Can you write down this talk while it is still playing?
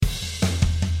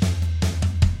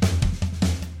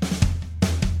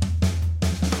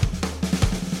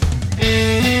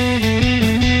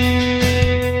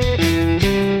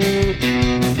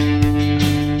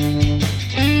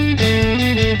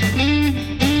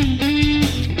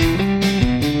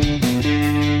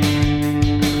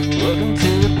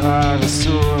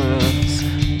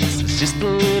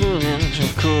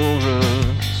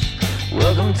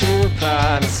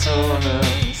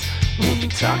Podosaurus. We'll be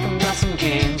talking about some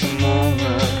games and more.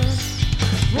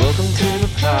 Welcome to the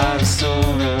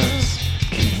Podosaurus.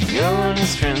 Kyo and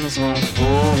his friends long for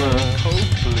us.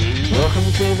 Hopefully.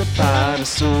 Welcome to the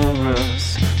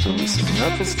Podosaurus. So listen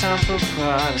up, it's time for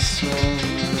Podosaurus.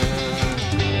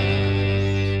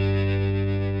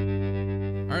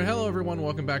 Alright, hello everyone,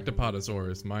 welcome back to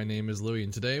Podosaurus. My name is Louie,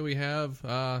 and today we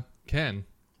have, Ken.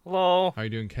 Hello. How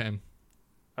you doing, Ken?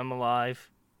 I'm alive.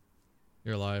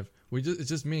 You're alive. It's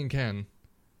just me and Ken.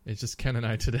 It's just Ken and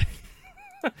I today.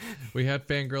 We had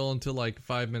Fangirl until like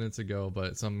 5 minutes ago,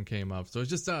 but something came up. So it's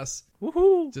just us.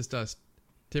 Woohoo! Just us.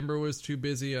 Timber was too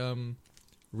busy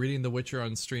reading The Witcher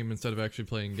on stream instead of actually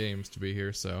playing games to be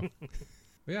here, so.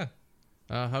 But yeah.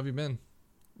 How have you been?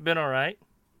 Been alright.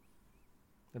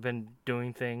 I've been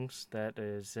doing things that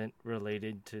isn't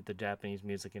related to the Japanese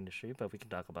music industry, but we can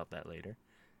talk about that later.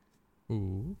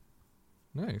 Ooh.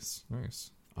 Nice.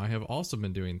 I have also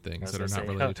been doing things that are not say,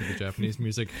 related to the Japanese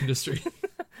music industry.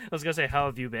 I was gonna say, how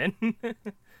have you been?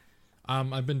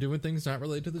 I've been doing things not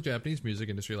related to the Japanese music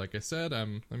industry, like I said.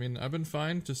 I've been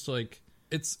fine. Just like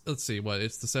it's the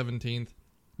 17th.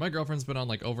 My girlfriend's been on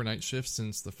like overnight shifts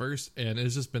since the 1st, and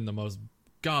it's just been the most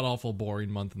god awful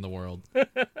boring month in the world.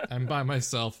 I'm by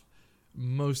myself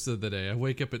most of the day. I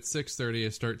wake up at 6:30. I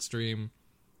start stream.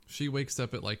 She wakes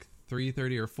up at like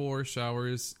 3:30 or 4,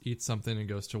 showers, eats something, and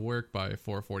goes to work by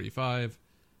 4:45.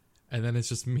 And then it's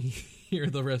just me here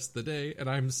the rest of the day, and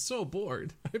I'm so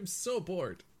bored.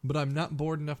 But I'm not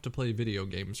bored enough to play video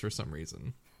games for some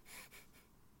reason.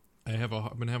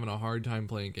 I've been having a hard time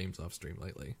playing games off stream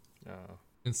lately. Oh.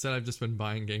 Instead, I've just been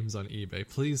buying games on eBay.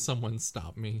 Please, someone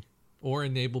stop me. Or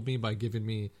enable me by giving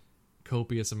me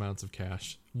copious amounts of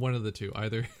cash. One of the two.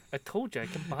 Either I told you I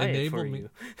can buy it for you.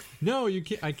 No, you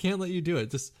can't. I can't let you do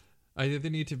it. Just I either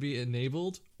need to be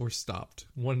enabled or stopped.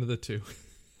 One of the two.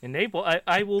 Enable?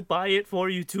 I will buy it for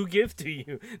you to give to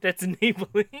you. That's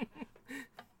enabling.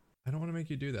 I don't want to make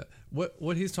you do that.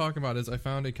 What he's talking about is I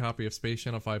found a copy of Space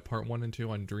Channel 5 Part 1 and 2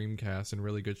 on Dreamcast in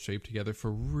really good shape together for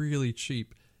really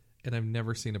cheap, and I've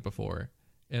never seen it before.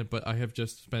 But I have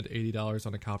just spent $80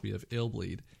 on a copy of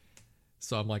Illbleed.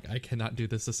 So I'm like, I cannot do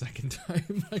this a second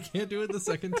time. I can't do it the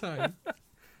second time.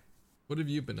 What have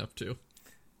you been up to?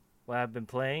 What I've been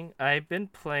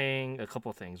playing a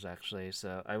couple things, actually.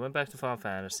 So I went back to Final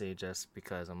Fantasy just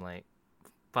because I'm like,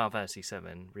 Final Fantasy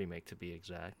 7 Remake to be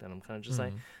exact. And I'm kind of just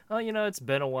like, oh, it's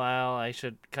been a while. I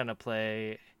should kind of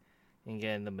play and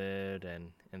get in the mood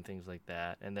and things like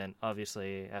that. And then,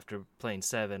 obviously, after playing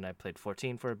 7, I played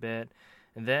 14 for a bit.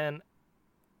 And then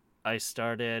I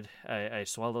swallowed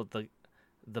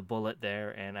the bullet there,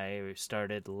 and I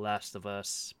started Last of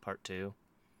Us Part 2.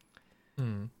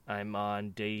 I'm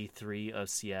on day 3 of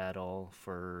Seattle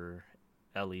for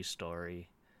Ellie's story.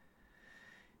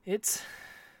 It's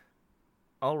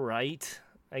alright,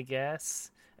 I guess.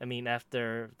 I mean,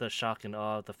 after the shock and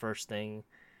awe of the first thing,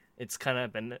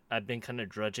 I've been kind of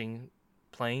drudging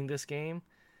playing this game.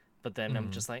 But then I'm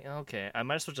just like, okay, I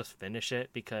might as well just finish it,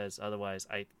 because otherwise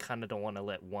I kind of don't want to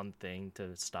let one thing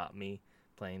to stop me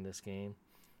playing this game.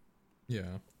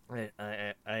 Yeah.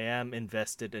 I am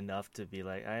invested enough to be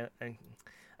like,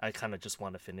 I kind of just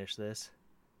want to finish this.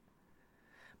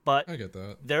 But I get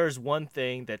that. There's one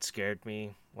thing that scared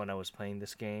me when I was playing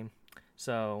this game.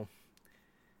 So,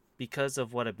 because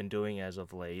of what I've been doing as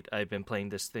of late, I've been playing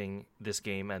this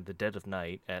game at the dead of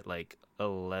night at like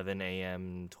 11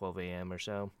 a.m., 12 a.m. or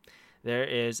so. There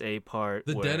is a part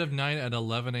The dead of night at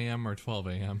 11 a.m. or 12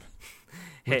 a.m.?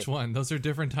 Which one? Those are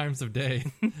different times of day.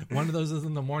 One of those is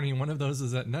in the morning, one of those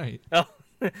is at night. Oh,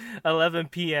 11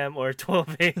 p.m. or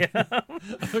 12 a.m.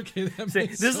 Okay, that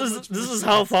makes this is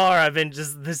how far I've been.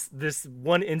 Just this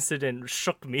one incident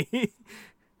shook me.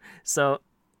 So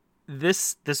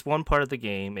this one part of the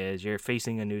game is you're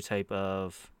facing a new type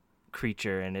of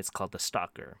creature, and it's called the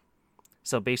Stalker.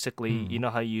 So basically, you know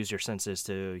how you use your senses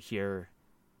to hear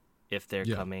if they're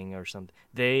coming or something.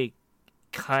 They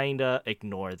kind of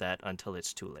ignore that until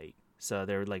it's too late. So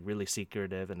they're like really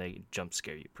secretive, and they jump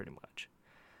scare you pretty much.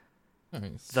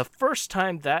 Nice. The first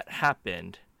time that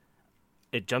happened,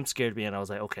 it jump scared me, and I was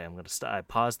like, okay, I'm gonna stop. I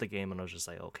paused the game, and I was just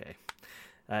like, okay,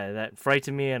 that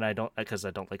frightened me, and I don't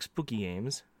like spooky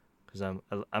games, because I'm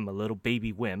a little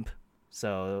baby wimp.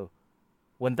 So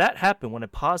when that happened, when I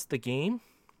paused the game,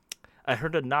 I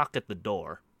heard a knock at the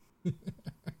door.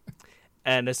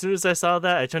 And as soon as I saw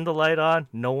that, I turned the light on.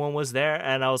 No one was there.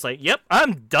 And I was like, yep,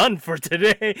 I'm done for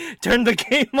today. Turned the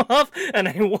game off. And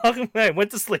I went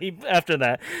to sleep after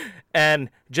that. And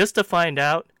just to find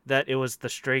out that it was the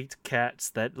stray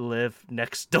cats that live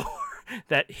next door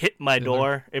that hit my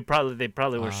door. They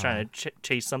probably were trying to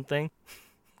chase something.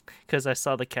 because I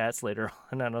saw the cats later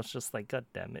on, and I was just like, God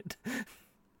damn it.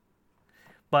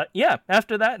 But yeah,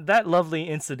 after that lovely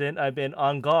incident, I've been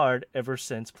on guard ever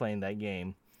since playing that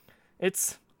game.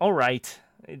 It's alright.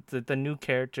 The new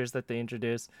characters that they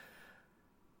introduced,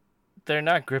 they're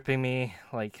not gripping me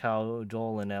like how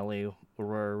Joel and Ellie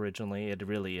were originally. It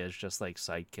really is just like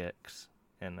sidekicks,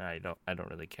 and I don't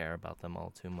really care about them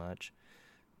all too much.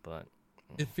 But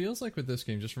it feels like with this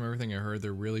game, just from everything I heard,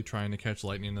 they're really trying to catch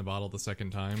lightning in the bottle the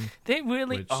second time. They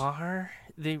really are.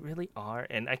 They really are,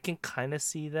 and I can kind of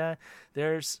see that.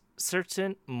 There's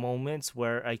certain moments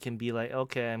where I can be like,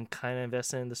 okay, I'm kind of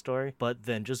invested in the story, but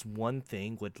then just one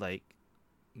thing would like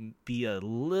be a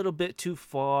little bit too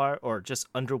far or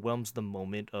just underwhelms the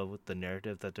moment of the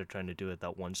narrative that they're trying to do at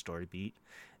that one story beat,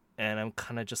 and I'm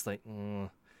kind of just like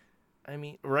I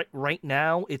mean, right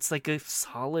now it's like a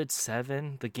solid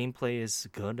 7. The gameplay is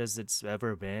good as it's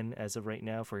ever been as of right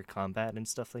now for combat and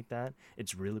stuff like that.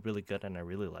 It's really, really good, and I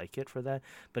really like it for that.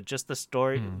 But just the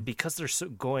story, because they're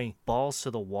going balls to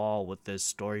the wall with this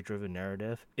story-driven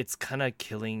narrative, it's kind of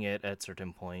killing it at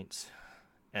certain points.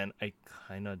 And I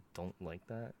kind of don't like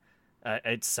that.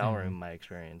 It's souring my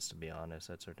experience, to be honest,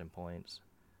 at certain points.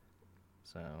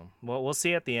 So, well, we'll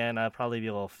see at the end. I'll probably be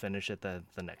able to finish it the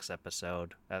next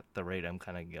episode at the rate I'm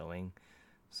kind of going.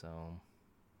 So,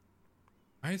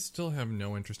 I still have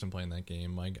no interest in playing that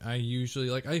game. Like, I usually,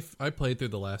 like, I played through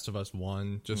The Last of Us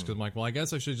 1 just because I'm like, well, I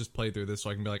guess I should just play through this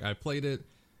so I can be like, I played it.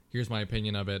 Here's my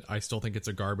opinion of it. I still think it's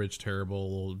a garbage,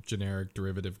 terrible, generic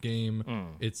derivative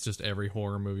game. It's just every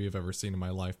horror movie I've ever seen in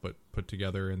my life, but put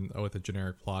together and with a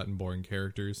generic plot and boring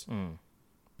characters.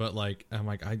 But like, I'm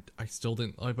like, I still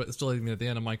didn't. But still, even at the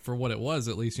end, I'm like, for what it was,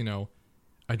 at least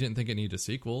I didn't think it needed a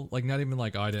sequel. Like, not even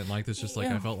like, oh, I didn't like this. Just like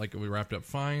I felt like we wrapped up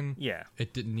fine. Yeah,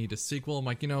 it didn't need a sequel. I'm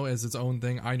like, as its own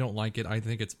thing. I don't like it. I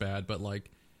think it's bad. But like,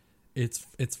 it's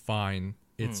fine.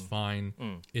 It's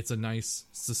fine. It's a nice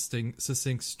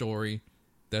succinct story.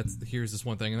 Here's this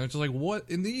one thing, and they're just like, what?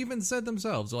 And they even said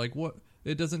themselves, they're like, what?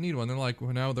 It doesn't need one. They're like,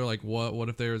 well, now they're like, what? What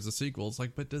if there's a sequel? It's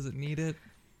like, but does it need it?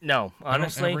 No,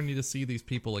 honestly, I don't ever need to see these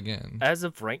people again. As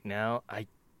of right now, I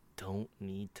don't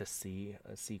need to see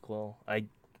a sequel.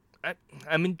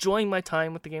 I'm enjoying my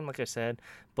time with the game, like I said,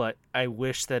 but I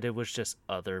wish that it was just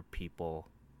other people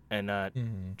and not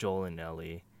Joel and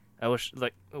Ellie. I wish,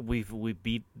 like, we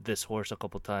beat this horse a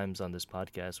couple times on this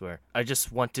podcast, where I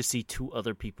just want to see 2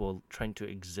 other people trying to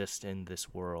exist in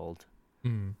this world.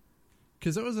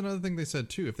 Because that was another thing they said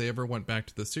too. If they ever went back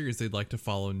to the series, they'd like to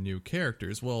follow new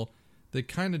characters. Well, they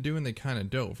kind of do and they kind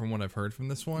of don't, from what I've heard from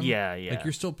this one. Yeah. Like,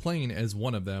 you're still playing as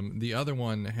one of them. The other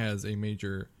one has a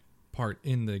major part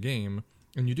in the game,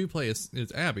 and you do play as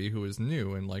Abby, who is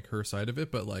new, and like her side of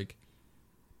it, but like,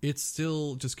 it's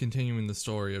still just continuing the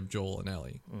story of Joel and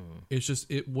Ellie. It's just,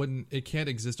 it can't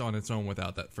exist on its own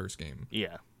without that first game.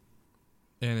 Yeah.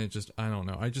 And it just, I don't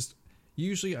know.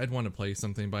 Usually I'd want to play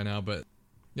something by now, but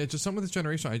yeah, just something with this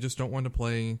generation, I just don't want to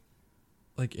play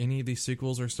like any of these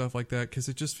sequels or stuff like that, because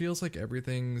it just feels like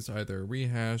everything's either a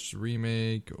rehash,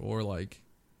 remake, or like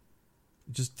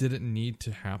just didn't need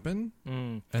to happen.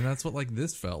 And that's what like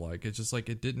this felt like. It's just like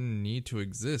it didn't need to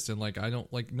exist. And like, I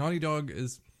don't like, Naughty Dog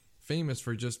is famous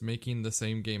for just making the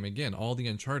same game again. All the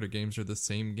Uncharted games are the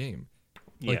same game.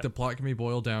 Like, the plot can be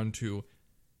boiled down to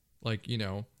like,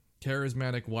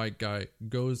 charismatic white guy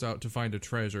goes out to find a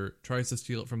treasure, tries to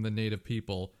steal it from the native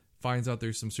people, finds out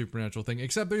there's some supernatural thing,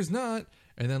 except there's not,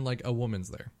 and then like a woman's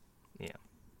there. Yeah.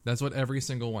 That's what every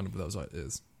single one of those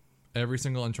is. Every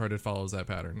single Uncharted follows that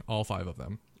pattern. All 5 of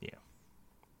them. Yeah.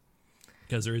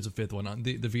 Because there is a 5th one.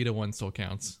 The Vita one still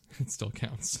counts. It still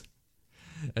counts.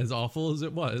 As awful as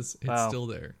it was, it's still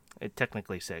there. It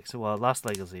technically 6. Well, Lost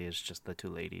Legacy is just the 2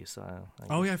 ladies. So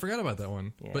oh yeah, I forgot about that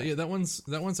one. Yeah. But yeah, that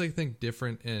one's I think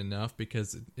different enough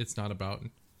because it's not about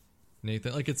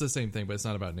Nathan. Like, it's the same thing, but it's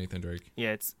not about Nathan Drake.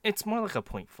 Yeah, it's more like a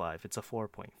 0.5. It's a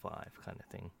 4.5 kind of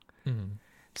thing.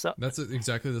 So that's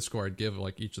exactly the score I'd give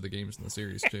like each of the games in the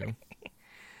series too.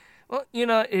 Well,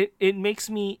 it makes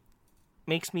me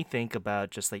think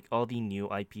about just like all the new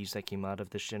IPs that came out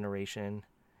of this generation,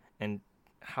 and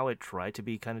how it tried to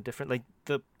be kind of different. Like,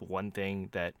 the one thing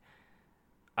that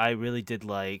I really did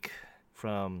like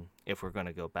from, if we're going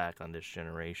to go back on this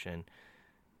generation,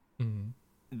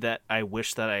 that I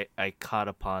wish that I caught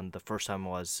upon the first time I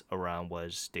was around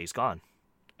was Days Gone.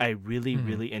 I really,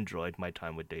 really enjoyed my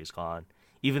time with Days Gone.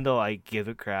 Even though I give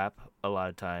it crap a lot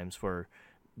of times for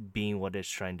being what it's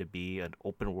trying to be, an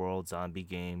open world zombie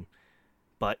game.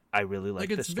 But I really like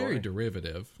the story. It's very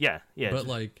derivative. Yeah. But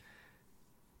like,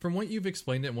 from what you've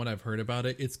explained it and what I've heard about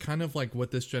it, it's kind of like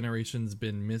what this generation's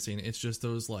been missing. It's just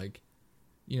those like,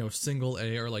 single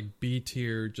A or like B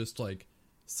tier, just like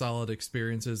solid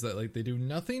experiences that like they do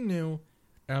nothing new,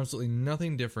 absolutely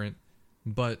nothing different,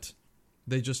 but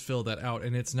they just fill that out,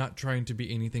 and it's not trying to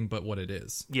be anything but what it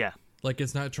is. Yeah. Like,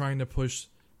 it's not trying to push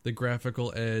the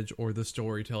graphical edge or the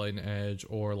storytelling edge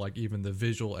or like even the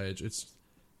visual edge. It's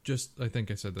just, I think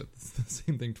I said that the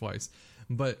same thing twice,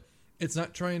 but it's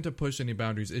not trying to push any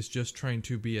boundaries. It's just trying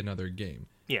to be another game.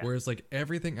 Yeah. Whereas like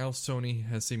everything else Sony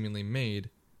has seemingly made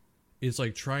is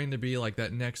like trying to be like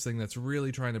that next thing that's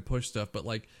really trying to push stuff, but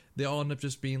like they all end up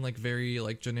just being like very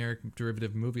like generic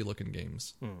derivative movie looking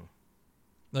games.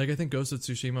 Like, I think Ghost of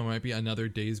Tsushima might be another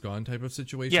Days Gone type of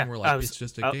situation where like it's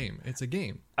just a game. It's a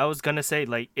game. I was gonna say,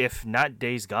 like, if not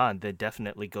Days Gone, then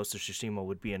definitely Ghost of Tsushima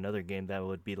would be another game that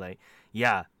would be like,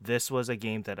 yeah, this was a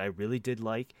game that I really did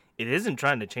like. It isn't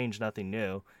trying to change nothing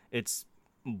new. It's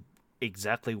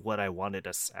exactly what I wanted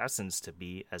Assassins to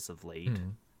be as of late,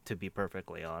 to be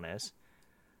perfectly honest.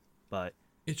 But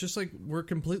it's just like we're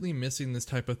completely missing this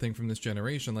type of thing from this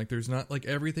generation. Like, there's not like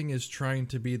everything is trying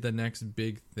to be the next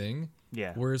big thing.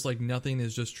 yeah, Whereas like nothing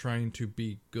is just trying to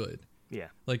be good. yeah,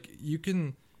 Like you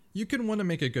can want to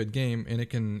make a good game and it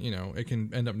can, you know, it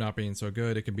can end up not being so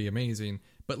good. It can be amazing,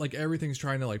 but like everything's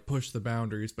trying to like push the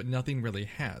boundaries, but nothing really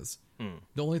has.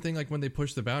 The only thing like when they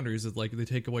push the boundaries is like they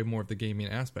take away more of the gaming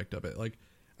aspect of it. Like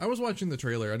I was watching the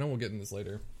trailer. I know we'll get into this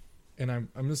later. And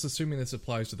I'm just assuming this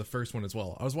applies to the first one as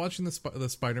well. I was watching the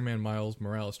Spider-Man Miles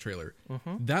Morales trailer.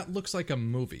 That looks like a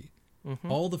movie.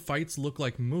 All the fights look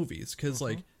like movies because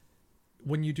like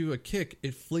when you do a kick,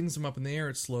 it flings them up in the air.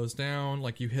 It slows down.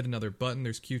 Like you hit another button.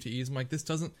 There's QTEs. I'm like, this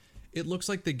doesn't. It looks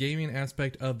like the gaming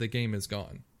aspect of the game is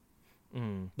gone.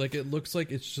 Like it looks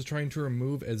like it's just trying to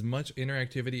remove as much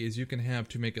interactivity as you can have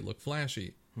to make it look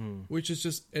flashy. Which is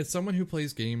just, as someone who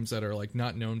plays games that are like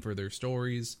not known for their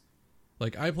stories.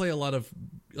 Like I play a lot of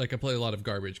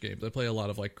garbage games. I play a lot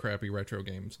of like crappy retro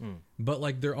games. But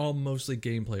like they're all mostly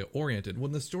gameplay oriented.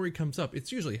 When the story comes up,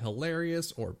 it's usually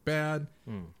hilarious or bad,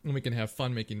 and we can have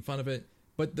fun making fun of it.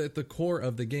 But the core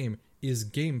of the game is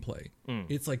gameplay.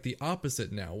 It's like the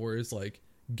opposite now, whereas like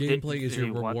gameplay is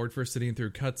your reward for sitting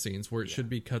through cutscenes, where it should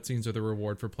be cutscenes are the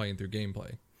reward for playing through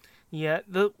gameplay. Yeah,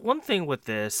 the one thing with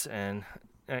this, and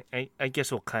I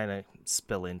guess we'll kind of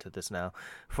spill into this now,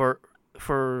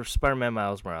 for Spider-Man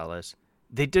Miles Morales,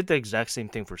 they did the exact same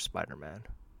thing for Spider-Man.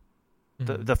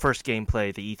 The first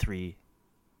gameplay, the E3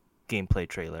 gameplay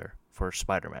trailer for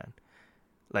Spider-Man.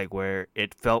 Like, where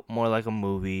it felt more like a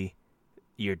movie.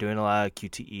 You're doing a lot of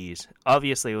QTEs.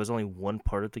 Obviously, it was only one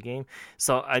part of the game.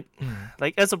 So,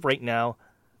 like, as of right now,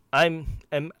 I'm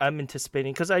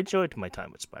anticipating, because I enjoyed my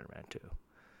time with Spider-Man too.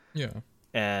 Yeah.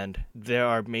 And there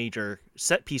are major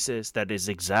set pieces that is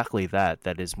exactly that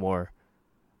is more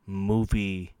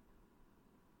movie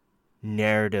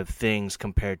narrative things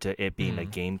compared to it being a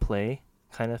gameplay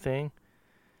kind of thing.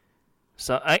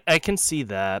 So I can see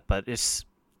that, but it's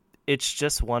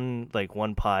just one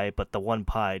pie, but the one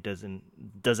pie doesn't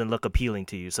look appealing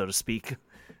to you, so to speak.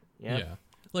 Yeah.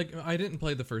 Like, I didn't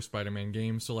play the first Spider-Man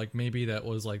game, so, like, maybe that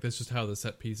was, like, that's just how the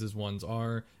set pieces ones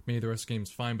are. Maybe the rest of the game's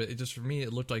fine, but it just, for me,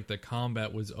 it looked like the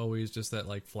combat was always just that,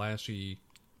 like, flashy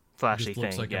just thing.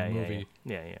 looks like a movie.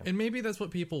 Yeah. And maybe that's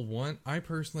what people want. I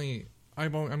personally, I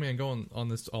go on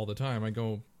this all the time. I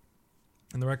go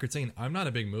on the record saying I'm not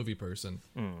a big movie person.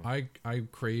 I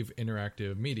crave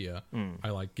interactive media. I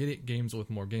like games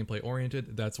with more gameplay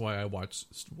oriented. That's why I watch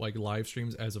like live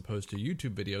streams as opposed to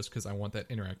YouTube videos, because I want that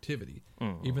interactivity.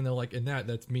 Even though like in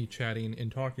that's me chatting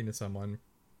and talking to someone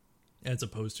as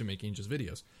opposed to making just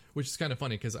videos, which is kind of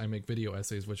funny because I make video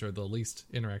essays, which are the least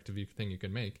interactive thing you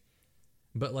can make.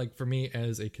 But like for me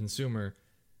as a consumer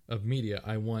of media,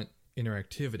 I want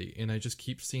interactivity, and I just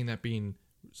keep seeing that being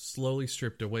slowly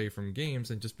stripped away from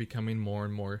games and just becoming more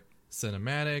and more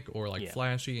cinematic or like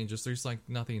flashy, and just there's like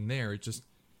nothing there. It just,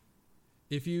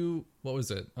 if you, what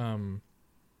was it?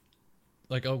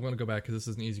 Like, I'm going to go back because this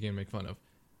is an easy game to make fun of.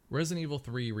 Resident Evil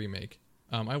 3 remake.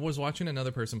 I was watching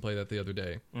another person play that the other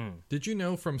day. Did you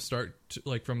know from start to,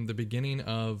 like from the beginning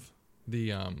of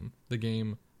the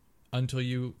game until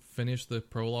you finish the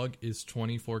prologue is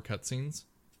 24 cutscenes?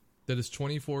 That is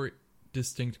 24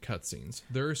 distinct cutscenes.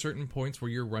 There are certain points where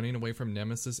you're running away from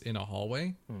Nemesis in a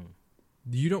hallway.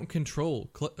 You don't control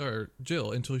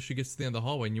Jill until she gets to the end of the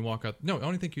hallway and you walk out. No, I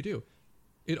don't think you do.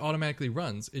 It automatically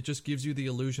runs. It just gives you the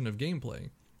illusion of gameplay.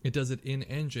 It does it in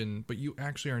engine, but you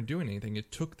actually aren't doing anything.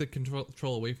 It took the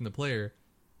control away from the player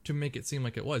to make it seem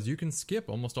like it was. You can skip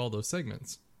almost all those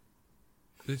segments.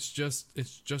 It's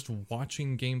just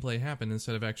watching gameplay happen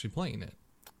instead of actually playing it.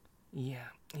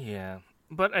 Yeah.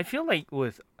 But I feel like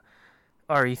with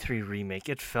RE3 Remake,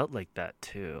 it felt like that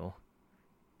too.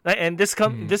 And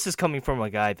this is coming from a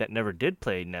guy that never did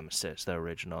play Nemesis, the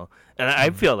original, and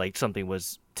I feel like something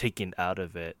was taken out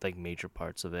of it, like major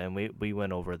parts of it. And we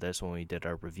went over this when we did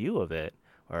our review of it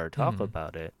or our talk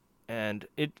about it, and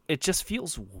it just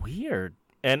feels weird.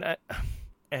 And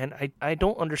I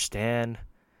don't understand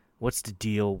what's the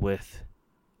deal with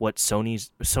what Sony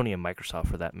and Microsoft,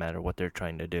 for that matter, what they're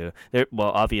trying to do.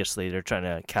 Obviously they're trying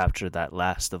to capture that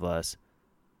Last of Us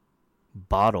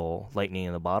lightning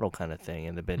in the bottle kind of thing,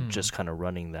 and they've been just kind of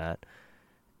running that.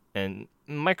 And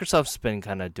Microsoft's been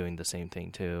kind of doing the same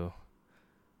thing too,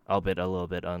 albeit a little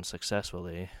bit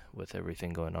unsuccessfully with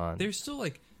everything going on. They're still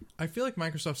I feel like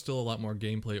Microsoft's still a lot more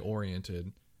gameplay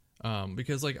oriented.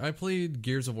 Because I played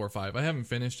Gears of War 5. I haven't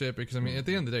finished it because, I mean, at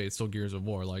the end of the day, it's still Gears of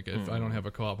War. Like, if I don't have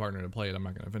a co-op partner to play it, I'm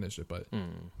not going to finish it. But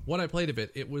what I played of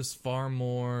it was far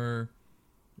more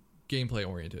gameplay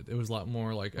oriented. It was a lot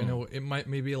more I know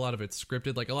maybe a lot of it's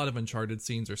scripted. Like, a lot of Uncharted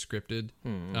scenes are scripted.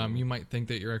 You might think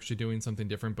that you're actually doing something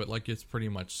different, but it's pretty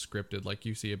much scripted. Like,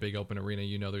 you see a big open arena,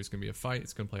 you know there's going to be a fight.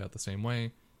 It's going to play out the same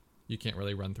way. You can't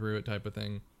really run through it type of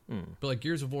thing. But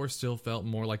Gears of War still felt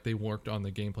more like they worked on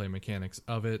the gameplay mechanics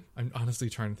of it. I'm honestly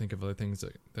trying to think of other things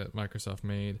that Microsoft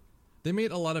made. They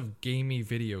made a lot of gamey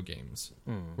video games,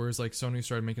 whereas Sony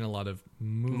started making a lot of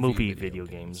movie video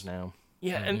games now.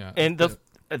 Yeah, and the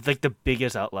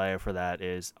biggest outlier for that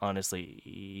is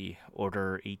honestly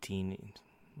Order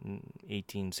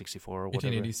 1864 or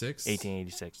whatever.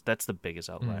 1886. That's the biggest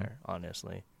outlier,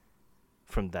 honestly,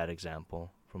 from that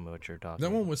example. From what you're talking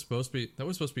that one was supposed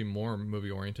to be more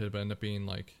movie oriented, but ended up being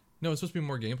no, it's supposed to be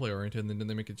more gameplay oriented, and then didn't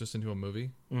they make it just into a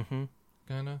movie?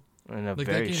 Kind of. And a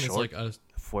very short.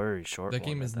 That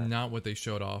game is not what they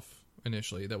showed off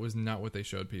initially. That was not what they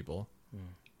showed people.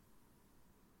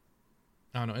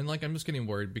 I don't know, and I'm just getting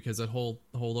worried because that whole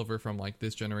holdover from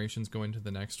this generation's going to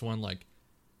the next one.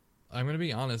 I'm gonna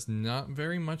be honest, not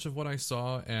very much of what I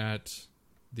saw at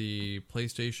the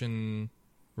PlayStation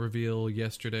reveal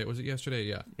yesterday. Was it yesterday?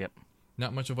 Yeah. Yep.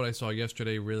 Not much of what I saw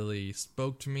yesterday really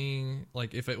spoke to me.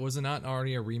 If it was not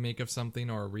already a remake of something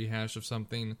or a rehash of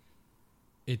something,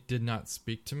 it did not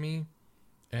speak to me.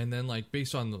 And then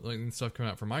based on the stuff coming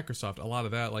out from Microsoft, a lot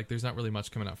of that there's not really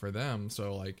much coming out for them.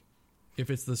 So if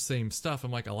it's the same stuff,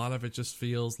 I'm a lot of it just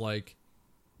feels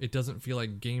it doesn't feel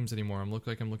like games anymore. I'm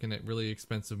looking at really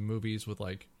expensive movies with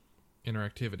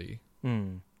interactivity.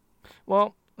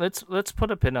 Well, let's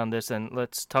put a pin on this and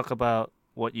let's talk about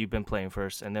what you've been playing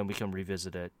first, and then we can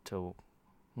revisit it till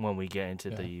when we get into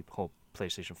the whole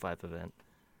PlayStation 5 event.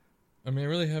 I mean, I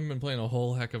really haven't been playing a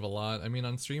whole heck of a lot. I mean,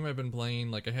 on stream I've been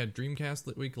playing I had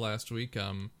Dreamcast week last week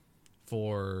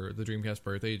for the Dreamcast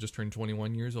birthday. It just turned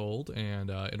 21 years old, and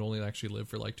it only actually lived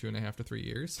for 2.5 to 3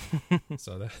 years.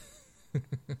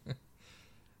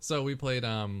 So we played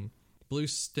Blue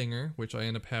Stinger, which I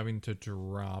end up having to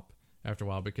drop after a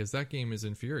while because that game is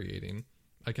infuriating.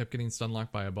 I kept getting stun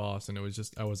locked by a boss, and it was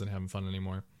just I wasn't having fun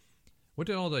anymore. What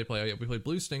did I play? We played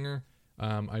Blue Stinger.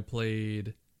 I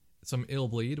played some Ill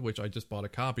Bleed, which I just bought a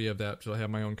copy of that, so I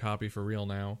have my own copy for real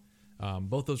now.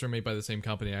 Both those are made by the same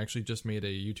company. I actually just made a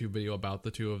YouTube video about the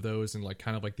two of those and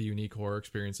kind of the unique horror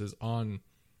experiences on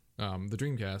the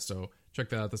Dreamcast. So check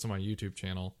that out. That's on my YouTube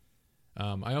channel.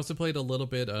 I also played a little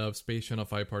bit of Space Channel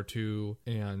 5 Part 2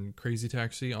 and Crazy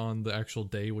Taxi on the actual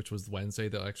day, which was Wednesday,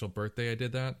 the actual birthday I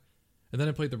did that. And then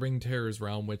I played the Ring Terrors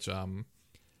Realm, which, that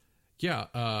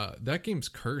game's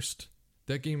cursed.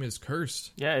 That game is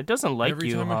cursed. Yeah, it doesn't like Every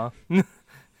you, time huh?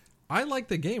 I like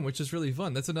the game, which is really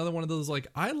fun. That's another one of those,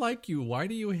 I like you, why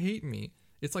do you hate me?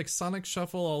 It's like Sonic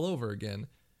Shuffle all over again.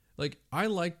 I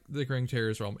like the Ring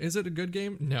Terrors Realm. Is it a good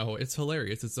game? No, it's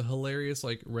hilarious. It's a hilarious,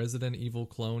 Resident Evil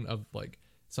clone of,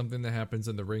 something that happens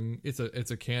in the Ring. It's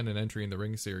a canon entry in the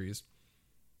Ring series.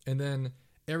 And then,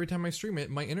 every time I stream it,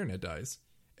 my internet dies.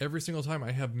 Every single time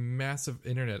I have massive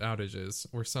internet outages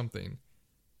or something.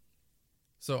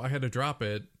 So I had to drop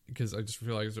it because I just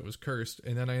realized it was cursed.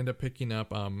 And then I ended up picking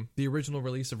up the original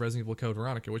release of Resident Evil Code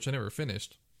Veronica, which I never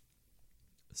finished.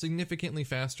 Significantly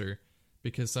faster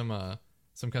because some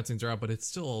cutscenes are out, but it's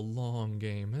still a long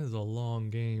game. It is a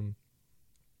long game.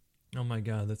 Oh my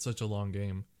god, that's such a long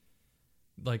game.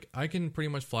 I can pretty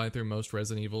much fly through most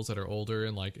Resident Evils that are older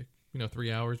in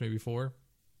 3 hours, maybe 4.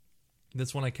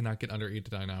 This one I cannot get under 8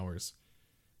 to 9 hours.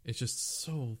 It's just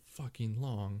so fucking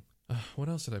long. What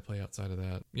else did I play outside of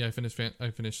that? Yeah, I finished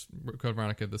Code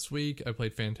Veronica this week. I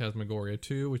played Phantasmagoria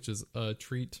 2, which is a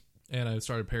treat. And I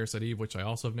started Parasite Eve, which I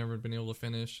also have never been able to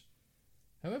finish.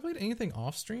 Have I played anything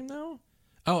off stream though?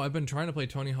 Oh, I've been trying to play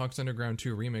Tony Hawk's Underground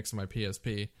 2 Remix on my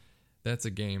PSP. That's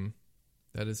a game.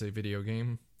 That is a video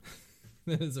game.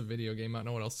 That is a video game. I don't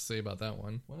know what else to say about that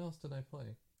one. What else did I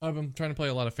play? I've been trying to play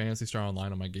a lot of Phantasy Star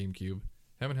Online on my GameCube.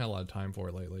 Haven't had a lot of time for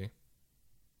it lately.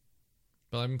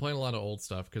 But I've been playing a lot of old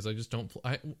stuff because I just don't...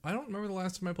 I don't remember the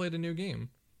last time I played a new game.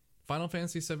 Final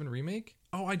Fantasy VII Remake?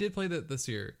 Oh, I did play that this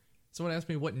year. Someone asked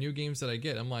me what new games did I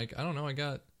get. I'm like, I don't know. I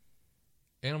got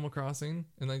Animal Crossing,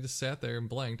 and I just sat there and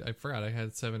blanked. I forgot I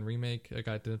had 7 Remake. I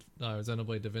got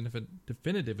Xenoblade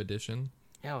Definitive Edition.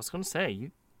 Yeah, I was gonna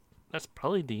say that's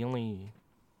probably the only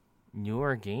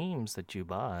newer games that you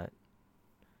bought.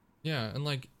 Yeah, and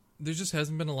like there just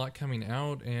hasn't been a lot coming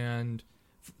out, and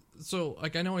so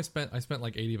like I know I spent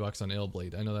like $80 on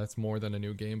Illblade. I know that's more than a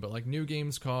new game, but like new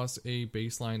games cost a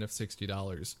baseline of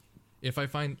 $60. If I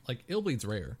find like Illblade's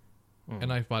rare,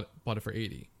 and I bought it for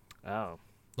 $80. Oh,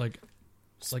 like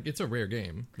it's a rare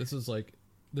game. This is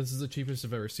the cheapest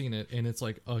I've ever seen it, and it's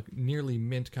like a nearly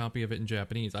mint copy of it in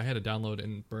Japanese. I had to download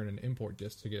and burn an import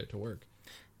disc to get it to work,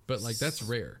 but like that's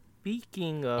rare.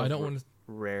 Speaking of I don't want to...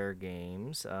 rare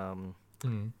games,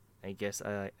 I guess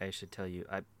I should tell you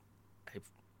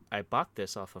I bought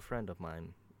this off a friend of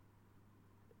mine.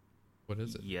 What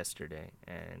is it? Yesterday,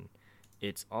 and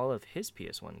it's all of his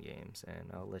PS1 games, and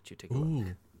I'll let you take a Ooh. look.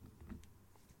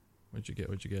 What'd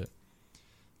you get?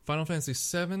 Final Fantasy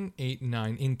 7, 8,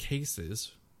 9 in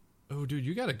cases. Oh, dude,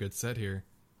 you got a good set here.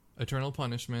 Eternal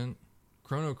Punishment,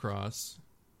 Chrono Cross,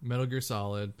 Metal Gear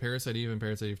Solid, Parasite Eve, and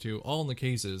Parasite Eve 2, all in the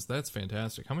cases. That's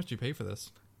fantastic. How much do you pay for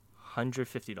this?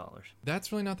 $150.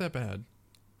 That's really not that bad.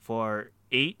 For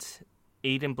 8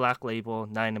 in Black Label,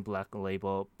 9 in Black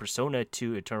Label, Persona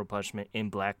 2 Eternal Punishment in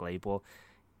Black Label.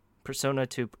 Persona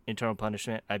 2 Eternal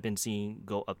Punishment, I've been seeing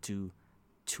go up to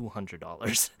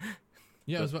 $200.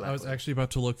 Yeah, I was actually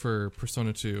about to look for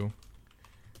Persona 2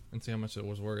 and see how much it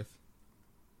was worth.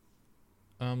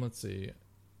 Let's see.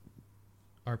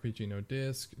 RPG no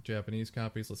disc, Japanese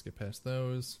copies, let's get past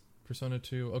those. Persona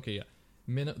 2, okay,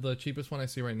 yeah. The cheapest one I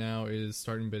see right now is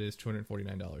starting bid is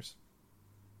 $249.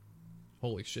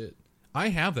 Holy shit. I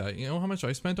have that. You know how much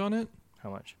I spent on it?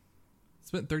 How much?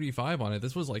 Spent $35 on it.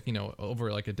 This was like,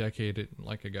 over like a decade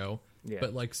ago. Yeah.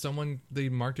 But like they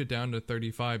marked it down to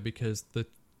 $35 because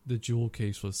the jewel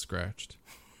case was scratched.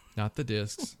 Not the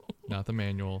discs, not the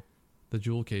manual. The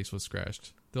jewel case was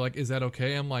scratched. They're like, is that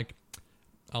okay? I'm like,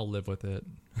 I'll live with it.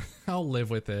 I'll live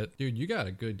with it. Dude, you got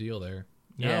a good deal there.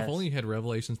 Yeah, yes. If only you had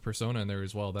Revelations Persona in there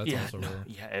as well. That's also rare.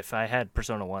 Yeah, if I had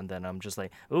Persona 1, then I'm just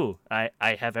like, ooh, I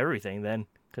have everything then.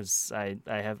 Because I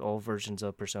have all versions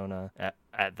of Persona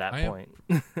at that point.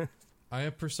 I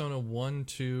have Persona 1,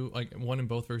 2, like 1 in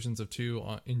both versions of 2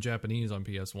 in Japanese on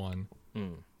PS1.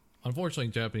 Unfortunately,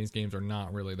 Japanese games are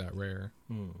not really that rare.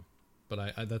 But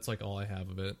I that's like all I have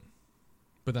of it.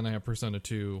 But then I have Persona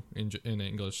 2 in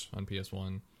English on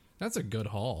PS1. That's a good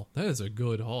haul. That is a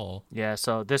good haul. Yeah,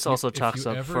 so this also chalks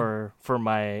up for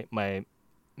my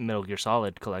Metal Gear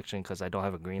Solid collection because I don't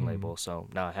have a green label, so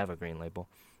now I have a green label.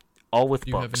 All with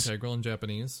Do you books. have Integral in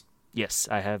Japanese? Yes,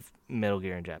 I have Metal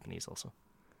Gear in Japanese also.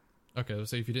 Okay,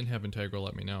 so if you didn't have Integral,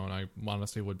 let me know, and I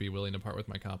honestly would be willing to part with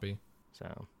my copy.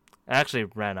 So I actually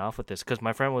ran off with this because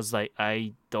my friend was like,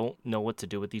 I don't know what to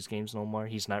do with these games no more.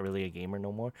 He's not really a gamer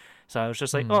no more. So I was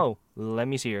just like, oh, let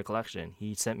me see your collection.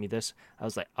 He sent me this. I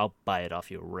was like, I'll buy it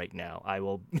off you right now. I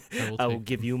will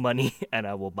give you money and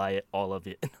I will buy it, all of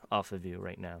it, off of you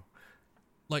right now.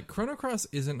 Like, Chrono Cross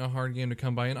isn't a hard game to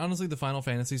come by, and honestly, the Final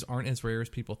Fantasies aren't as rare as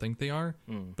people think they are,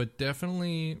 but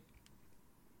definitely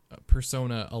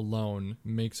Persona alone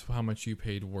makes how much you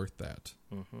paid worth that.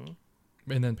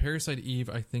 And then Parasite Eve,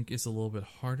 I think, is a little bit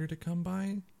harder to come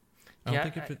by. I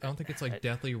don't think it's like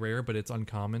deathly rare, but it's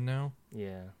uncommon now.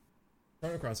 Yeah.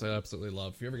 Chrono Cross, I absolutely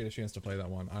love. If you ever get a chance to play that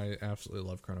one, I absolutely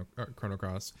love Chrono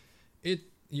Cross.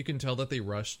 You can tell that they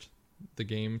rushed the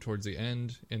game towards the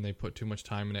end, and they put too much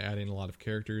time into adding a lot of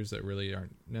characters that really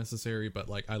aren't necessary. But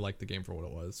like, I like the game for what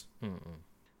it was.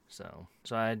 So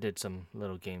I did some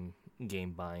little game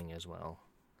buying as well.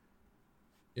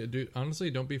 Yeah, dude, honestly,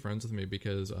 don't be friends with me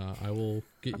because I will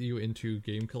get you into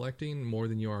game collecting more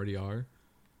than you already are.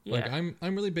 Yeah. Like,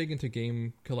 I'm really big into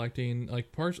game collecting.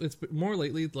 Like, it's more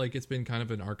lately, like, it's been kind of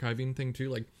an archiving thing too.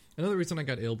 Like, another reason I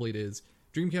got Illblade is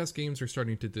Dreamcast games are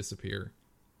starting to disappear.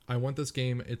 I want this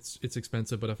game. It's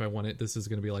expensive, but if I want it, this is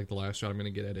going to be like the last shot I'm going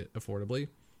to get at it affordably.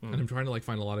 And I'm trying to like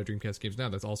find a lot of Dreamcast games now.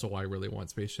 That's also why I really want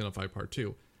Space Channel 5 Part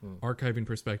 2. Archiving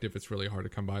perspective, it's really hard to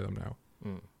come by them now.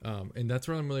 And that's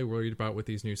what I'm really worried about with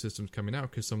these new systems coming out,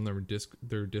 because some of them are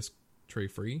they're disc tray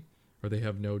free, or they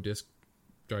have no disc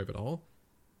drive at all.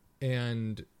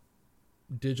 And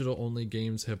digital only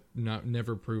games have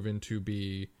never proven to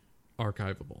be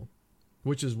archivable,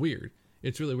 which is weird.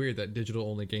 It's really weird that digital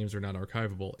only games are not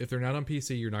archivable. If they're not on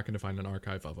PC, you're not going to find an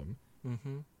archive of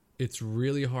them. It's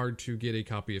really hard to get a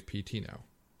copy of PT now.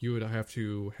 you would have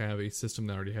to have a system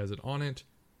that already has it on it.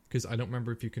 Because I don't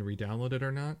remember if you can re-download it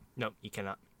or not. No, you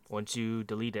cannot. Once you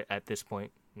delete it at this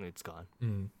point, it's gone.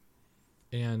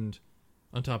 And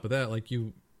on top of that, like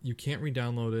you can't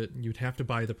re-download it. You'd have to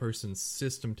buy the person's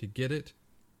system to get it.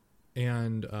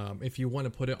 And if you want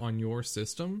to put it on your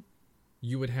system,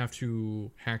 you would have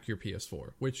to hack your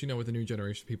PS4. Which, with the new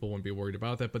generation, people wouldn't be worried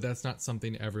about that. But that's not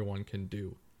something everyone can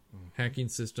do. Hacking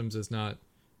systems is not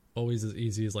always as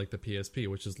easy as like the PSP,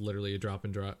 which is literally a drop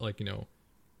and drop, like,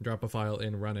 drop a file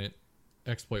in, run it,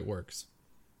 exploit works.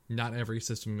 Not every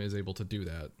system is able to do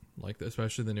that, like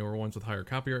especially the newer ones with higher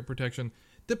copyright protection.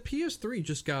 The PS3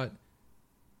 just got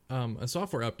a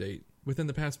software update within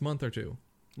the past month or two.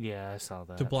 Yeah, I saw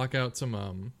that. To block out some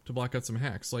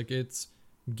hacks. Like, it's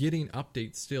getting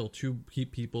updates still to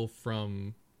keep people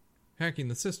from hacking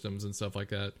the systems and stuff like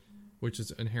that, which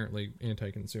is inherently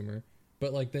anti-consumer.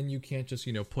 But like, then you can't just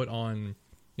put on,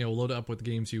 load it up with the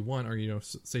games you want, or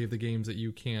save the games that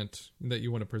you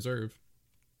want to preserve.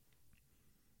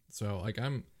 So like,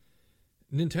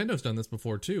 Nintendo's done this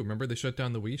before too. Remember, they shut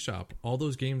down the Wii shop. All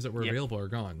those games that were available are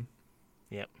gone.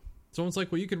 Yep. Someone's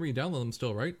like, well, you can re-download them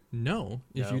still, right? No.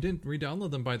 If you didn't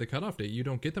re-download them by the cutoff date, you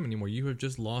don't get them anymore. You have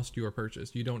just lost your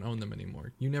purchase. You don't own them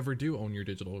anymore. You never do own your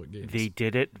digital games. They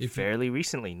did it fairly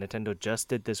recently. Nintendo just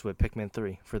did this with Pikmin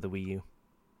 3 for the Wii U.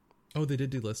 Oh, they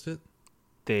did delist it?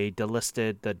 They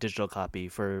delisted the digital copy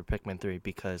for Pikmin 3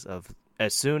 because of,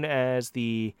 as soon as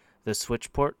the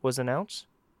Switch port was announced,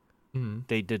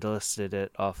 they delisted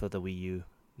it off of the Wii U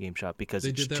game shop because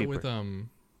it's cheaper.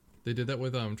 They did that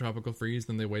with Tropical Freeze,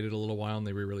 then they waited a little while and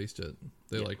they re-released it.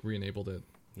 They like re-enabled it.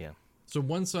 Yeah. So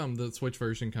once the Switch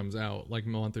version comes out, like a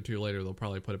month or two later, they'll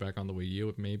probably put it back on the Wii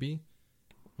U, maybe.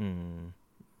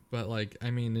 But like, I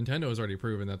mean, Nintendo has already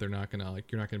proven that they're not gonna,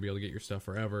 like, you're not gonna be able to get your stuff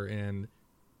forever, and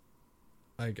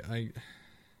I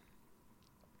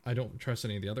don't trust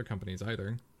any of the other companies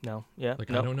either. No, yeah. Like,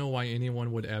 I don't know why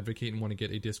anyone would advocate and want to get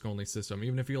a disc-only system,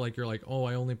 even if you're like, oh,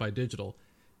 I only buy digital.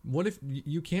 What if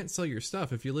you can't sell your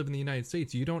stuff? If you live in the United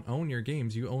States, you don't own your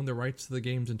games. You own the rights to the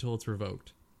games until it's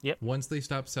revoked. Yep. Once they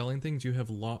stop selling things, you have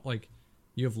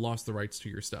lost the rights to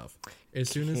your stuff. As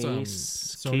soon as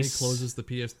Sony closes the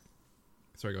PS...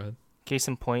 Sorry, go ahead. Case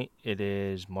in point, it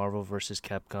is Marvel vs.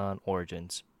 Capcom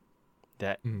Origins.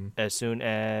 That as soon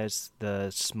as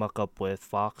the smuck up with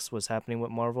Fox was happening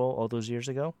with Marvel all those years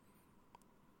ago,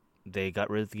 they got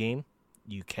rid of the game.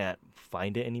 You can't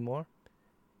find it anymore.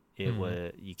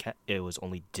 It was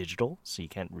only digital, so you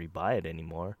can't rebuy it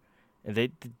anymore. And they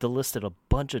delisted a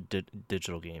bunch of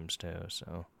digital games too.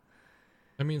 So,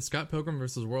 I mean, Scott Pilgrim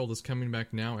vs. World is coming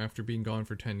back now after being gone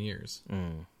for 10 years.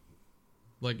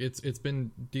 Like, it's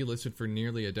been delisted for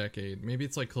nearly a decade. Maybe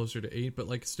it's like closer to 8, but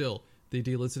like still, they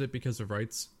delisted it because of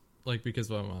rights, like because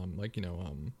of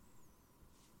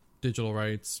digital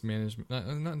rights management, not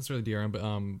necessarily DRM,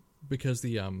 but because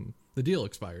the deal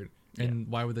expired. And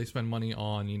why would they spend money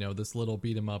on, this little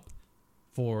beat 'em up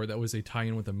that was a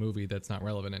tie-in with a movie that's not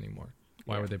relevant anymore?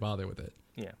 Why would they bother with it?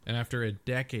 Yeah. And after a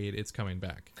decade, it's coming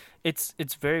back. It's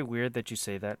very weird that you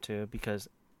say that too, because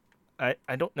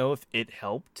I don't know if it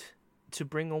helped to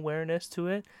bring awareness to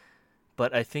it,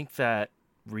 but I think that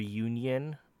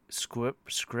reunion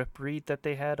script read that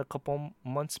they had a couple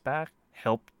months back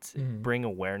helped bring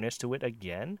awareness to it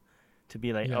again, to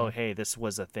be like, oh, hey, this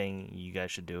was a thing, you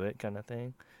guys should do it, kind of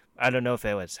thing. I don't know if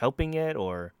it was helping it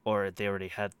or they already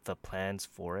had the plans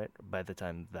for it by the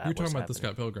time that You're talking about happening. the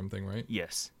Scott Pilgrim thing, right?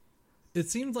 Yes. It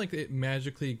seemed like it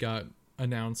magically got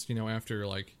announced, after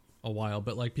like a while,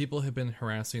 but like people have been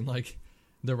harassing like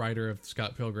the writer of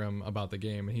Scott Pilgrim about the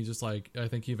game, and he's just like, I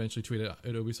think he eventually tweeted at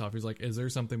Ubisoft, he's like, is there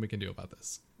something we can do about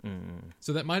this?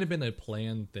 So that might have been a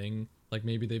planned thing. Like,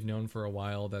 maybe they've known for a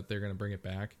while that they're going to bring it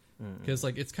back, because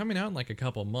like it's coming out in like a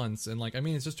couple months, and like, I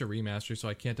mean, it's just a remaster, so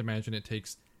I can't imagine it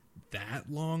takes that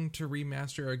long to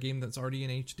remaster a game that's already in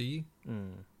HD.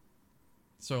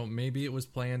 So maybe it was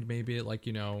planned, maybe it like,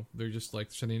 they're just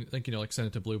like sending, like, like send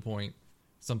it to Bluepoint,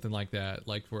 something like that,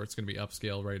 like where it's going to be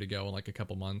upscaled, ready to go in like a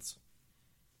couple months.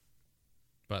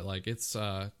 But like, it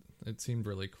seemed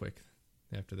really quick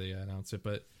after they announced it.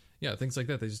 But yeah, things like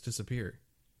that, they just disappear.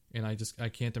 And I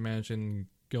can't imagine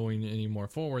going any more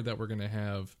forward that we're going to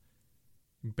have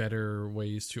better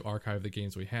ways to archive the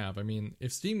games we have. I mean,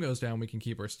 if Steam goes down, we can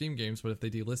keep our Steam games, but if they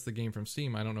delist the game from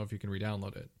Steam, I don't know if you can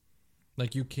re-download it.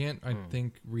 Like, you can't, I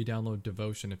think, re-download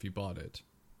Devotion if you bought it.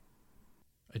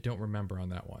 I don't remember on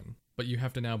that one. But you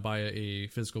have to now buy a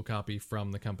physical copy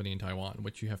from the company in Taiwan,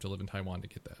 which you have to live in Taiwan to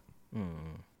get that.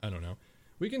 I don't know.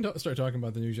 We can start talking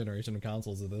about the new generation of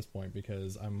consoles at this point,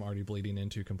 because I'm already bleeding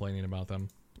into complaining about them.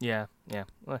 Yeah.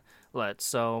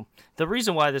 So the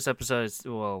reason why this episode is,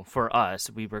 well, for us,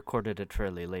 we recorded it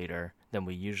fairly later than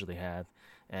we usually have,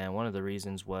 and one of the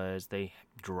reasons was they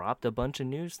dropped a bunch of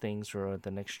news things for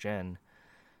the next gen,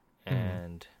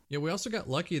 and Yeah, we also got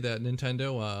lucky that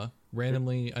Nintendo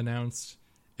randomly announced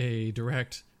a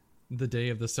direct the day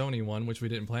of the Sony one, which we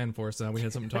didn't plan for, so now we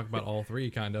had something to talk about all three,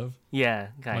 kind of. yeah,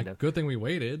 kind Like, of. good thing we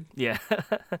waited. Yeah.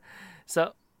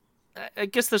 So I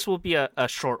guess this will be a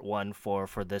short one for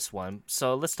this one.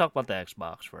 So let's talk about the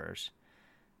Xbox first.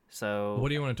 So What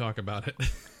do you want to talk about it?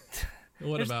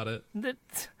 What There's- about it?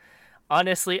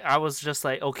 honestly, I was just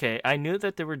like, okay, I knew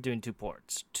that they were doing two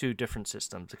ports, two different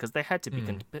systems, because they had to be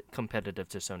competitive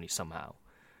to Sony somehow.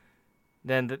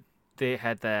 Then they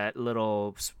had that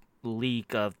little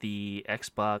leak of the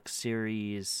Xbox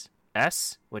Series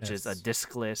S, which is a S.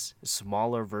 discless,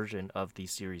 smaller version of the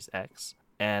Series X,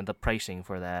 and the pricing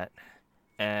for that.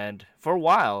 And for a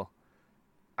while,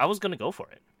 I was gonna go for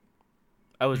it.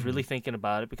 I was really thinking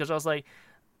about it because I was like,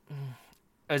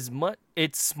 as much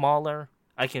it's smaller,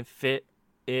 I can fit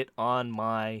it on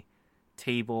my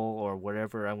table or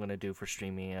whatever I'm gonna do for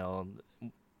streaming,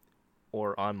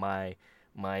 or on my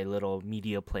little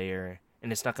media player,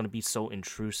 and it's not gonna be so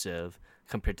intrusive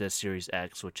compared to the Series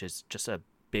X, which is just a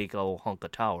big old hunk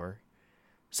of tower.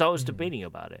 So I was debating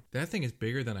about it. That thing is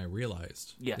bigger than I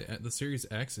realized. Yeah. The Series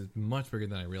X is much bigger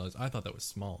than I realized. I thought that was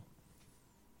small.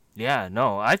 Yeah,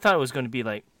 no, I thought it was gonna be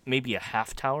like maybe a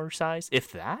half tower size,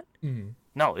 if that.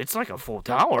 No, it's like a full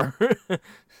tower.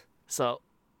 So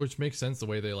Which makes sense the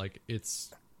way they, like,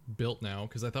 it's built now,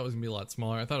 because I thought it was going to be a lot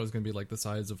smaller. I thought it was going to be, like, the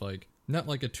size of, like, not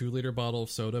like a 2-liter bottle of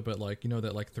soda, but, like, you know,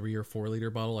 that, like, 3 or 4-liter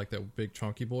bottle, like that big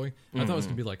chunky boy. I thought it was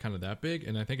going to be, like, kind of that big,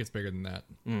 and I think it's bigger than that.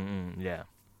 yeah,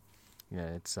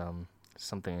 it's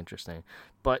something interesting.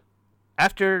 But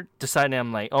after deciding,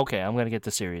 I'm like, okay, I'm gonna get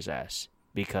the Series S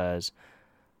because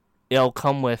it'll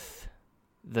come with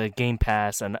the Game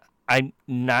Pass, and I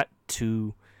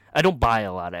don't buy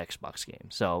a lot of Xbox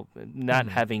games, so not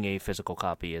having a physical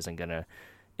copy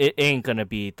it ain't gonna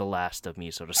be the last of me,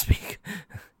 so to speak.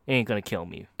 It ain't gonna kill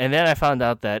me. And then I found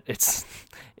out that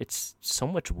it's so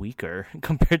much weaker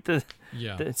compared to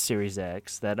Yeah. the Series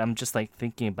X that I'm just like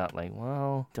thinking about, like,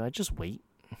 well, do I just wait?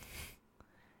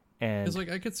 And It's like,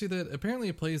 I could see that apparently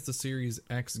it plays the Series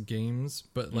X games,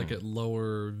 but, like, at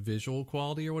lower visual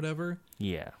quality or whatever.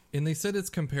 yeah, And they said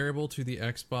it's comparable to the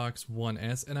Xbox One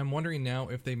S, and I'm wondering now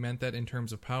if they meant that in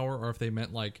terms of power, or if they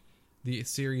meant, like, the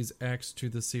Series X to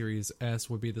the Series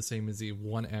S would be the same as the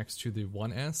One X to the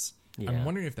One S. Yeah. I'm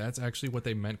wondering if that's actually what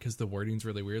they meant, because the wording's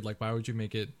really weird. Like, why would you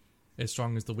make it as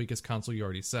strong as the weakest console you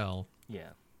already sell? yeah.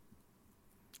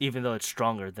 Even though it's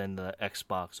stronger than the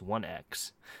Xbox One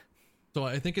X. So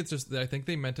I think I think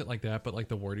they meant it like that, but, like,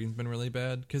 the wording's been really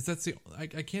bad. Because I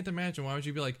can't imagine, why would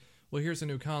you be like, well, here's a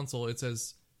new console, it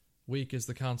says weak is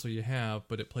the console you have,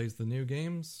 but it plays the new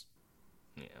games?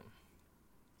 Yeah.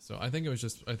 So I think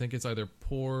it's either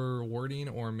poor wording,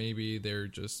 or maybe they're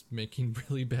just making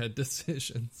really bad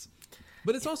decisions.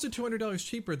 But it's also $200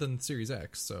 cheaper than the Series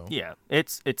X, so. Yeah,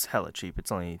 it's hella cheap.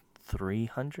 It's only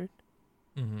 300.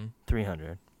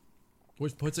 300.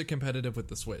 Which puts it competitive with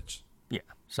the Switch. Yeah.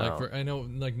 So Like, I know,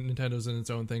 like, Nintendo's in its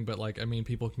own thing, but, like, I mean,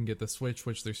 people can get the Switch,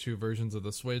 which there's 2 versions of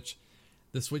the Switch.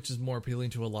 The Switch is more appealing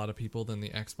to a lot of people than the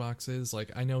Xbox is.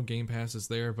 Like, I know Game Pass is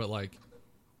there, but, like,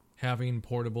 having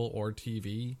portable or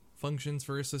TV functions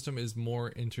for a system is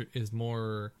more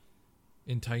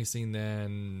enticing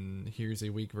than here's a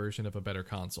weak version of a better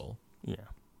console. yeah.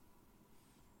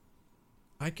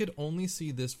 I could only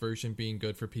see this version being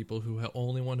good for people who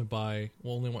only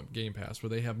want Game Pass, where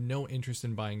they have no interest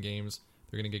in buying games.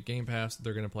 They're going to get Game Pass.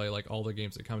 They're going to play, like, all the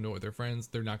games that come to it with their friends.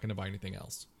 They're not going to buy anything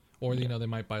else. Or, you know, they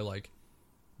might buy, like,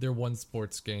 their one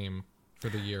sports game for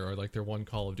the year, or, like, their one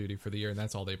Call of Duty for the year, and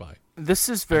that's all they buy. This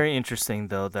is very interesting,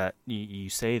 though, that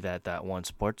you say that one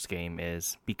sports game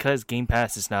is because Game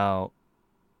Pass is now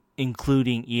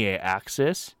including EA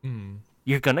Access.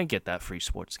 You're gonna get that free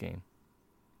sports game.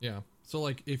 Yeah. So,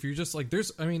 like, if you're just, like,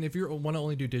 if you want to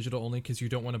only do digital only because you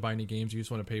don't want to buy any games, you just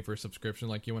want to pay for a subscription,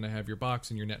 like, you want to have your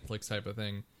box and your Netflix type of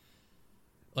thing.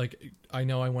 Like, I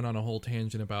know I went on a whole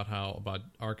tangent about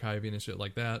archiving and shit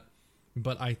like that,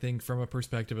 but I think from a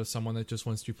perspective of someone that just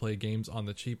wants to play games on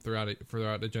the cheap throughout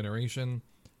a generation,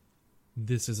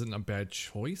 this isn't a bad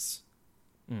choice.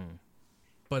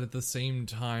 But at the same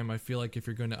time, I feel like if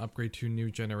you're going to upgrade to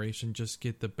new generation, just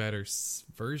get the better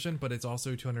version. But it's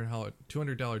also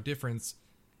 $200 difference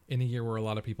in a year where a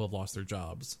lot of people have lost their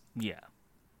jobs. Yeah.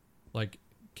 Like,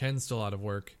 Ken's still out of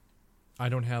work. I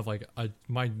don't have, like,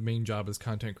 my main job is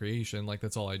content creation. Like,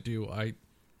 that's all I do.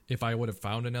 if I would have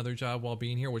found another job while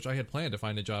being here, which I had planned to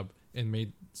find a job and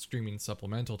made streaming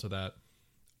supplemental to that,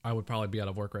 I would probably be out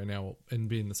of work right now and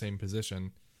be in the same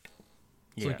position.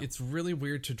 So like, it's really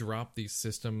weird to drop these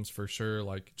systems for sure.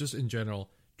 Like, just in general,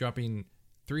 dropping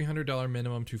 $300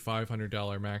 minimum to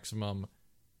 $500 maximum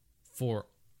for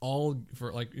all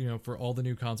the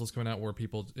new consoles coming out where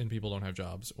people don't have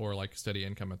jobs or like steady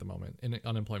income at the moment, and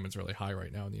unemployment's really high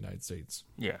right now in the United States.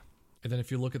 Yeah. And then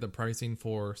if you look at the pricing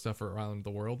for stuff around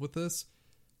the world with this,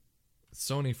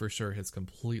 Sony for sure has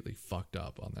completely fucked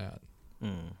up on that.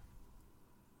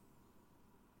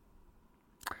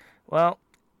 Well,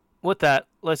 with that,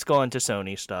 let's go into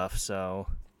Sony stuff. So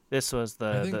this was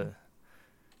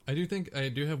I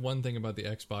do have one thing about the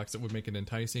Xbox that would make it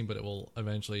enticing, but it will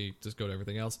eventually just go to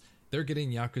everything else. They're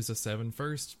getting Yakuza 7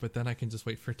 first, but then I can just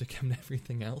wait for it to come to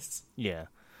everything else. Yeah.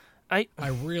 I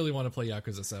really want to play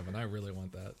Yakuza 7. I really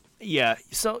want that. Yeah,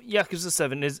 so Yakuza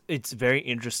 7 it's very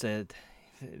interesting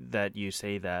that you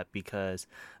say that, because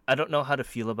I don't know how to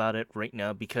feel about it right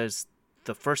now, because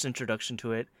the first introduction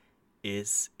to it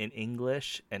is in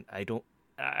English, and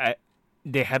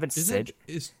they haven't said...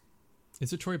 Is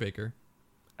it Troy Baker?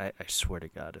 I swear to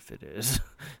God if it is.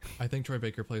 I think Troy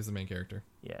Baker plays the main character.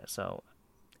 Yeah, so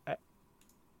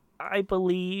I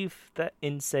believe that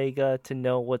in Sega to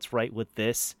know what's right with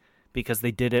this, because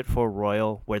they did it for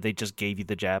Royal, where they just gave you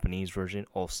the Japanese version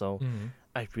also. Mm-hmm.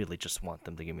 I really just want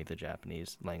them to give me the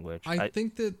Japanese language. I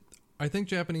think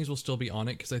Japanese will still be on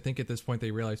it, because I think at this point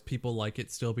they realize people like it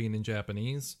still being in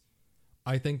Japanese.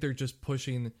 I think they're just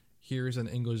pushing here's an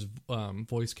English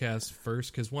voice cast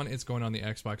first, because one, it's going on the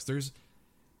Xbox.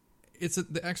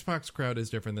 The Xbox crowd is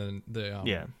different than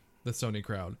the Sony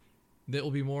crowd. That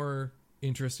will be more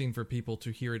interesting for people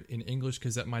to hear it in English,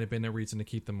 because that might have been a reason to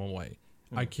keep them away.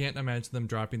 I can't imagine them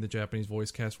dropping the Japanese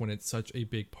voice cast when it's such a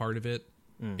big part of it,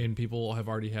 and people have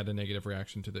already had a negative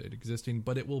reaction to it existing,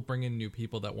 but it will bring in new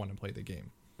people that want to play the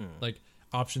game. Like,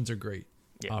 options are great.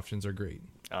 Yeah. Options are great.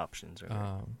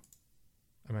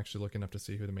 I'm actually looking up to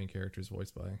see who the main character is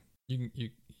voiced by. You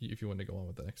if you want to go on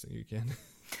with the next thing, you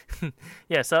can.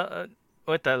 Yeah, so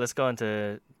with that, let's go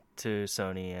into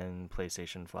Sony and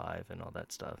PlayStation 5 and all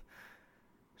that stuff.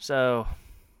 So,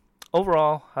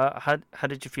 overall, how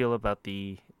did you feel about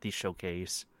the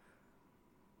showcase?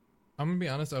 I'm gonna be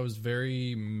honest, I was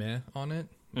very meh on it.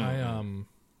 Mm-hmm.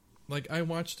 I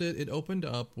watched it. It opened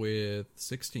up with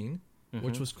 16,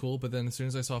 which was cool, but then as soon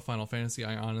as I saw Final Fantasy,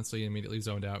 I honestly immediately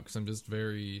zoned out, because I'm just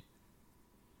very...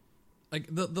 Like,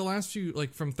 the last few,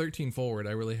 like, from 13 forward,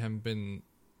 I really haven't been...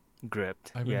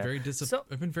 gripped. I've been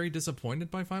very disappointed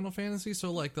by Final Fantasy,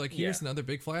 so, here's another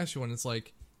big flashy one. It's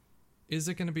like, is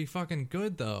it going to be fucking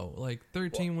good, though? Like,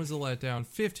 13 was a letdown,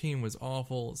 15 was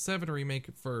awful, 7 remake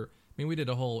we did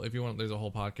a whole... If you want, there's a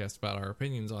whole podcast about our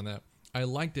opinions on that. I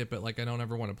liked it, but, I don't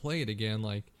ever want to play it again,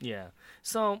 Yeah.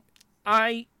 So,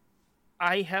 I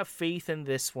have faith in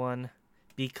this one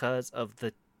because of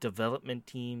the development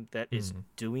team that is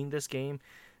doing this game.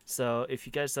 So if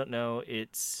you guys don't know,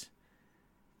 it's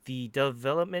the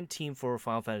development team for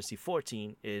Final Fantasy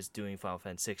XIV is doing Final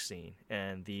Fantasy 16,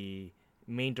 and the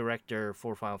main director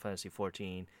for Final Fantasy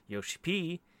XIV, Yoshi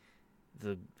P,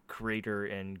 the creator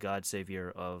and god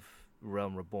savior of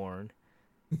Realm Reborn,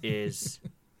 is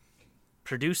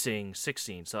producing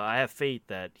 16. So I have faith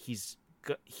that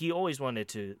he always wanted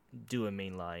to do a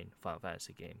mainline Final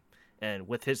Fantasy game, and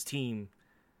with his team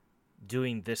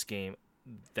doing this game,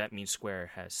 that means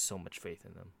Square has so much faith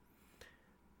in them.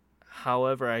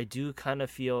 However, I do kind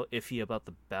of feel iffy about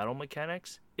the battle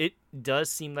mechanics. It does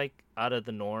seem like out of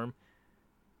the norm,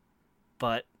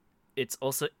 but it's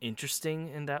also interesting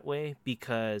in that way,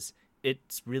 because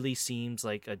it really seems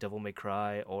like a Devil May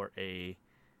Cry or a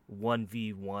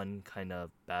 1v1 kind of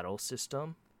battle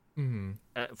system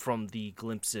from the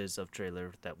glimpses of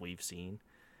trailer that we've seen.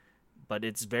 But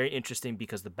it's very interesting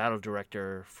because the battle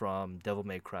director from Devil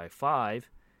May Cry 5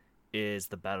 is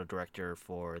the battle director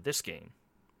for this game.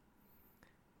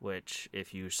 Which,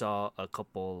 if you saw a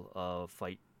couple of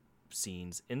fight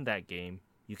scenes in that game,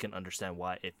 you can understand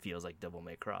why it feels like Devil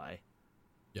May Cry.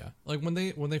 Yeah, like when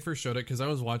they first showed it, because I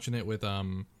was watching it with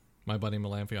my buddy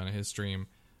Malamphy on his stream.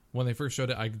 When they first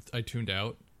showed it, I tuned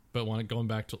out. But going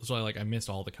back to, so I missed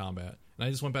all the combat, and I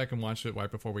just went back and watched it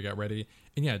right before we got ready.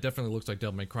 And yeah, it definitely looks like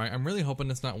Devil May Cry. I'm really hoping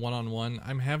it's not one-on-one.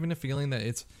 I'm having a feeling that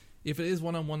if it is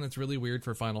one-on-one, that's really weird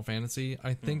for Final Fantasy.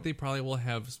 I think they probably will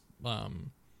have.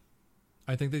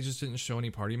 I think they just didn't show any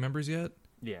party members yet.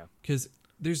 Yeah, because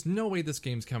there's no way this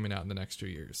game's coming out in the next 2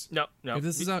 years. No. If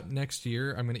this is out next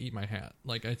year, I'm gonna eat my hat.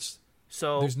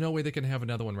 So there's no way they can have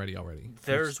another one ready already.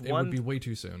 It would be way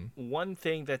too soon. One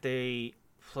thing that they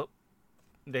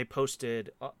posted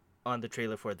on the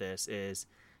trailer for this is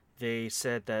they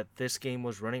said that this game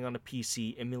was running on a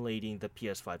PC emulating the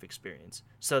PS5 experience.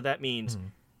 So that means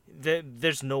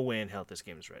there's no way in hell this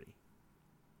game is ready.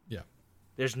 Yeah.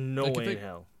 There's no way in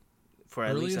hell for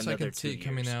at least another 2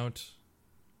 years.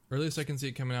 Earliest I can see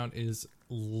it coming out is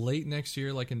late next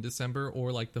year, like in December,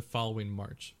 or like the following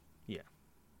March. Yeah.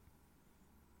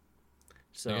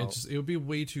 So like it would be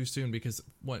way too soon because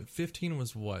 15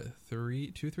 was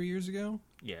 3 years ago?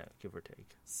 Yeah, give or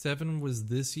take. 7 was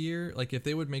this year. Like if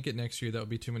they would make it next year, that would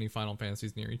be too many Final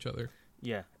Fantasies near each other.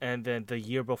 Yeah, and then the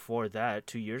year before that,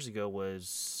 2 years ago,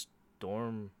 was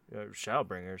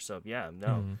Shadowbringer. So yeah,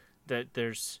 no, that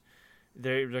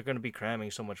they're going to be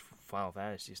cramming so much Final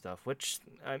Fantasy stuff, which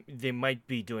they might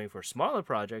be doing for smaller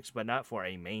projects, but not for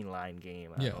a mainline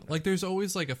game. Yeah, like there's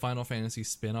always like a Final Fantasy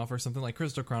spin-off or something. Like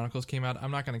Crystal Chronicles came out.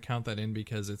 I'm not going to count that in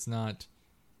because it's not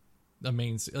the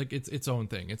main, like it's its own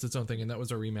thing. It's its own thing, and that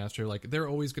was a remaster. Like they're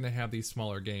always going to have these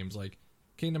smaller games. Like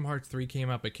Kingdom Hearts 3 came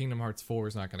out, but Kingdom Hearts 4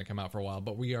 is not going to come out for a while.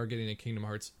 But we are getting a Kingdom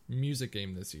Hearts music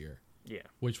game this year. Yeah,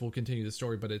 which will continue the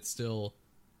story, but it's still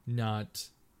not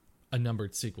a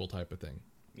numbered sequel type of thing.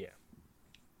 Yeah.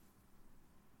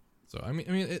 So I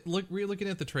mean, looking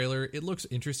at the trailer, it looks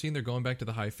interesting. They're going back to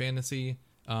the high fantasy.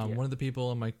 One of the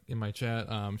people in my chat,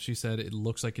 she said it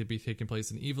looks like it'd be taking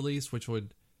place in Ivalice, which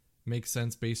would make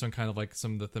sense based on kind of like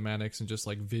some of the thematics and just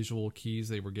like visual keys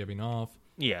they were giving off.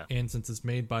 Yeah. And since it's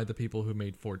made by the people who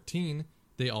made 14,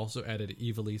 they also added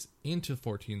Ivalice into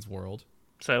 14's world.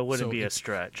 So it wouldn't be a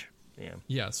stretch. Yeah.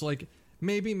 Yeah. So like.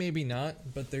 Maybe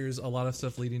not, but there's a lot of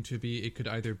stuff leading to it could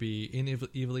either be in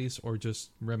Ivalice or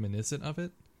just reminiscent of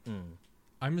it.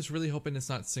 I'm just really hoping it's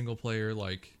not single player,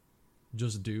 like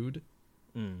just dude.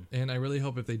 And I really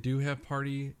hope if they do have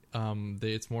party,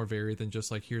 it's more varied than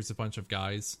just like here's a bunch of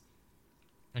guys.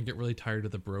 I get really tired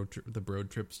of the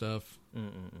road trip stuff.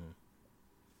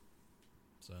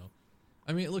 So,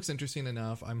 I mean, it looks interesting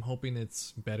enough. I'm hoping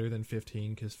it's better than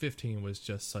 15 because 15 was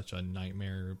just such a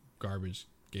nightmare garbage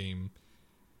game.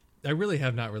 I really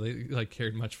have not really like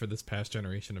cared much for this past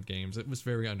generation of games. It was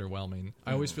very underwhelming.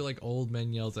 I always feel like old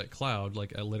men yells at Cloud,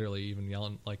 like I literally even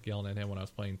yelling at him when I was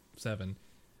playing 7.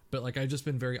 But like I've just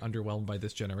been very underwhelmed by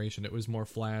this generation. It was more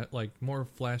more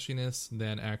flashiness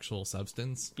than actual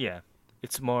substance. Yeah,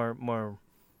 it's more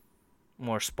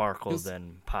sparkle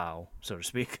than pow, so to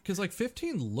speak. Because like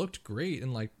 15 looked great,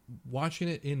 and like watching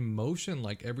it in motion,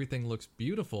 like everything looks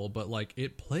beautiful, but like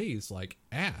it plays like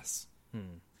ass.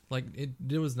 Like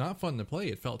it was not fun to play.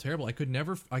 It felt terrible. I could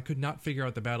not figure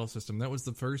out the battle system. That was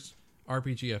the first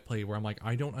RPG I played where I'm like,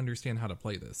 I don't understand how to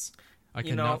play this. I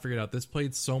cannot figure it out. This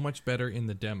played so much better in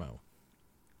the demo.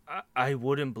 I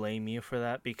wouldn't blame you for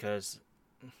that because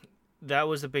that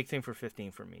was a big thing for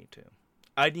 15 for me too.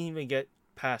 I didn't even get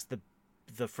past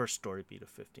the first story beat of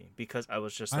 15 because I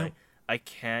was just like, I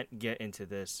can't get into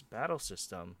this battle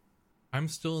system. I'm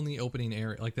still in the opening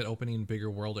area, like that opening bigger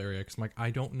world area, because I'm like,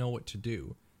 I don't know what to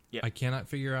do. Yeah. I cannot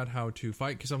figure out how to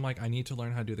fight because I'm like, I need to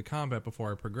learn how to do the combat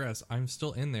before I progress. I'm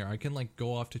still in there. I can like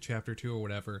go off to chapter 2 or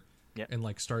whatever and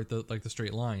like start the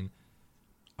straight line.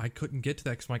 I couldn't get to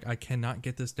that because I'm like, I cannot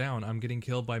get this down. I'm getting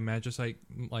killed by Magicite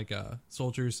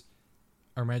soldiers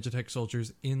or Magitech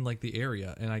soldiers in like the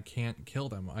area, and I can't kill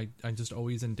them. I'm just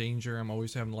always in danger. I'm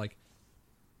always having to like,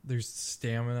 there's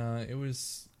stamina.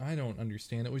 I don't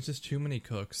understand. It was just too many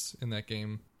cooks in that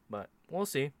game. But we'll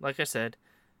see. Like I said,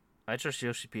 I trust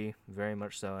Yoshi P very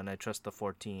much so, and I trust the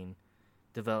 14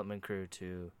 development crew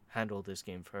to handle this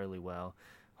game fairly well.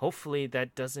 Hopefully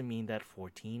that doesn't mean that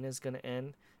 14 is going to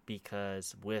end,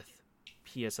 because with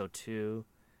PSO2,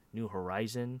 New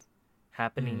Horizons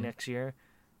happening next year,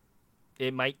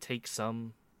 it might take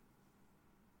some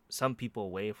people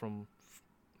away from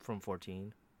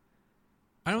 14.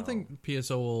 I don't think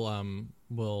PSO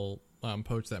will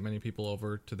poach that many people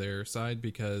over to their side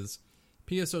because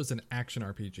PSO is an action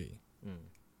RPG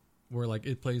where like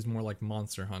it plays more like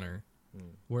Monster Hunter,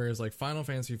 whereas like Final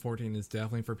Fantasy 14 is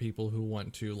definitely for people who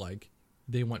want to like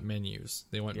they want menus,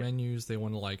 they want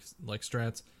to like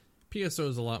strats. PSO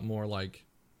is a lot more like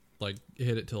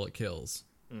hit it till it kills,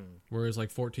 whereas like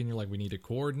 14 you're like we need to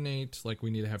coordinate, like we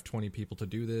need to have 20 people to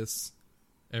do this.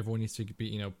 Everyone needs to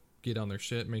be get on their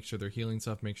shit, make sure they're healing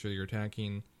stuff, make sure you're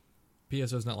attacking.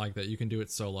 PSO is not like that. You can do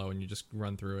it solo and you just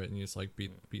run through it and you just like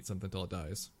beat something till it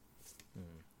dies.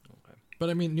 Okay. But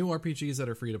I mean, new RPGs that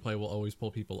are free to play will always pull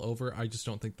people over. I just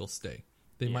don't think they'll stay.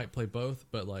 They might play both,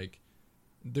 but like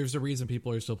there's a reason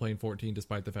people are still playing 14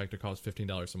 despite the fact it costs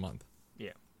 $15 a month.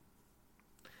 Yeah.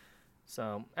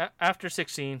 So after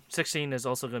 16 is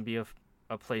also going to be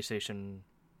a PlayStation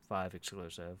PS5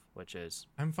 exclusive, which is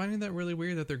I'm finding that really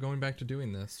weird that they're going back to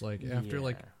doing this. Like after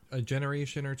like a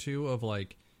generation or two of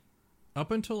like,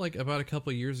 up until like about a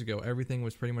couple of years ago, everything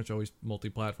was pretty much always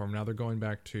multi-platform. Now they're going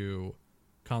back to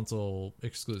console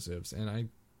exclusives, and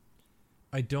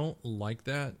I don't like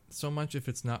that so much if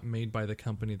it's not made by the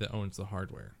company that owns the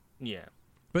hardware. Yeah.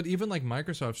 But even like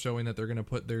Microsoft showing that they're going to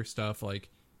put their stuff like,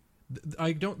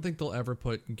 I don't think they'll ever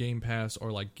put Game Pass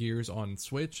or like Gears on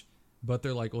Switch, but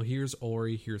they're like, well, here's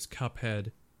Ori, here's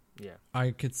Cuphead. Yeah.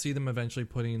 I could see them eventually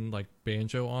putting like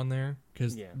Banjo on there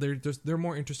because they're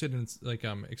more interested in like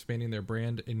expanding their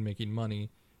brand and making money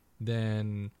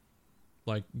than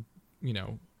like, you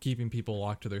know, keeping people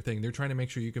locked to their thing. They're trying to make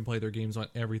sure you can play their games on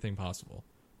everything possible.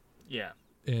 Yeah.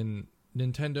 And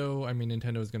Nintendo, I mean,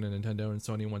 Nintendo is going to Nintendo, and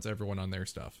Sony wants everyone on their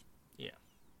stuff. Yeah.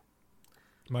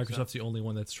 Microsoft's the only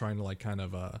one that's trying to like kind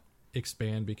of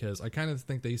expand, because I kind of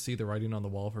think they see the writing on the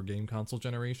wall for game console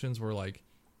generations where like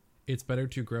it's better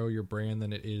to grow your brand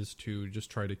than it is to just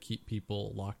try to keep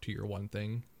people locked to your one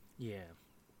thing. Yeah.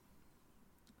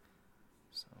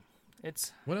 So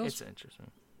it's what else? It's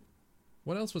interesting.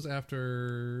 What else was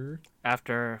after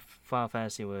Final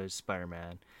Fantasy was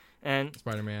Spider-Man. And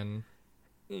Spider-Man?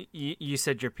 You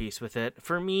said your piece with it.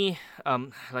 For me,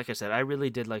 like I said, I really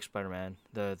did like Spider-Man,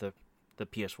 the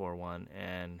PS4 one,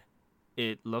 and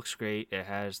it looks great. It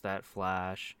has that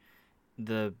flash.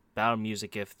 The battle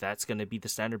music, if that's going to be the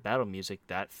standard battle music,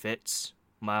 that fits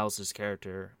Miles'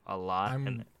 character a lot.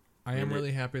 I am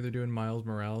really happy they're doing Miles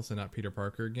Morales and not Peter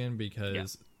Parker again,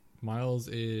 because Miles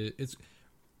is...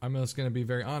 I'm just going to be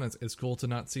very honest. It's cool to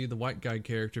not see the white guy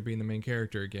character being the main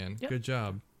character again. Yep. Good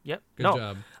job. Yep. Good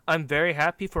job. I'm very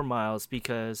happy for Miles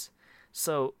because,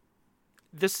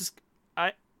 this is,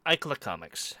 I collect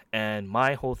comics, and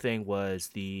my whole thing was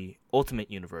the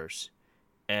Ultimate Universe,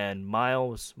 and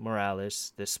Miles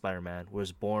Morales, this Spider-Man,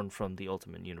 was born from the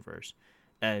Ultimate Universe,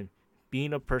 and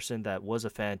being a person that was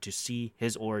a fan, to see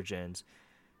his origins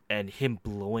and him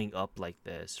blowing up like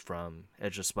this from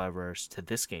Edge of Spider-Verse to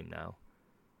this game now,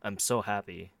 I'm so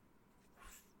happy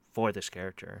for this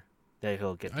character that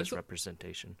he'll get this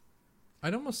representation.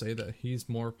 I'd almost say that he's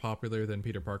more popular than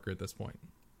Peter Parker at this point.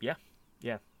 Yeah,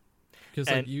 yeah.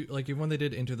 Because like when they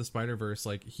did Into the Spider-Verse,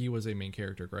 like he was a main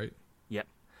character, right? Yep.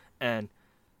 And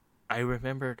I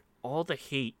remembered all the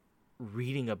hate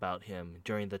reading about him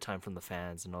during the time from the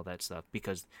fans and all that stuff,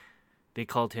 because they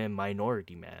called him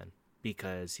Minority Man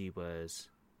because he was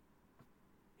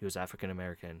African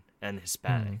American and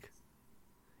Hispanic.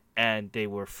 And they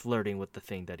were flirting with the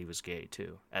thing that he was gay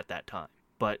too at that time.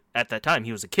 But at that time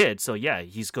he was a kid, so yeah,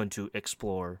 he's going to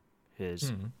explore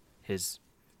his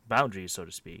boundaries, so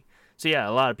to speak. So yeah,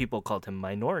 a lot of people called him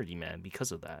Minority Man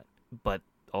because of that. But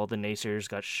all the naysayers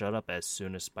got shut up as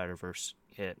soon as Spider-Verse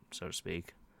hit, so to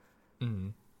speak.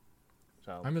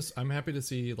 So I'm happy to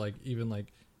see like even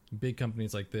like big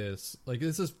companies like this. Like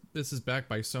this is backed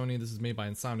by Sony. This is made by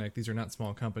Insomniac. These are not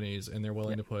small companies, and they're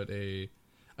willing to put a...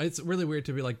 It's really weird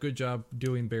to be like, good job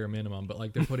doing bare minimum, but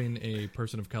like they're putting a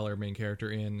person of color main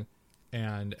character in,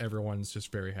 and everyone's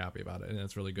just very happy about it, and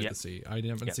it's really good to see. I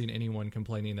haven't seen anyone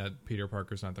complaining that Peter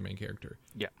Parker's not the main character.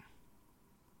 Yeah.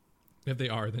 If they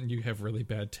are, then you have really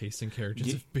bad taste in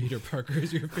characters if Peter Parker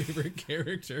is your favorite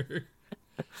character.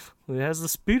 He has the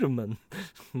Spiderman.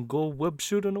 Go web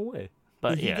shooting away.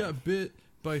 But he got bit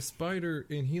by Spider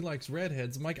and he likes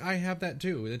redheads. I'm like, I have that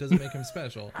too. It doesn't make him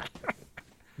special.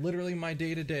 Literally, my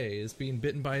day-to-day is being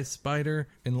bitten by a spider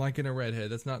and liking a redhead.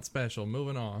 That's not special.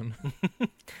 Moving on.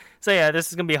 So yeah, this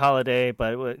is gonna be a holiday,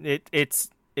 but it's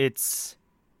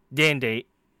day and date.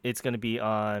 It's gonna be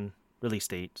on release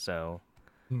date. So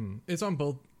it's on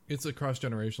both. It's a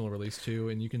cross-generational release too,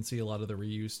 and you can see a lot of the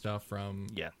reused stuff from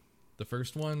the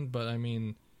first one. But I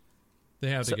mean, they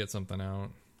have to get something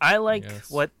out. I like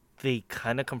what they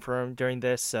kind of confirmed during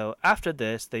this. So after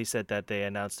this, they said that they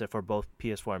announced it for both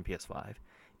PS4 and PS5.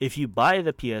 If you buy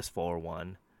the PS4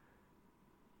 one,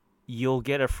 you'll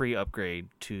get a free upgrade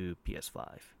to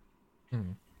PS5.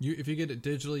 If you get it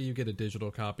digitally, you get a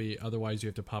digital copy. Otherwise, you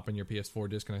have to pop in your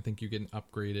PS4 disc, and I think you get an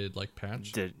upgraded like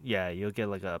patch. You'll get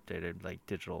like an updated like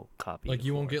digital copy. Like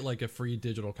you won't get like a free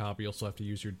digital copy. You'll still have to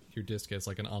use your disc as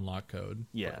like an unlock code.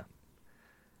 Yeah. But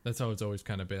that's how it's always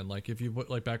kind of been. Like if you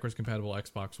put like backwards compatible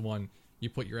Xbox One,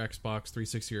 you put your Xbox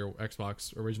 360 or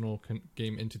Xbox original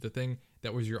game into the thing.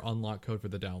 That was your unlock code for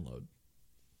the download.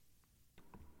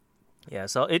 Yeah,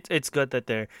 so it's good that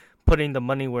they're putting the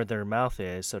money where their mouth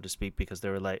is, so to speak, because they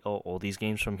were like, oh, all these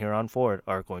games from here on forward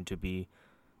are going to be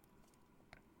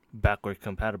backward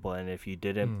compatible. And if you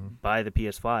didn't buy the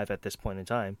PS5 at this point in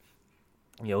time,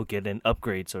 you'll get an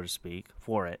upgrade, so to speak,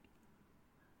 for it.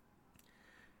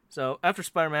 So after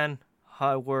Spider-Man,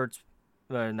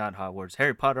 not Hogwarts,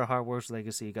 Harry Potter Hogwarts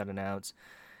Legacy got announced.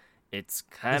 It's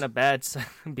kind of bad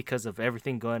because of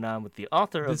everything going on with the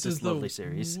author of this lovely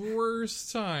series. This is the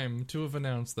worst time to have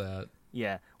announced that.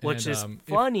 Yeah, which is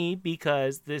funny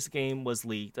because this game was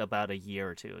leaked about a year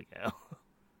or two ago.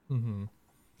 Mm-hmm.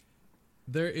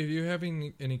 If you're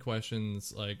having any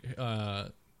questions, like,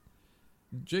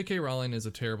 J.K. Rowling is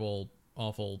a terrible,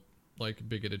 awful, like,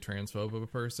 bigoted transphobe of a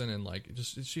person, and like,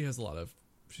 just she has a lot of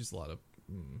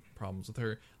problems with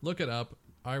her. Look it up.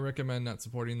 I recommend not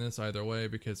supporting this either way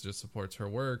because it just supports her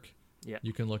work. Yeah,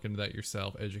 you can look into that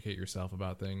yourself, educate yourself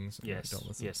about things. Yes, don't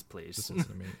listen. Yes, please. Just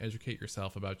listen to me. Educate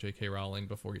yourself about J.K. Rowling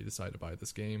before you decide to buy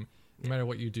this game. No matter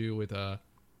what you do with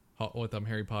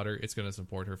Harry Potter, it's going to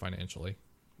support her financially.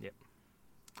 Yep.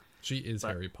 She is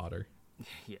Harry Potter.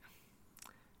 Yeah.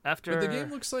 But the game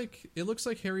looks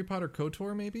like Harry Potter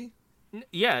KOTOR, maybe.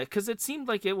 Yeah, because it seemed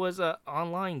like it was an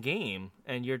online game,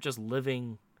 and you're just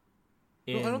living.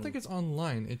 No, I don't think it's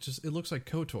online. It looks like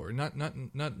KOTOR,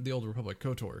 not the Old Republic.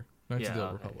 KOTOR, Knights of the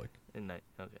Old Republic.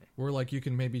 Okay. Where like you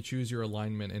can maybe choose your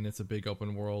alignment, and it's a big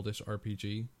open world-ish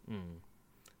RPG.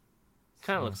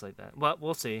 Kind of looks like that. Well,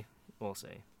 we'll see.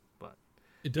 But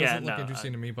it doesn't look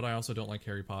interesting to me. But I also don't like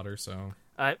Harry Potter, so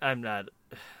I'm not.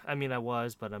 I mean, I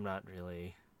was, but I'm not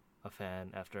really a fan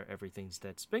after everything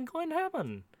that's been going to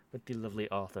happen with the lovely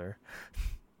author.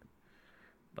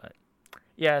 But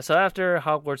yeah, so after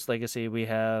Hogwarts Legacy, we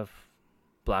have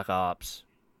Black Ops.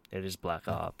 It is Black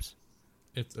Ops.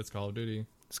 It's Call of Duty.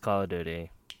 It's Call of Duty.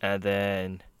 And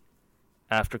then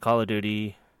after Call of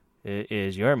Duty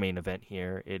is your main event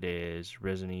here. It is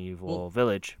Resident Evil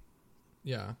Village.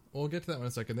 Yeah, we'll get to that in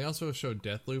a second. They also showed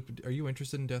Deathloop. Are you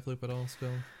interested in Deathloop at all still?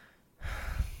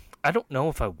 I don't know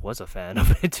if I was a fan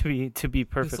of it, to be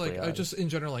perfectly honest. honest. Just in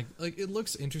general, like it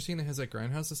looks interesting. It has that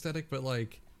Grindhouse aesthetic, but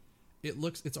like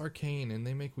it's Arcane and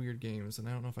they make weird games, and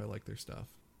I don't know if I like their stuff.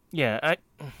 Yeah,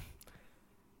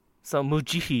 so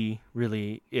Mujihi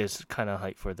really is kind of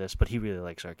hyped for this, but he really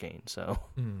likes Arcane, so.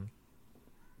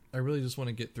 I really just want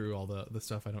to get through all the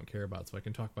stuff I don't care about, so I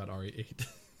can talk about RE8.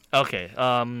 Okay,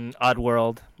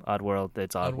 Oddworld,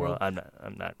 it's Oddworld. I'm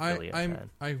not really a fan.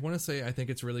 I want to say I think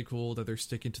it's really cool that they're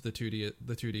sticking to the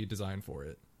 2D design for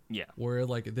it. Yeah. Where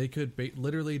like they could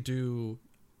literally do,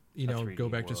 go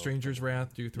back to Stranger's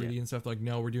Wrath, do 3D and stuff. Like,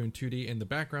 no, we're doing 2D, and the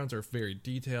backgrounds are very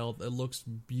detailed. It looks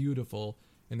beautiful,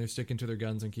 and they're sticking to their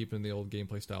guns and keeping the old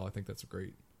gameplay style. I think that's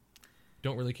great.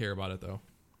 Don't really care about it though.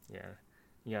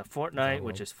 Yeah, Fortnite,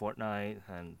 which is Fortnite,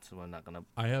 and so I'm not gonna.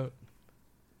 I have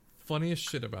funniest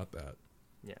shit about that.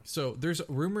 Yeah. So there's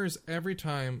rumors every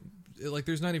time, like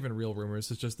there's not even real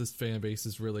rumors. It's just this fan base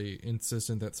is really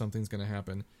insistent that something's going to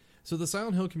happen. So the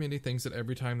Silent Hill community thinks that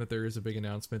every time that there is a big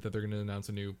announcement that they're going to announce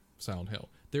a new Silent Hill.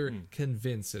 They're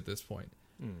convinced at this point.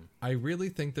 I really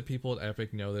think the people at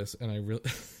Epic know this, and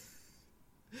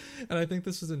I think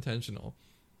this is intentional.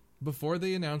 Before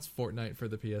they announced Fortnite for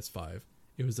the PS5,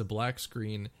 it was a black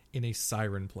screen and a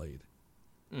siren played.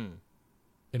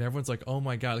 And everyone's like, "Oh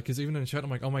my god!" Because even in the chat, I'm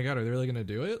like, "Oh my god, are they really gonna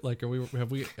do it? Like,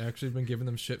 have we actually been giving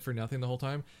them shit for nothing the whole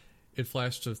time?" It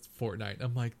flashed to Fortnite.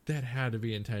 I'm like, that had to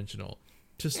be intentional.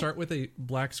 To start with a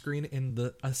black screen and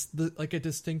the like a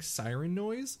distinct siren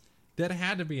noise, that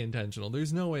had to be intentional.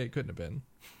 There's no way it couldn't have been.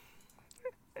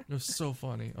 It was so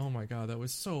funny. Oh my god, that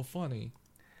was so funny.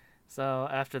 So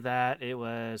after that, it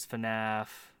was FNAF.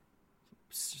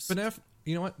 FNAF,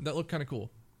 you know what? That looked kind of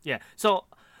cool. Yeah. So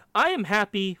I am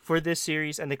happy for this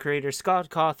series and the creator, Scott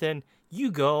Cawthon.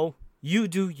 You go. You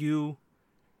do you.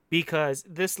 Because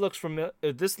this looked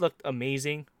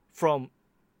amazing from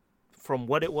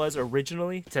what it was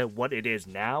originally to what it is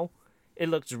now. It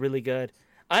looks really good.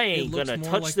 I ain't going to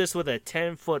touch this with a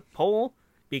 10-foot pole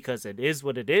because it is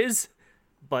what it is.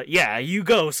 But yeah, you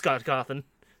go, Scott Cawthon.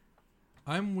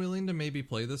 I'm willing to maybe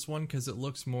play this one because it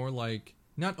looks more like,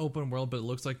 not open world, but it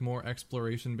looks like more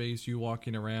exploration based, you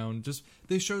walking around. Just,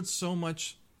 they showed so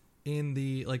much in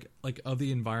the, like of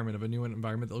the environment, of a new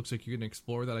environment that looks like you can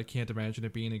explore, that I can't imagine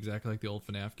it being exactly like the old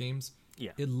FNAF games.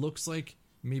 Yeah. It looks like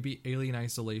maybe Alien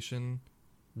Isolation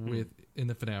in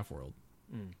the FNAF world.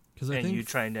 Because I think you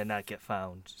trying to not get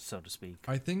found, so to speak.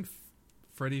 I think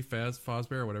Freddy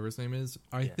Fazbear, or whatever his name is,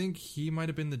 I think he might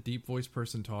have been the deep voice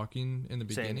person talking in the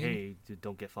beginning. Saying, hey,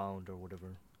 don't get found or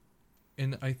whatever.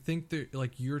 And I think that,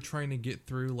 like, you're trying to get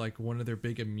through, like, one of their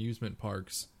big amusement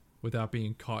parks without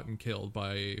being caught and killed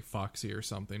by Foxy or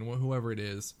something, whoever it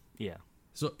is. Yeah.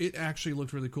 So it actually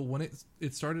looked really cool. When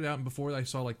it started out, and before I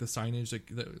saw, like, the signage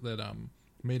that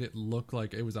made it look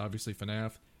like it was obviously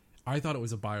FNAF, I thought it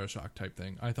was a BioShock type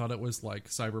thing. I thought it was like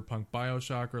cyberpunk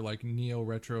BioShock or like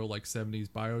neo-retro, like 70s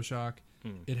BioShock.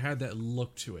 It had that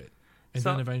look to it. And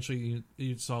then eventually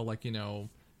you saw, like, you know,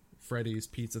 Freddy's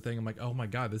Pizza thing. I'm like, oh my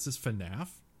god, this is FNAF?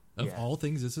 Of all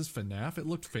things, this is FNAF? It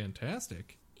looked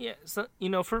fantastic. Yeah, so, you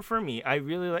know, for me, I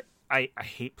really like... I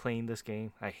hate playing this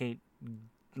game. I hate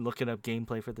looking up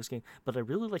gameplay for this game. But I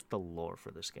really like the lore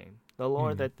for this game. The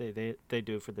lore that they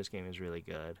do for this game is really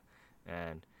good.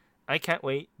 And I can't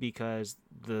wait because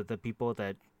the people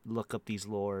that look up these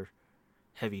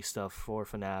lore-heavy stuff for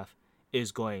FNAF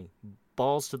is going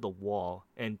balls to the wall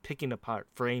and picking apart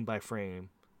frame by frame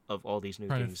of all these new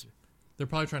things. They're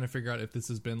probably trying to figure out if this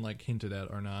has been, like, hinted at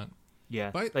or not.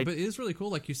 Yeah. But it is really cool,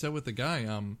 like you said with the guy.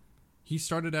 He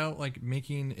started out, like,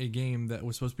 making a game that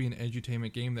was supposed to be an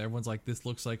edutainment game that everyone's like, this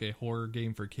looks like a horror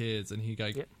game for kids. And he,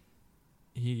 like,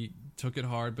 he took it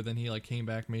hard, but then he, like, came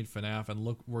back, made FNAF, and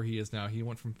look where he is now. He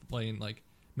went from playing, like,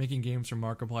 making games for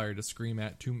Markiplier to Scream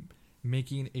At to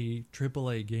making a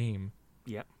AAA game.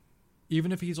 Yep.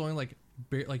 Even if he's only,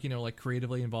 like, you know, like,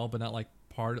 creatively involved, but not, like,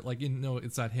 part, like, you know,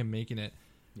 it's not him making it.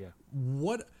 Yeah.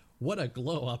 What a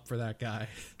glow up for that guy.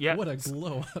 Yeah. What a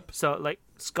glow up. So, like,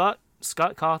 Scott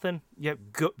Cawthon, yeah,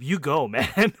 you go,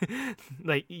 man.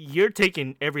 Like, you're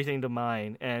taking everything to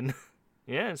mine, and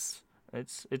yes,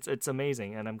 it's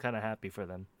amazing, and I'm kind of happy for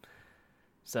them.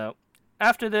 So,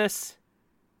 after this,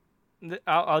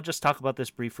 I'll just talk about this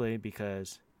briefly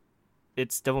because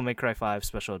it's Devil May Cry 5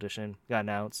 Special Edition got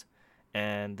announced,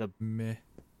 and the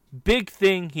big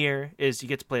thing here is you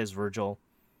get to play as Virgil.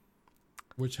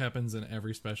 Which happens in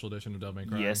every special edition of Devil May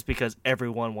Cry. Yes, because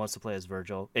everyone wants to play as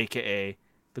Virgil, a.k.a.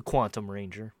 the Quantum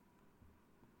Ranger.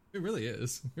 It really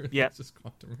is. Yeah. It's just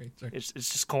Quantum Ranger. It's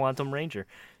just Quantum Ranger.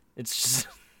 It's just...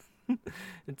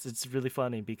 it's really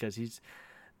funny because he's...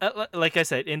 like I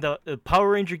said, in the Power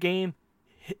Ranger game,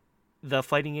 the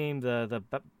fighting game, the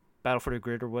Battle for the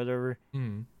Grid or whatever,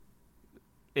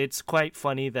 it's quite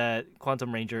funny that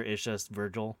Quantum Ranger is just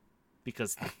Virgil.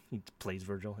 Because he plays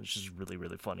Virgil. It's just really,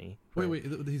 really funny. Wait,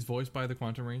 he's voiced by the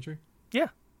Quantum Ranger? Yeah.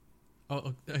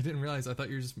 Oh, I didn't realize. I thought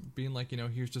you were just being like, you know,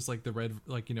 here's just like the Red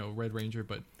Ranger,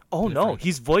 but... Oh, different. no,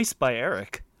 he's voiced by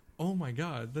Eric. Oh my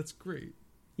god, that's great.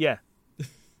 Yeah.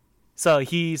 So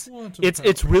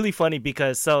it's really funny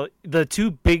because, so the two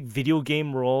big video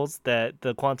game roles that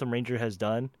the Quantum Ranger has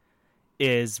done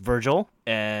is Virgil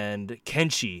and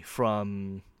Kenshi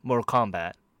from Mortal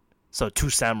Kombat. So two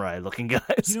samurai-looking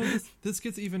guys. You know, this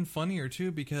gets even funnier, too,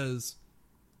 because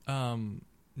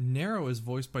Nero is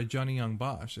voiced by Johnny Young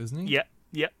Bosch, isn't he?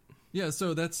 Yeah. Yeah,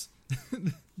 so that's...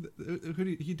 who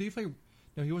did he play?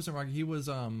 No, he wasn't Rocky. He was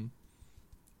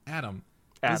Adam.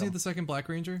 Was he the second Black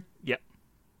Ranger? Yep.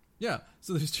 Yeah,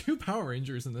 so there's two Power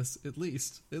Rangers in this, at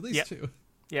least two.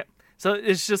 Yep. So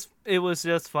it was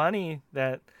just funny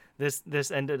that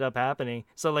this ended up happening.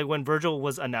 So, like, when Virgil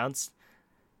was announced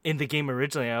in the game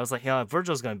originally, I was like, yeah,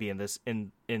 Virgil's gonna be in this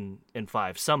in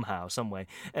 5 somehow, some way.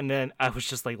 And then I was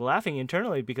just like laughing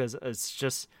internally because it's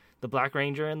just the Black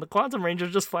Ranger and the Quantum Ranger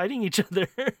just fighting each other.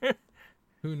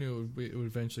 Who knew it would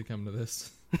eventually come to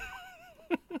this?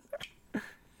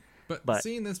 But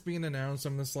seeing this being announced,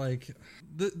 I'm just like,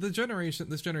 this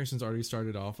generation's already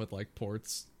started off with like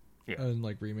ports and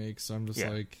like remakes. So I'm just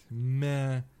like,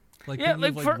 meh. Like, yeah,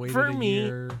 like for me,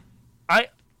 year?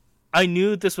 I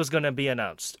knew this was going to be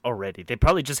announced already. They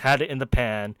probably just had it in the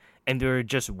pan, and they were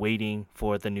just waiting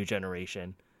for the new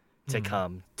generation to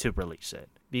come to release it.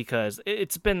 Because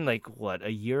it's been, like, what,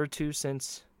 a year or two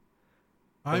since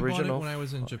original? I bought it when I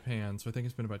was in Japan, so I think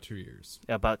it's been about 2 years.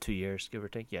 Yeah, about 2 years, give or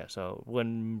take. Yeah, so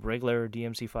when regular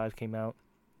DMC5 came out,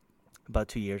 about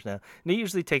 2 years now. And they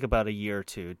usually take about a year or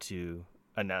two to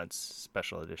announce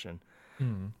Special Edition.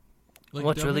 Like,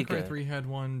 what's Devil really May Cry good. 3 had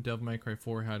one, Devil May Cry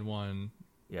 4 had one.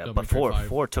 Yeah, Devil but May Cry 5.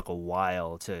 4 took a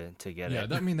while to get it.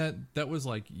 Yeah, I mean that was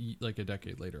like a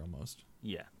decade later almost.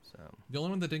 Yeah, so the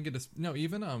only one that didn't get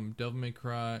even Devil May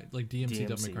Cry, like DMC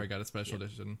Devil May Cry got a special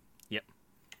edition. Yep.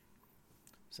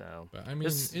 So, but, I mean,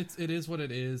 it is what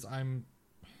it is.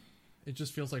 It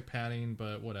just feels like padding,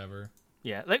 but whatever.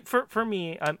 Yeah, like for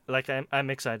me, I'm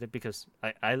excited because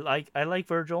I like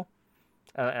Virgil.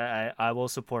 I will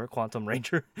support Quantum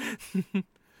Ranger.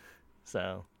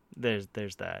 So there's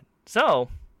that. So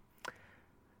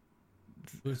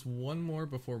there's one more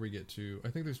before we get to. I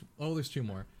think there's two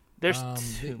more. There's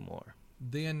two more.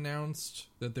 They announced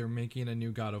that they're making a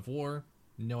new God of War.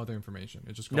 No other information.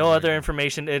 It's just no other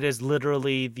information. It is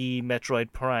literally the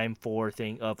Metroid Prime 4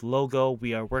 thing of logo.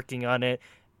 We are working on it,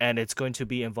 and it's going to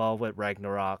be involved with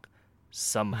Ragnarok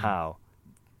somehow.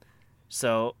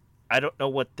 So I don't know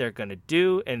what they're going to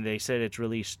do, and they said it's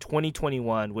released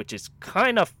 2021, which is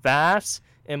kind of fast,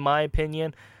 in my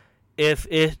opinion. If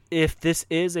this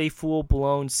is a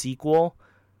full-blown sequel,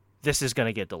 this is going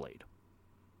to get delayed.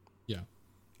 Yeah.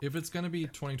 if it's going to be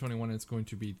 2021, it's going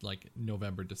to be like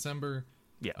November, December.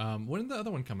 Yeah. When did the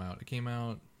other one come out? It came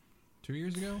out 2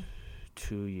 years ago?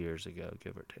 2 years ago,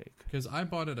 give or take. Because I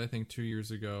bought it, I think, 2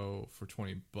 years ago for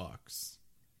 $20.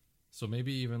 So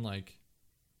maybe even like,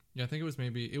 yeah, I think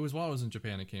it was while I was in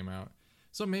Japan it came out.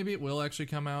 So maybe it will actually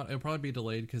come out. It'll probably be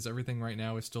delayed because everything right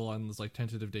now is still on those like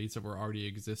tentative dates that were already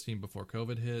existing before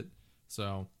COVID hit.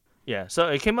 So yeah, so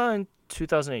it came out in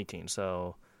 2018.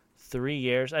 So 3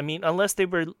 years. I mean, unless they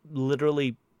were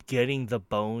literally getting the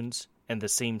bones and the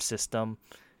same system,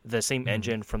 the same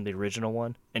engine from the original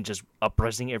one, and just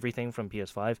uprising everything from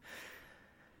PS5.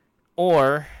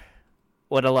 Or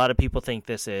what a lot of people think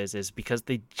this is because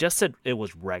they just said it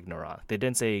was Ragnarok. They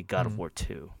didn't say God of War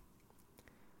 2.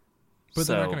 But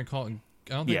they're not going to call it.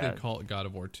 I don't think they'd call it God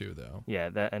of War 2, though. Yeah,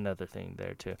 that another thing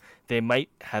there too. They might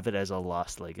have it as a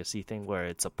Lost Legacy thing where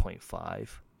it's a 0.5,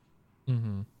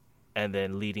 and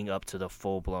then leading up to the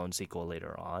full blown sequel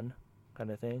later on,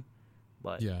 kind of thing.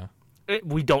 But yeah,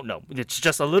 we don't know. It's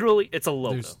just literally it's a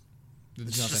logo.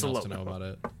 There's nothing else to know about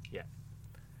it. Yeah.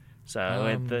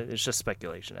 So it's just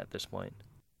speculation at this point.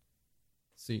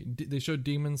 See, they showed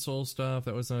Demon Soul stuff.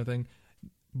 That was another thing.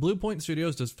 Blue Point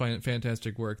Studios does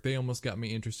fantastic work. They almost got me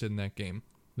interested in that game.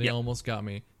 They almost got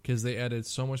me because they added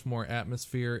so much more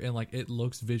atmosphere and like it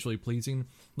looks visually pleasing.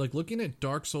 Like looking at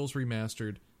Dark Souls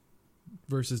Remastered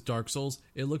versus Dark Souls,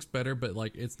 it looks better, but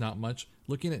like it's not much.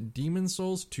 Looking at Demon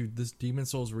Souls to this Demon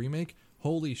Souls remake,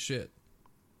 holy shit!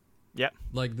 Yeah,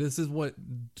 like this is what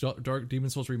Dark Demon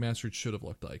Souls Remastered should have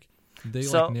looked like. They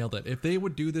like nailed it. If they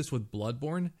would do this with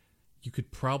Bloodborne, you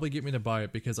could probably get me to buy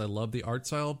it because I love the art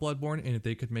style of Bloodborne, and if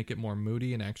they could make it more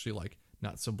moody and actually like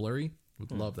not so blurry,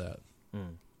 would love that.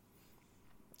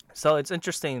 So it's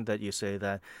interesting that you say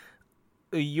that.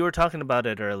 You were talking about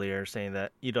it earlier, saying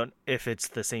that you don't if it's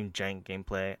the same jank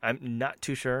gameplay. I'm not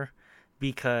too sure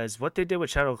because what they did with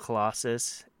Shadow of the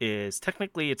Colossus is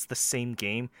technically it's the same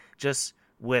game, just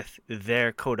with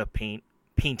their coat of paint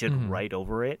painted right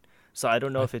over it. So I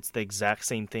don't know if it's the exact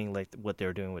same thing like what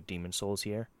they're doing with Demon Souls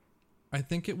here. I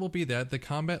think it will be that. The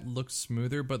combat looks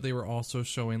smoother, but they were also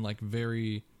showing like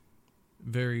very,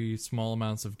 very small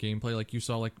amounts of gameplay. Like you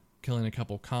saw like killing a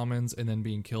couple commons and then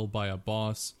being killed by a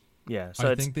boss. Yeah,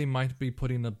 so I think they might be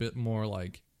putting a bit more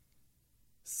like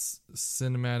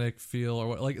cinematic feel,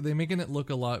 or like they're making it look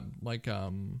a lot like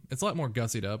it's a lot more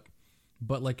gussied up,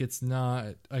 but like it's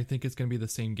not. I think it's gonna be the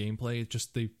same gameplay. It's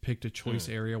just they picked a choice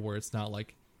area where it's not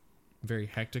like very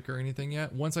hectic or anything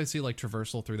yet. Once I see like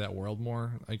traversal through that world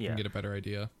more, I can get a better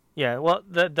idea. Yeah, well,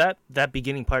 that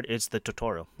beginning part is the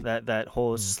tutorial. That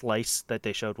whole slice that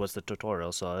they showed was the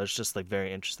tutorial. So it's just like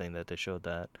very interesting that they showed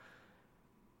that.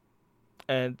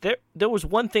 And there was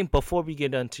one thing before we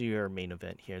get onto your main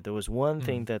event here. There was one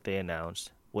thing that they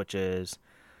announced, which is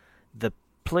the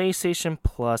PlayStation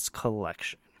Plus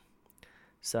collection.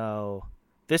 So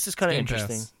this is kind of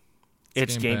interesting.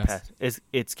 It's Game Pass.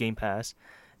 It's Game Pass.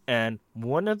 And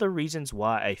one of the reasons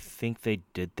why I think they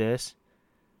did this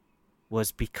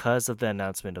was because of the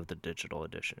announcement of the digital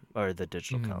edition or the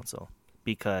digital console.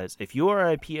 Because if you are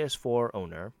a PS4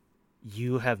 owner,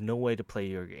 you have no way to play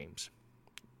your games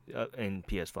in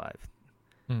PS5.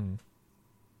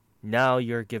 Now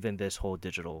you're given this whole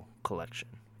digital collection.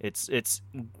 It's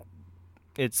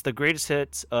the greatest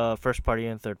hits, first party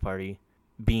and third party,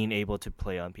 being able to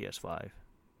play on PS5.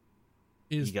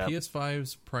 Is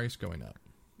PS5's price going up?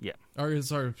 Yeah. Or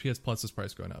is our PS Plus's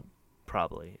price going up?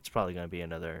 Probably. It's probably going to be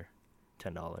another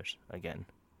 $10 again.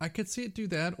 I could see it do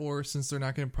that, or since they're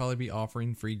not going to probably be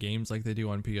offering free games like they do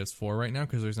on PS4 right now,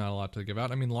 because there's not a lot to give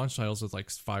out. I mean, launch titles is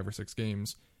like 5 or 6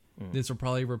 games. This will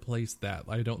probably replace that.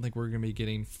 I don't think we're going to be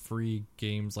getting free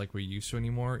games like we used to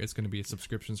anymore. It's going to be a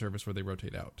subscription service where they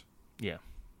rotate out. Yeah.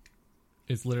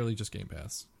 It's literally just Game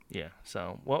Pass. Yeah,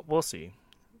 so we'll see.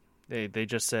 They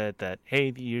just said that,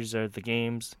 hey, these are the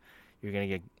games. You're going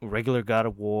to get regular God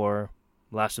of War,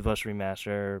 Last of Us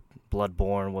Remaster,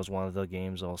 Bloodborne was one of the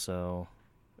games also,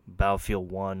 Battlefield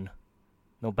 1.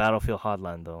 No Battlefield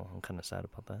Hotline, though. I'm kind of sad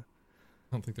about that.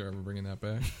 I don't think they're ever bringing that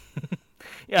back.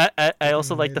 Yeah, I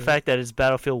also like the fact that it's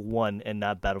Battlefield 1 and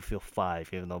not Battlefield 5,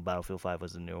 even though Battlefield 5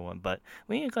 was the newer one. But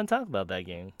we ain't going to talk about that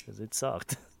game because it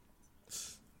sucked.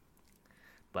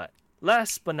 But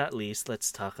last but not least,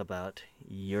 let's talk about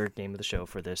your game of the show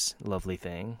for this lovely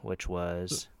thing, which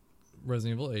was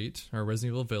Resident Evil 8, or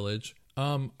Resident Evil Village.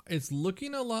 It's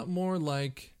looking a lot more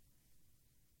like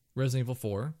Resident Evil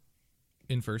 4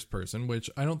 in first person,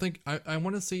 which I don't think... I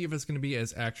want to see if it's going to be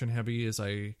as action-heavy as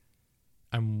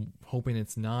I'm hoping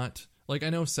it's not. Like, I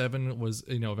know 7 was,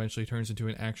 eventually turns into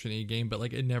an action-y game, but,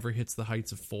 like, it never hits the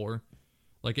heights of 4.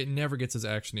 Like, it never gets as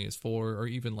action-y as 4, or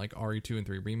even, like, RE2 and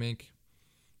 3 Remake.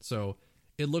 So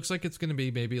it looks like it's going to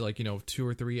be maybe like, 2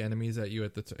 or 3 enemies at you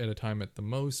at a time at the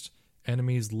most.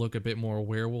 Enemies look a bit more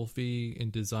werewolfy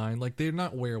in design. Like, they're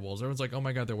not werewolves. Everyone's like, oh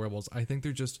my god, they're werewolves. I think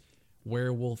they're just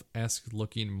werewolf-esque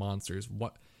looking monsters.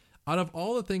 What out of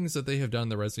all the things that they have done in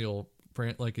the Resident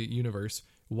Evil universe,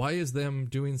 why is them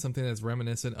doing something that's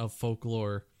reminiscent of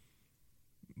folklore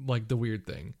like the weird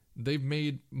thing? They've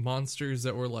made monsters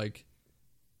that were like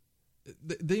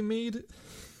they made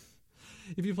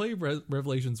if you play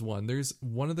Revelations 1, there's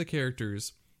one of the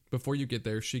characters before you get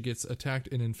there, she gets attacked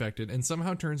and infected and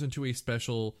somehow turns into a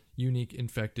special unique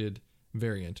infected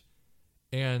variant.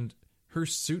 And her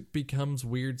suit becomes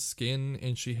weird skin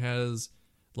and she has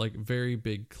like very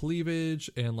big cleavage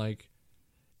and like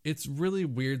it's really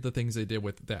weird the things they did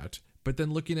with that. But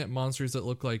then looking at monsters that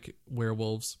look like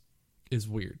werewolves is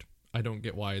weird. I don't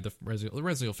get why the Resident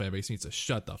Evil fan base needs to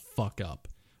shut the fuck up.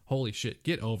 Holy shit,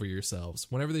 get over yourselves.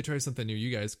 Whenever they try something new,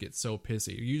 you guys get so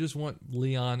pissy. You just want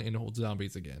Leon and old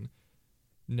zombies again.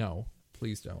 No,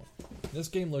 please don't. This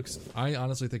game I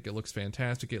honestly think it looks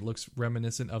fantastic. It looks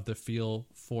reminiscent of the feel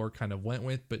 4 kind of went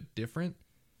with, but different.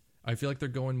 I feel like they're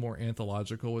going more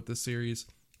anthological with this series.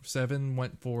 7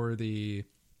 went for the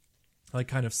like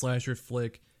kind of slasher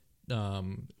flick.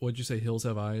 What'd you say, Hills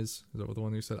Have Eyes? Is that the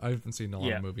one you said? I haven't seen a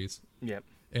lot of movies. Yep.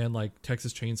 And like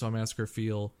Texas Chainsaw Massacre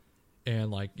feel.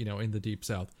 And like, in the Deep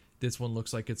South. This one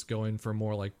looks like it's going for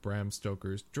more like Bram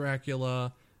Stoker's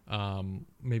Dracula,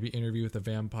 maybe Interview with the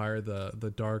Vampire,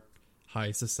 the dark high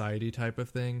society type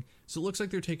of thing. So it looks like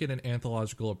they're taking an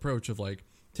anthological approach of like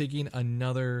taking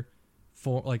another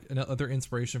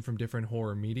inspiration from different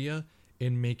horror media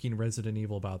and making Resident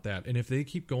Evil about that. And if they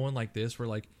keep going like this, where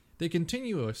like they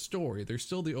continue a story, there's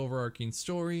still the overarching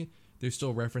story, there's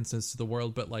still references to the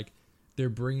world, but like they're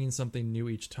bringing something new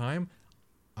each time.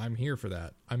 I'm here for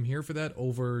that. I'm here for that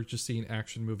over just seeing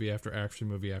action movie after action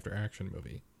movie after action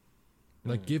movie.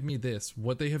 Like, give me this.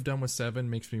 What they have done with 7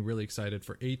 makes me really excited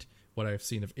for 8. What I've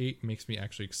seen of 8 makes me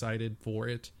actually excited for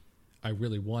it. I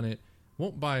really want it.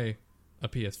 Won't buy a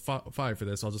PS5 for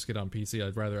this. I'll just get on PC.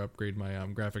 I'd rather upgrade my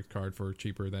graphics card for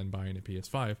cheaper than buying a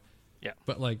PS5. Yeah.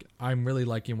 But, like, I'm really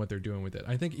liking what they're doing with it.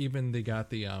 I think even they got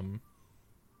the...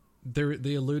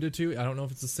 They alluded to, I don't know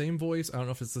if it's the same voice, I don't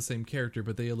know if it's the same character,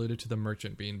 but they alluded to the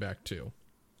merchant being back too.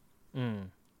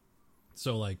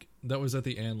 So like that was at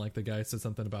the end, like the guy said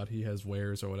something about he has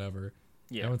wares or whatever.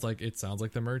 Yeah. Everyone's like, it sounds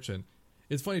like the merchant.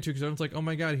 It's funny too because everyone's like, oh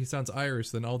my god, he sounds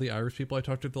Irish. Then all the Irish people I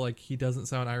talked to, they're like, he doesn't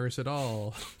sound Irish at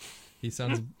all. He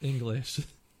sounds English.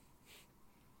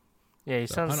 Yeah, he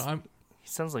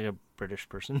sounds like a British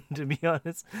person, to be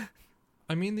honest.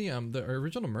 I mean, the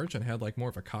original merchant had like more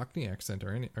of a Cockney accent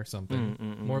or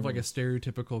something, more of like a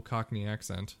stereotypical Cockney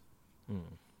accent.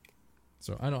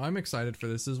 So I know I'm excited for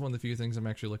this. This is one of the few things I'm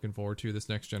actually looking forward to this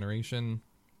next generation.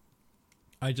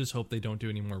 I just hope they don't do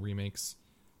any more remakes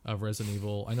of Resident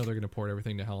Evil. I know they're going to port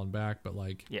everything to hell and back, but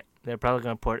like they're probably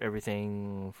going to port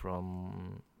everything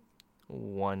from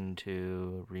 1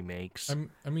 to remakes.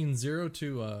 I mean 0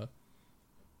 to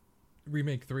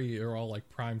remake 3 are all like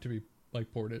primed to be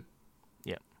like ported.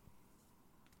 Yeah.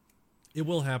 It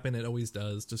will happen. It always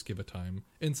does. Just give it time.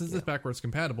 And since it's backwards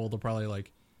compatible, they'll probably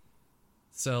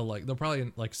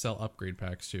sell upgrade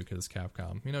packs too, because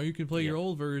Capcom. You can play your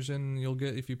old version. You'll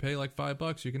get, if you pay like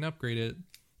 $5, you can upgrade it.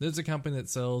 There's a company that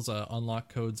sells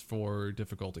unlock codes for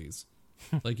difficulties.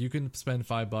 Like you can spend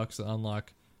 $5 to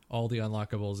unlock all the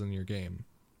unlockables in your game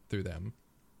through them,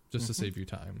 just to save you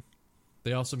time.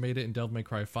 They also made it in Devil May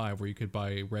Cry 5 where you could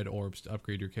buy red orbs to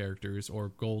upgrade your characters or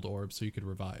gold orbs so you could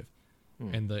revive.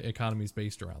 And the economy's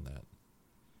based around that.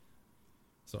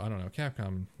 So I don't know.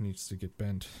 Capcom needs to get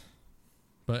bent.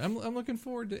 But I'm looking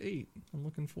forward to 8. I'm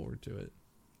looking forward to it.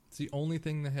 It's the only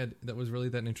thing that was really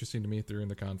that interesting to me during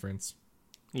the conference.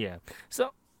 Yeah.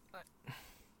 So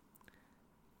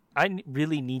I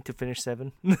really need to finish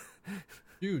 7.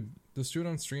 Dude, just do it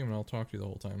on stream and I'll talk to you the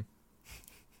whole time.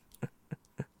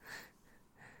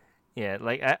 Yeah,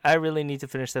 like I really need to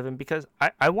finish 7 because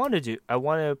I want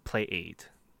to play 8.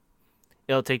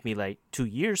 It'll take me like 2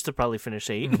 years to probably finish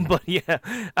 8, but yeah,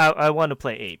 I want to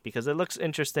play 8 because it looks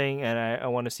interesting and I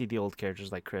want to see the old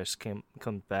characters like Chris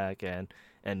come back and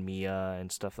Mia and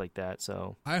stuff like that.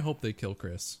 So I hope they kill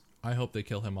Chris. I hope they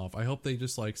kill him off. I hope they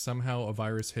just like somehow a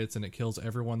virus hits and it kills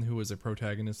everyone who was a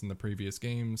protagonist in the previous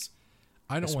games.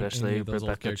 I don't want any of those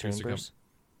old characters to come.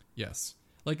 Yes.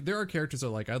 Like, there are characters that,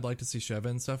 like, I'd like to see Sheva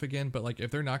and stuff again, but, like, if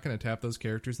they're not going to tap those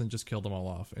characters, then just kill them all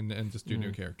off and just do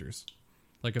new characters.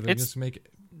 Like, if they just make...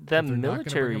 That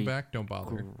military bring them back, don't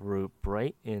bother. Group,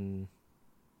 right?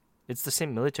 It's the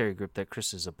same military group that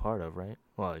Chris is a part of, right?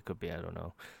 Well, it could be, I don't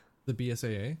know. The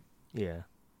BSAA? Yeah.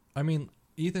 I mean,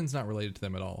 Ethan's not related to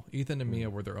them at all. Ethan and Mia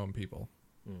were their own people.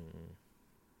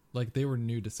 Like, they were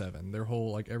new to 7. Their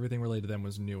whole, like, everything related to them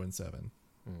was new in 7.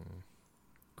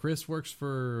 Chris works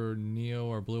for Neo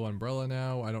or Blue Umbrella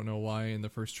now. I don't know why. In the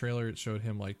first trailer, it showed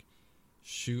him, like,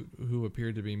 shoot who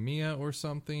appeared to be Mia or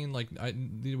something. Like,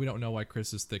 we don't know why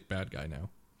Chris is thick bad guy now.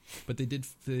 But they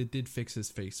did fix his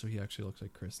face, so he actually looks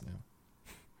like Chris now.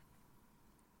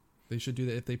 They should do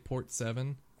that if they port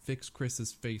 7. Fix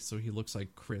Chris's face so he looks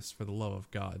like Chris, for the love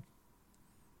of God.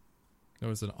 That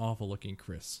was an awful looking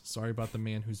Chris. Sorry about the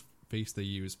man whose face they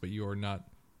used, but you are not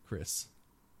Chris.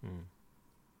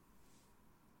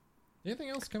 Anything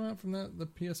else come out from the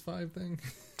PS5 thing?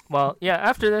 Well, yeah,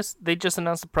 after this, they just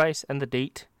announced the price and the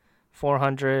date.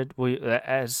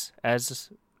 $400.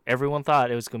 As everyone thought,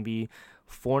 it was going to be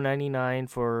 $499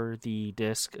 for the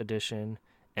disc edition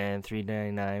and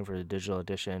 $399 for the digital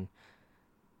edition.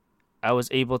 I was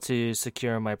able to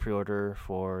secure my pre-order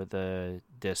for the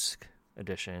disc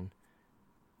edition.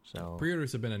 So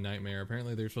pre-orders have been a nightmare.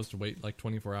 Apparently they're supposed to wait like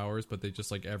 24 hours, but they just,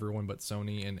 like, everyone but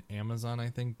Sony and Amazon, I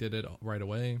think, did it right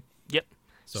away. Yep.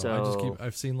 So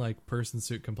I've seen, like, Person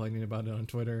Suit complaining about it on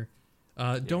Twitter.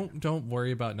 Don't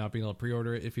worry about not being able to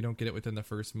pre-order it if you don't get it within the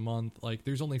first month. Like,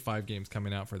 there's only 5 games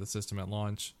coming out for the system at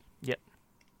launch. Yep.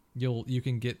 You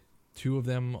can get 2 of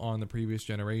them on the previous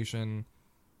generation.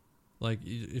 Like,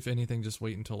 if anything, just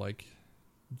wait until, like,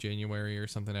 January or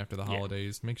something after the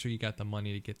holidays. Make sure you got the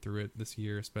money to get through it this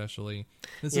year, especially.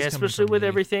 Especially with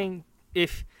everything.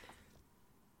 If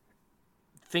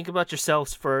think about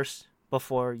yourselves first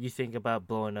before you think about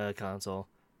blowing a console.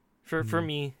 For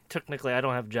me, technically, I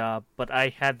don't have a job, but I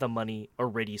had the money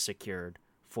already secured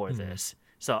for this,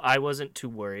 so I wasn't too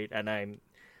worried. And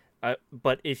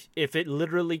but if it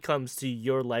literally comes to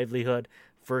your livelihood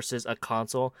versus a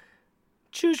console,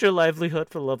 choose your livelihood,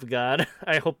 for the love of God.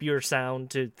 I hope you're sound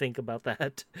to think about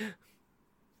that.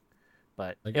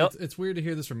 But like, it's weird to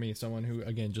hear this from me, someone who,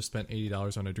 again, just spent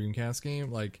 $80 on a Dreamcast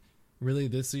game. Like, really,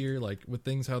 this year, like, with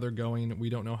things how they're going, we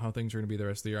don't know how things are going to be the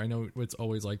rest of the year. I know it's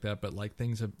always like that, but, like,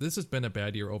 this has been a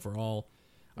bad year overall.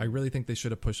 I really think they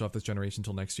should have pushed off this generation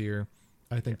until next year.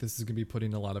 I think this is going to be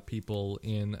putting a lot of people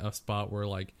in a spot where,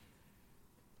 like,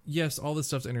 yes, all this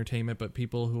stuff's entertainment, but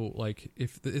people who, like,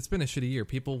 if it's been a shitty year,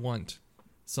 people want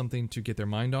something to get their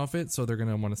mind off it, so they're going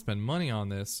to want to spend money on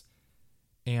this,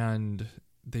 and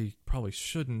they probably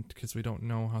shouldn't, because we don't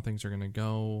know how things are going to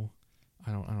go.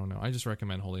 I don't know. I just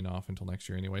recommend holding off until next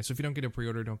year anyway. So if you don't get a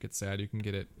pre-order, don't get sad. You can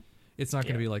get it. It's not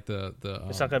going to be like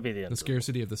it's not going to be the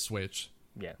scarcity of the Switch.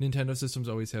 Yeah. Nintendo systems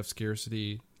always have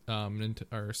scarcity.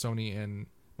 Or Sony and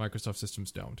Microsoft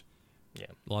systems don't. Yeah.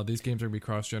 A lot of these games are going to be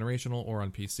cross-generational or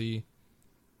on PC,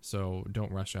 so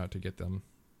don't rush out to get them.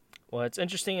 What's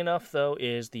interesting enough, though,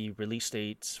 is the release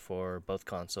dates for both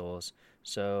consoles.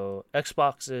 So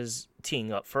Xbox is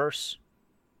teeing up first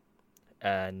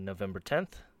at November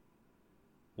 10th,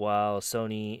 while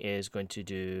Sony is going to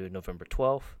do November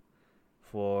 12th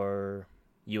for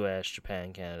US,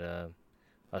 Japan, Canada,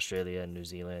 Australia, New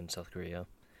Zealand, South Korea,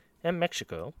 and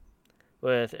Mexico,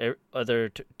 with other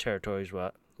territories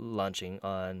launching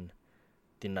on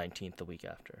the 19th, the week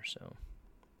after. So,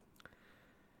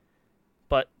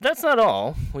 but that's not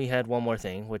all. We had one more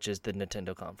thing, which is the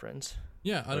Nintendo conference.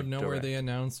 Yeah, out of nowhere, Direct. They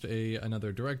announced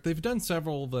another Direct. They've done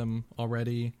several of them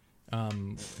already.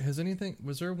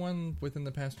 Was there one within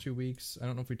the past 2 weeks? I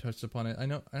don't know if we touched upon it. I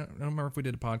don't remember if we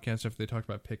did a podcast after they talked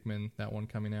about Pikmin, that one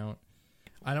coming out.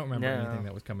 I don't remember anything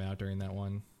that was coming out during that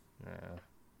one. No.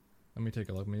 Let me take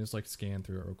a look. Let me just scan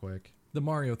through it real quick. The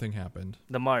Mario thing happened.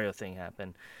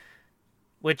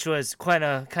 Which was kind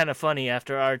of funny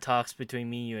after our talks between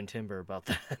me, you, and Timber about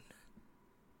that.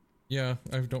 Yeah,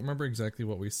 I don't remember exactly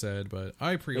what we said, but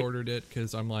I pre-ordered it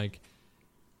because I'm like,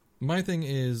 my thing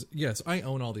is, yes, I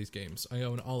own all these games. I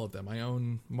own all of them. I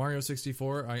own Mario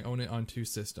 64. I own it on 2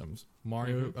 systems.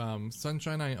 Mario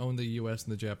Sunshine, I own the US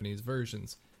and the Japanese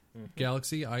versions.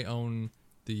 Galaxy, I own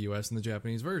the US and the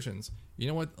Japanese versions. You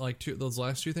know what? Like those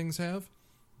last 2 things have?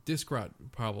 Disc rot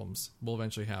problems will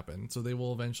eventually happen, so they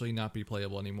will eventually not be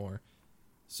playable anymore.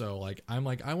 So I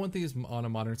want these on a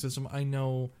modern system. I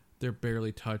know they're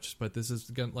barely touched, but this is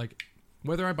gonna,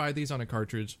 whether I buy these on a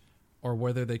cartridge or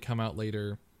whether they come out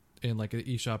later in an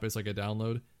eShop as a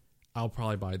download, I'll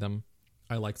probably buy them.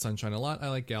 I like Sunshine a lot. I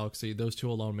like Galaxy. Those 2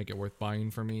 alone make it worth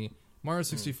buying for me. Mario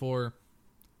 64,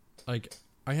 I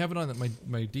have it on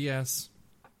my DS,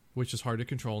 which is hard to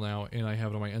control now, and I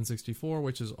have it on my N64,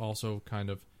 which is also kind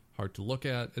of hard to look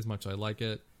at as much as I like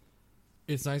it.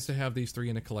 It's nice to have these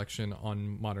 3 in a collection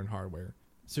on modern hardware.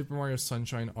 Super Mario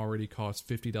Sunshine already costs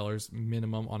 $50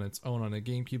 minimum on its own on a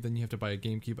GameCube. Then you have to buy a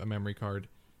GameCube, a memory card,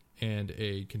 and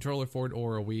a controller for it,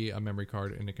 or a Wii, a memory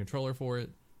card, and a controller for it.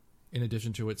 In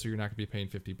addition to it, so you're not going to be paying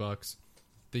 $50.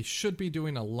 They should be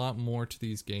doing a lot more to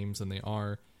these games than they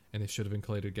are, and they should have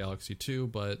included Galaxy 2,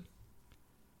 but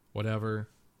whatever.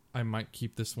 I might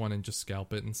keep this one and just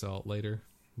scalp it and sell it later.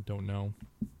 Don't know.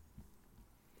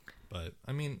 But,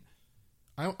 I mean,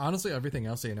 honestly, everything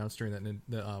else they announced during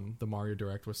the Mario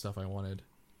Direct was stuff I wanted.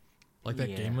 Like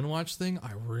that Game & Watch thing,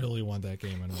 I really want that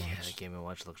Game & Watch. Yeah, the Game &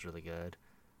 Watch looks really good.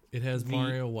 It has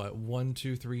Mario, 1,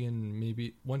 2, 3, and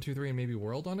maybe 1, 2, 3, and maybe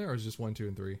World on it, or is it just 1, 2,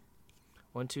 and 3?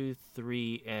 1, 2,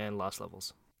 3, and Lost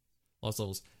Levels. Lost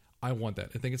Levels. I want that.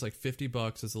 I think it's like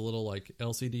 $50. It's a little like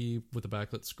LCD with a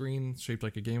backlit screen shaped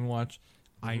like a Game & Watch.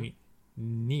 Mm-hmm. I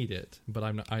need it, but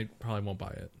I probably won't buy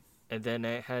it. And then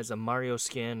it has a Mario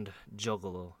skinned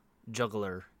juggler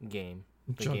game.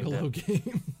 Juggalo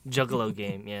game. Juggalo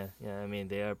game. Yeah. I mean,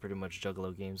 they are pretty much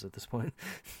Juggalo games at this point.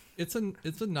 It's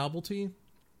a novelty.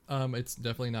 It's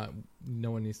definitely not.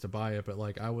 No one needs to buy it, but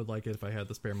like I would like it if I had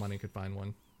the spare money, could find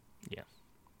one. Yeah.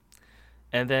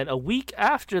 And then a week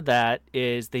after that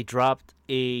is they dropped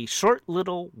a short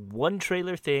little one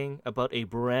trailer thing about a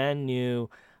brand new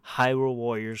Hyrule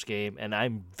Warriors game, and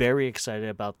I'm very excited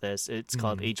about this. It's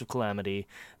called Age of Calamity.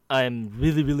 I'm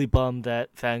really, really bummed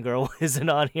that Fangirl isn't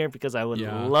on here because I would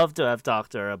love to have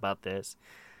talked to her about this.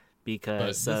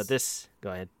 Because this...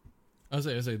 Go ahead. I was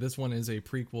say this one is a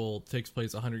prequel, takes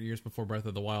place 100 years before Breath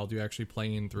of the Wild. You're actually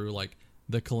playing through like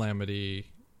the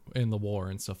Calamity and the war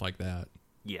and stuff like that.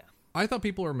 Yeah. I thought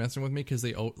people were messing with me because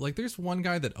they like. There's one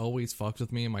guy that always fucks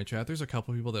with me in my chat. There's a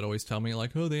couple people that always tell me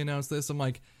like, "Oh, they announced this." I'm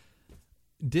like,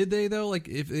 "Did they though?" Like,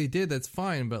 if they did, that's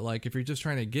fine. But like, if you're just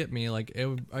trying to get me, like,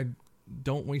 I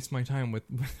don't waste my time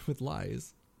with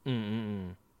lies.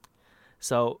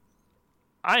 So,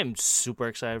 I'm super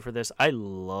excited for this. I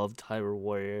loved Hyrule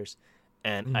Warriors,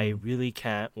 and I really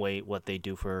can't wait what they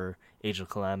do for Age of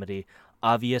Calamity.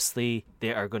 Obviously,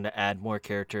 they are going to add more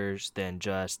characters than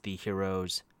just the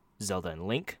heroes Zelda and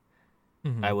Link.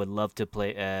 I would love to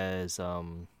play as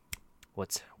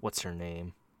what's her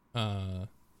name? Thunder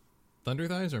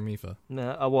Thighs or Mifa?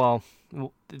 No, well,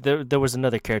 there was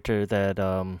another character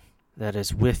that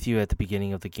is with you at the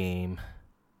beginning of the game.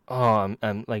 Oh,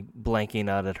 I'm like blanking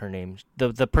out at her name.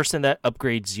 The person that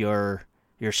upgrades your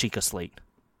Sheikah Slate.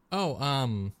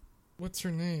 Oh, what's her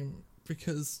name?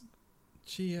 Because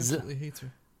she absolutely hates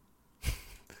her.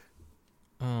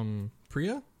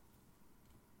 Priya?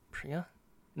 Priya?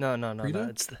 No. Rita?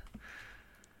 It's the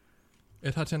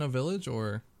At Hateno Village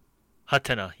or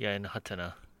Hatena. Yeah, in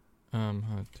Hatena.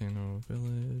 Hateno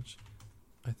Village.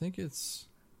 I think it's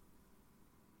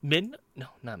Midna? No,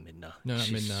 not Midna. No, not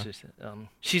Midna.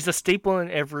 She's a staple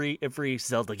in every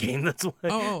Zelda game. That's why.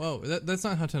 Oh, that's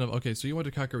not Hateno. Okay, so you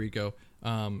went to Kakariko.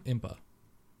 Impa.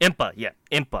 Impa, yeah,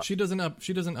 Impa. She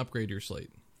doesn't upgrade your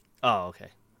slate. Oh,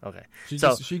 okay.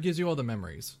 She gives you all the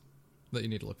memories that you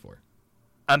need to look for.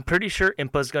 I'm pretty sure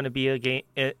Impa's going to be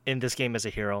in this game as a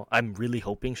hero. I'm really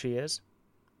hoping she is.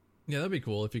 Yeah, that'd be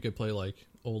cool if you could play like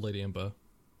old lady Impa.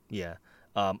 Yeah.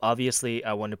 Obviously,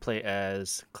 I want to play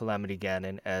as Calamity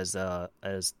Ganon as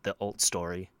the alt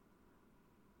story.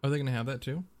 Are they going to have that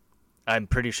too? I'm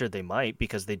pretty sure they might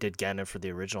because they did Ganon for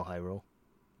the original Hyrule.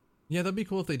 Yeah, that'd be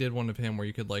cool if they did one of him where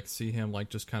you could like see him like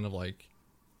just kind of like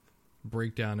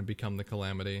break down and become the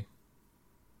Calamity.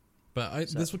 But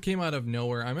this came out of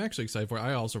nowhere. I'm actually excited for it.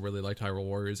 I also really liked Hyrule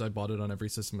Warriors. I bought it on every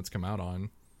system it's come out on,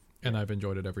 and I've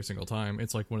enjoyed it every single time.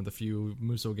 It's like one of the few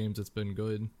Musou games that's been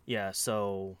good. Yeah,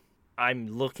 so I'm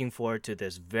looking forward to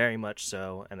this very much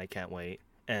so, and I can't wait.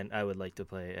 And I would like to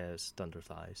play as Thunder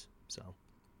Thighs. So.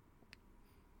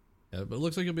 Yeah, but it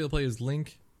looks like you'll be able to play as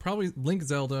Link, probably Link,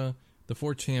 Zelda, the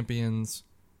 4 champions.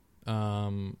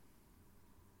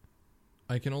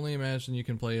 I can only imagine you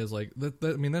can play as like that.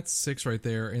 I mean, that's 6 right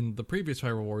there. And the previous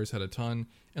Hyrule Warriors had a ton.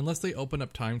 Unless they open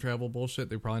up time travel bullshit,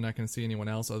 they're probably not going to see anyone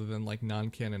else other than like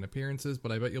non-canon appearances.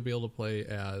 But I bet you'll be able to play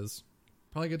as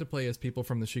people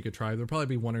from the Sheikah tribe. There'll probably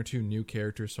be 1 or 2 new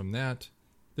characters from that.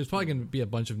 There's probably going to be a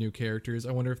bunch of new characters.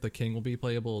 I wonder if the king will be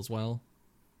playable as well.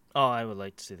 Oh, I would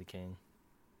like to see the king.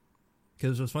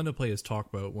 Because it was fun to play as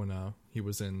Talkboat when he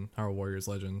was in Hyrule Warriors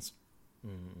Legends.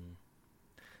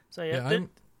 So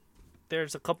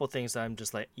there's a couple things that I'm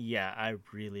just like, yeah, I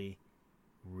really,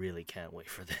 really can't wait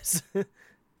for this. So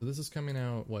this is coming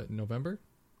out, what, November?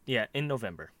 Yeah, in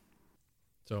November.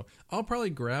 So I'll probably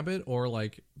grab it or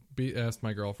like ask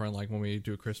my girlfriend, like when we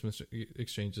do Christmas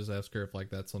exchanges, ask her if like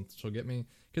that's something she'll get me.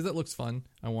 Because that looks fun.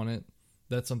 I want it.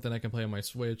 That's something I can play on my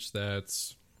Switch. I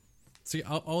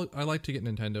like to get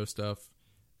Nintendo stuff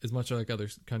as much as like other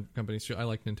companies too. I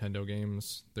like Nintendo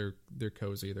games. They're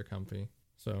cozy. They're comfy.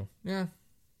 So yeah.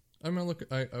 I'm gonna look.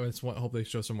 I just hope they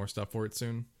show some more stuff for it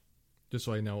soon, just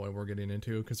so I know what we're getting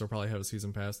into. Because they'll probably have a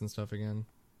season pass and stuff again.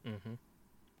 Mm-hmm.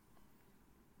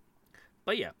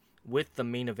 But yeah, with the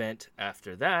main event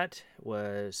after that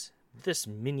was this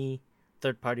mini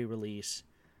third-party release,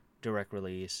 direct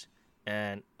release,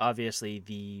 and obviously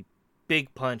the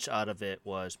big punch out of it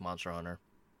was Monster Hunter.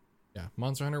 Yeah,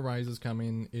 Monster Hunter Rise is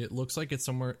coming. It looks like it's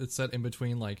somewhere. It's set in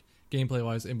between, like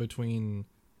gameplay-wise, in between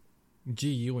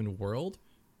GU and World.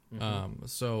 Mm-hmm.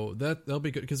 So that'll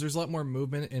be good because there's a lot more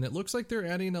movement, and it looks like they're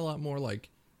adding a lot more like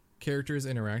characters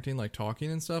interacting, like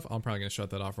talking and stuff. I'm probably gonna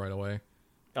shut that off right away.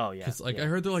 Oh yeah, Because like yeah. I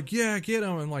heard they're like, yeah, get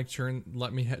them, and like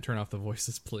let me turn off the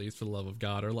voices, please, for the love of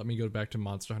God, or let me go back to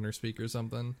Monster Hunter Speak or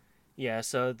something. Yeah,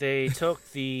 so they took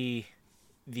the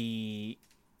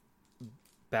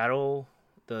battle,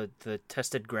 the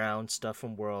tested ground stuff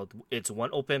from World. It's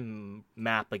one open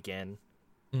map again,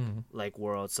 like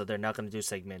World. So they're not going to do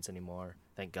segments anymore.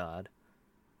 Thank God.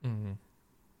 Mm-hmm.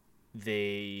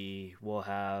 They will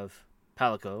have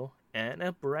Palico and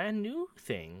a brand new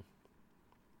thing,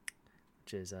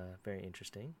 which is very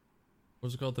interesting.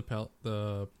 What's it called?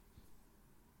 The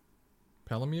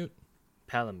Palamute?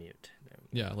 Palamute.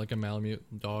 Yeah, like a Malamute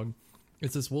dog.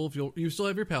 It's this wolf. You still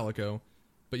have your Palico,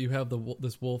 but you have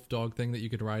this wolf dog thing that you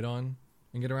could ride on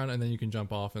and get around, and then you can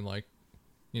jump off and like,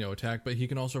 attack. But he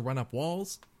can also run up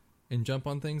walls and jump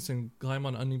on things and climb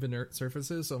on uneven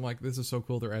surfaces. So I'm like, this is so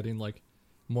cool. They're adding like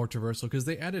more traversal because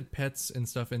they added pets and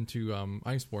stuff into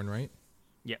Iceborne, right?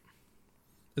 Yeah.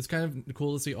 It's kind of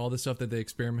cool to see all the stuff that they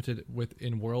experimented with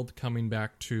in World coming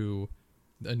back to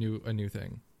a new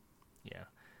thing. Yeah.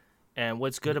 And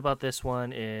what's good about this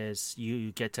one is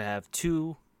you get to have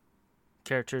two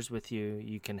characters with you.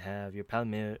 You can have your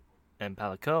Palamute and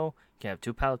Palico. You can have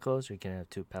two Palicos, or you can have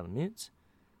two Palamutes.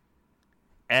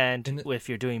 And if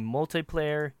you're doing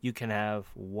multiplayer, you can have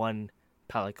one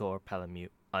Palico or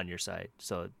Palamute on your side.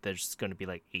 So there's going to be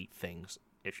like 8 things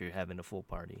if you're having a full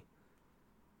party.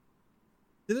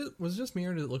 Was it just me,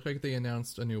 or did it look like they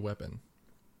announced a new weapon?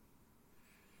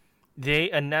 They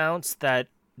announced that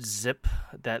zip,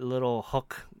 that little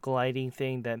hook gliding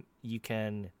thing that you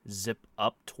can zip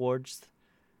up towards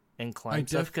and climb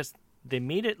stuff, because they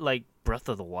made it like Breath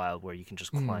of the Wild where you can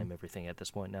just climb everything at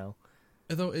this point now.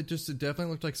 Although it definitely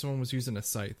looked like someone was using a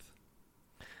scythe.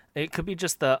 It could be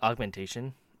just the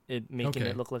augmentation, making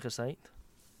it look like a scythe,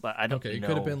 but I don't know. It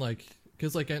could have been like,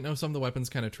 because like I know some of the weapons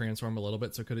kind of transform a little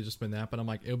bit, so it could have just been that, but I'm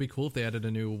like, it would be cool if they added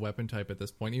a new weapon type at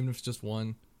this point, even if it's just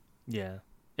one. Yeah.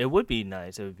 It would be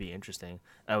nice. It would be interesting.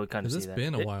 I would kind of see that. It's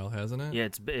been a while, hasn't it? Yeah,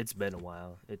 it's been a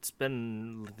while. It's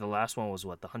been, the last one was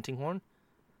what, the hunting horn?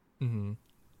 Mm-hmm.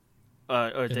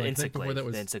 Or the insect glaive.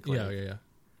 The insect glaive. Yeah.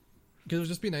 Because it would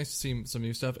just be nice to see some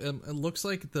new stuff. It looks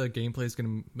like the gameplay is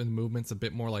going to, the movements a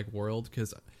bit more like World.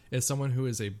 Because as someone who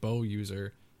is a bow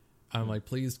user, I'm like,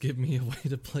 please give me a way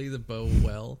to play the bow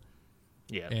well.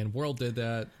 Yeah. And World did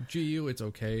that. GU, it's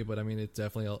okay, but I mean, it's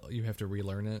definitely, you have to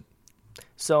relearn it.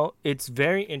 So it's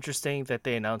very interesting that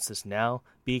they announced this now,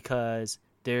 because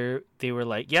they were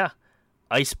like, yeah,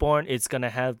 Iceborne is going to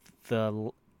have the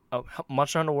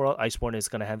Monster Hunter World Iceborne is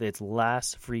going to have its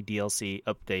last free DLC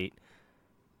update,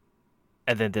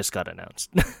 and then this got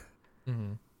announced.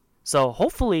 Mm-hmm. So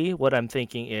hopefully what I'm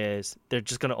thinking is they're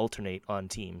just going to alternate on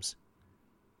teams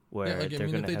where they're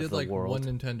going to have the World.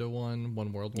 One Nintendo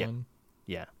one World one.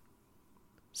 Yeah.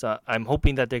 So I'm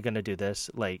hoping that they're going to do this,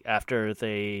 like, after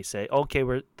they say, okay,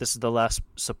 this is the last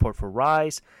support for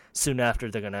Rise. Soon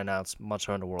after, they're going to announce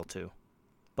Monster Hunter World 2.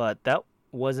 But that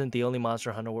wasn't the only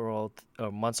Monster Hunter World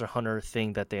or Monster Hunter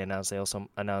thing that they announced. They also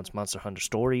announced Monster Hunter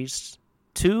Stories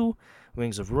 2,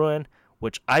 Wings of Ruin,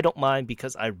 which I don't mind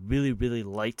because I really, really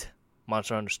liked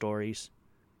Monster Hunter Stories.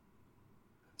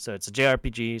 So it's a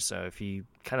JRPG, so if you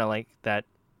kind of like that,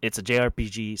 it's a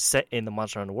JRPG set in the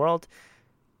Monster Hunter world.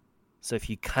 So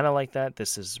if you kind of like that,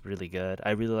 this is really good.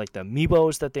 I really like the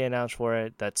amiibos that they announced for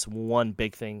it. That's one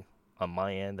big thing on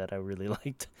my end that I really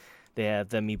liked. They have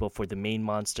the amiibo for the main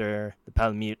monster, the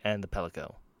Palamute, and the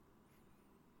Palico.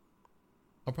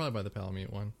 I'll probably buy the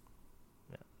Palamute one.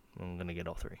 Yeah, I'm going to get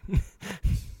all 3.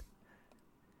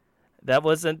 That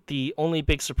wasn't the only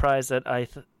big surprise that I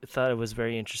thought it was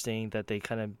very interesting that they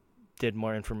kind of did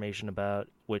more information about,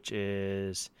 which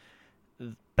is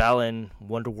Balan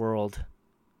Wonderworld.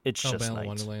 It's just Balan Knights.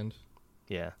 Wonderland.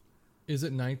 Yeah. Is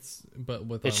it Knights, but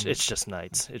with it's just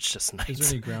Knights. It's just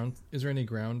Knights. Is there any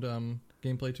ground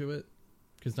gameplay to it?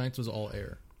 Because Knights was all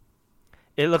air.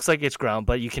 It looks like it's ground,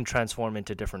 but you can transform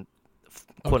into different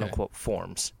quote unquote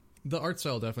forms. The art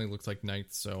style definitely looks like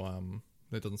Knights, so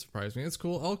that doesn't surprise me. It's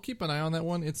cool. I'll keep an eye on that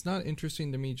one. It's not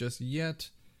interesting to me just yet,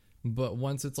 But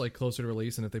once it's like closer to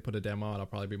release, and if they put a demo out, I'll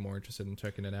probably be more interested in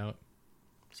checking it out.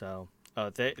 So,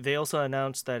 they also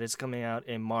announced that it's coming out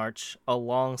in March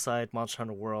alongside Monster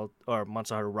Hunter World or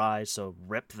Monster Hunter Rise. So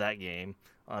rip that game.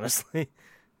 Honestly,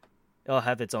 it'll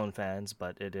have its own fans,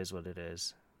 but it is what it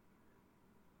is.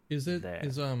 Is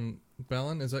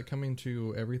Balan, is that coming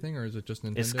to everything, or is it just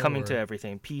Nintendo? It's coming to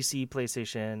everything: PC,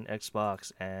 PlayStation,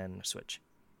 Xbox, and Switch.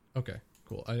 Okay,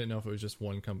 cool. I didn't know if it was just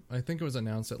one I think it was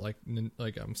announced at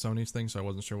Sony's thing, so I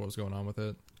wasn't sure what was going on with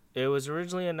it. It was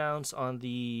originally announced on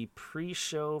the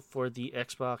pre-show for the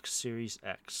Xbox Series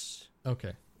X.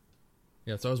 Okay.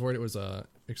 Yeah, so I was worried it was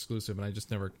exclusive, and I just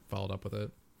never followed up with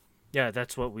it. Yeah,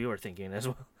 that's what we were thinking as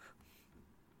well.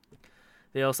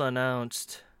 They also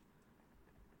announced...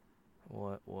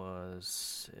 What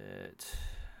was it?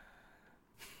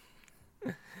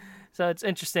 So it's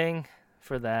interesting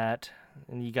for that.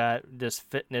 And you got this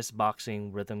fitness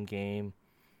boxing rhythm game.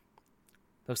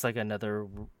 Looks like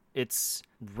it's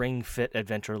Ring Fit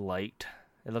Adventure Lite.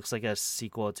 It looks like a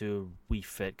sequel to Wii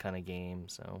Fit kind of game,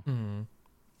 so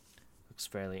looks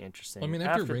fairly interesting. Well, I mean,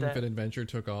 after Ring Fit Adventure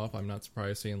took off, I'm not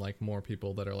surprised seeing like more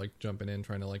people that are like jumping in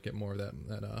trying to like get more of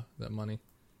that money.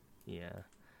 Yeah.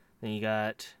 Then you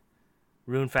got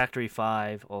Rune Factory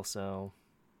 5 also,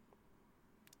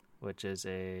 which is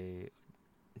a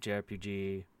JRPG.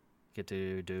 You get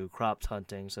to do crops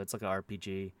hunting, so it's like an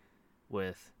RPG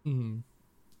with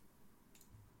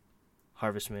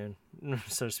Harvest Moon,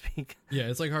 so to speak. Yeah,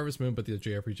 it's like Harvest Moon, but the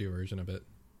JRPG version of it.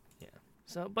 Yeah.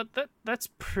 So, but that's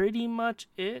pretty much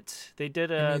it. They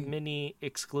did a mini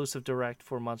exclusive direct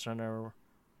for Monster Hunter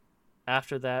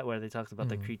after that, where they talked about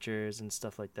the creatures and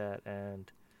stuff like that, and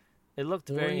it looked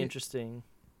very interesting.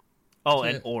 Oh,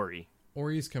 and Ori.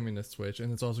 Ori's coming to Switch,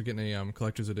 and it's also getting a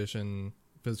collector's edition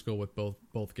physical with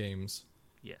both games.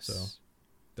 Yes.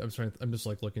 So I'm just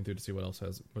like looking through to see what else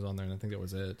was on there, and I think that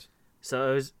was it.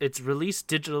 So it's released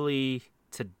digitally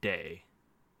today,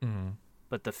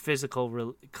 but the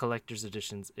physical collector's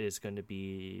editions is going to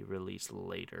be released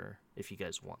later if you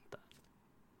guys want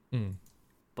that.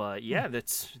 But yeah,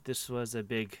 this was a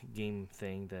big game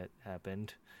thing that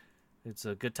happened. It's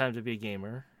a good time to be a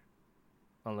gamer,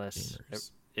 unless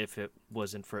if it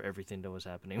wasn't for everything that was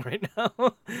happening right now.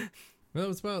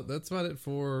 Well, that's about it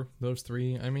for those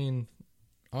three. I mean,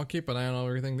 I'll keep an eye on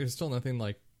everything. There's still nothing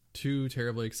like too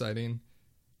terribly exciting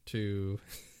to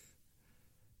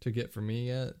get for me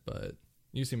yet, but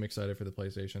you seem excited for the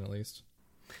PlayStation at least.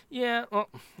 Yeah, well,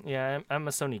 yeah, I'm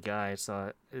a Sony guy,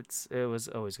 so it was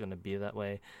always going to be that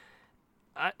way.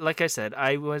 Like I said,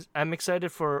 I'm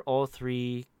excited for all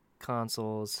three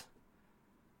consoles.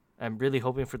 I'm really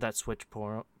hoping for that Switch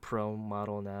Pro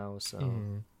model now. So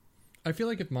I feel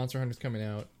like if Monster Hunter's coming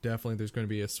out, definitely there's going to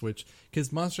be a Switch,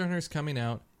 because Monster Hunter's coming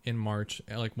out in March,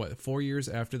 like 4 years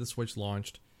after the Switch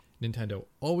launched. Nintendo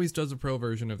always does a Pro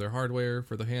version of their hardware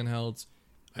for the handhelds.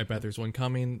 I bet there's one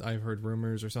coming. I've heard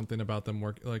rumors or something about them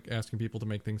asking people to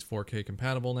make things 4K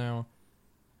compatible now.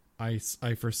 I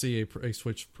foresee a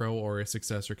Switch Pro or a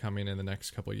successor coming in the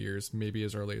next couple of years, maybe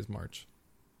as early as March.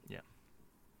 Yeah.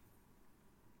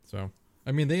 So,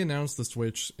 I mean, they announced the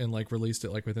Switch and released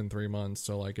it within 3 months,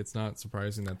 so it's not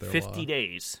surprising that they're 50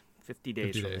 days. 50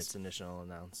 days from its initial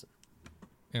announcement.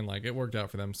 And it worked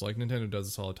out for them. So Nintendo does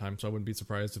this all the time, so I wouldn't be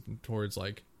surprised if towards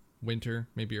winter,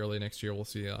 maybe early next year, we'll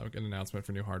see an announcement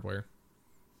for new hardware.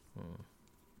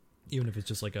 Even if it's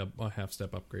just a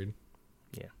half-step upgrade.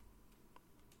 Yeah.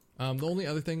 The only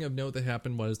other thing of note that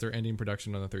happened was they're ending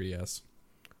production on the 3DS.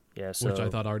 Yeah, so, which I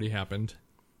thought already happened.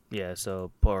 Yeah,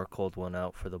 so pour a cold one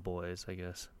out for the boys, I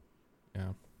guess. Yeah.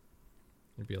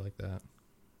 It'd be like that.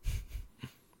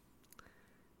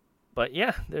 But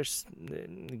yeah, there's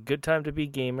a good time to be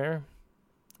gamer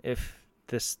if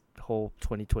this whole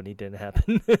 2020 didn't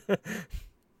happen.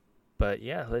 But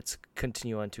yeah, let's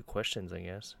continue on to questions, I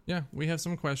guess. Yeah, we have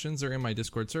some questions. They're in my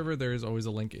Discord server. There's always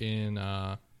a link in...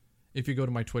 if you go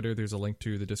to my Twitter, there's a link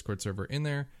to the Discord server in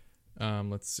there.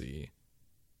 Let's see.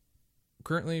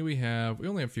 Currently, we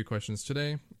only have a few questions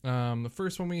today. The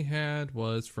first one we had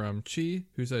was from Chi,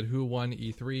 who said, who won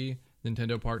E3?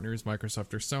 Nintendo partners,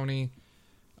 Microsoft or Sony?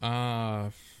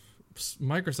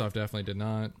 Microsoft definitely did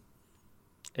not.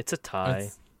 It's a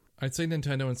tie. I'd say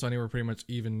Nintendo and Sony were pretty much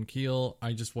even keel.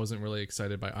 I just wasn't really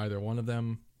excited by either one of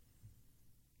them.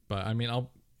 But, I mean,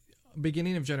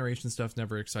 beginning of generation stuff's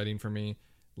never exciting for me.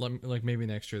 Maybe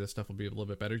next year this stuff will be a little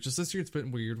bit better. Just this year it's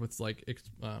been weird with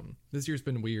this year's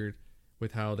been weird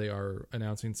with how they are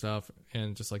announcing stuff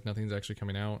and just nothing's actually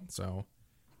coming out. So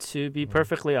to be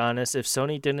perfectly honest, if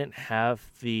Sony didn't have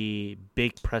the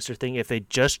big presser thing, if they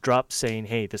just dropped saying,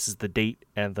 "Hey, this is the date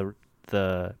and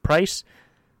the price,"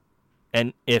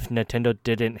 And if Nintendo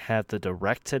didn't have the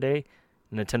Direct today,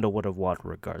 Nintendo would have won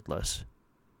regardless.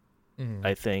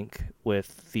 I think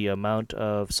with the amount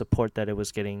of support that it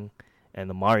was getting and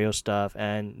the Mario stuff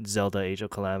and Zelda Age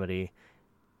of Calamity,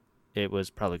 it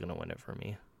was probably going to win it for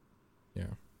me.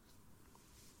 Yeah.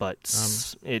 But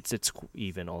it's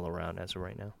even all around as of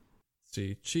right now.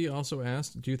 See, Chi also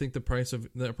asked, do you think the price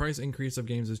increase of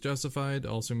games is justified?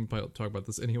 Also, we might talk about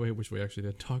this anyway, which we actually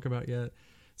didn't talk about yet.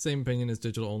 Same opinion as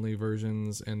digital-only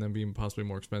versions and them being possibly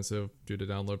more expensive due to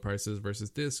download prices versus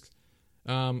discs.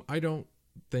 I don't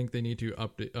think they need to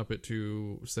up it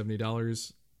to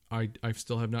 $70. I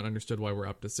still have not understood why we're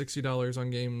up to $60 on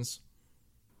games.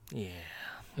 Yeah.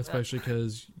 Especially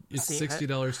because it's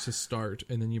 $60 to start,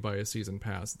 and then you buy a season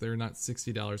pass. They're not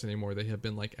 $60 anymore. They have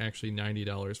been like actually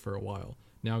 $90 for a while.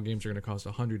 Now games are going to cost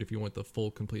 $100 if you want the full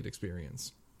complete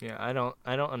experience. Yeah, I don't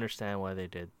understand why they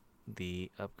did the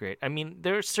upgrade. I mean,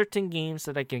 there are certain games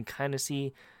that I can kind of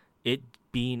see it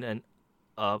being an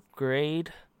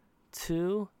upgrade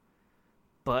to,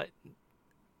 but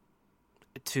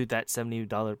to that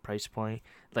 $70 price point,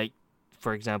 like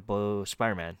for example,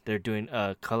 Spider-Man. They're doing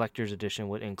a collector's edition,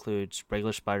 which includes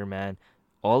regular Spider-Man,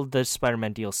 all the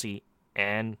Spider-Man DLC,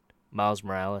 and Miles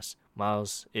Morales.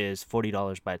 Miles is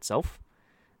 $40 by itself.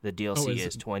 The DLC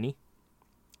is $20,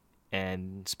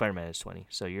 and Spider-Man is $20.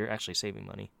 So you're actually saving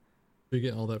money. You're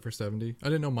getting all that for $70. I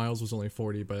didn't know Miles was only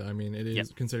 $40, but I mean, it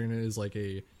is considering it is like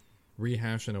a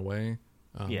rehash in a way.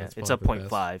 Yeah, it's a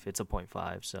 0.5. It's a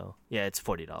 0.5. So yeah, it's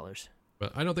 $40.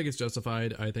 But I don't think it's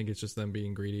justified. I think it's just them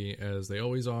being greedy, as they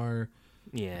always are.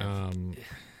 Yeah.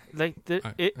 Like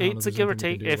it's a give or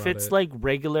take. If it's like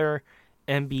regular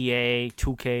NBA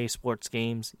 2K sports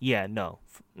games, yeah, no,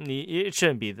 it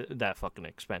shouldn't be that fucking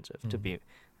expensive to be.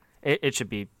 It should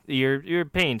be you're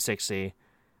paying $60,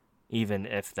 even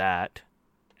if that,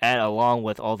 and along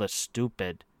with all the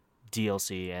stupid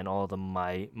DLC and all the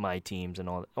my teams and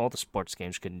all the sports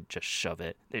games couldn't just shove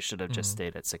it. They should have just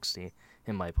stayed at $60,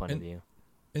 in my point of view.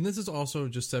 And this is also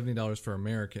just $70 for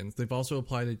Americans. They've also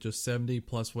applied it just 70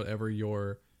 plus whatever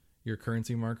your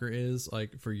currency marker is,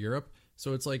 like for Europe.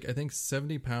 So it's like, I think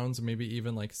 70 pounds, maybe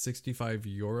even like 65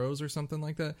 euros or something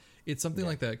like that. It's something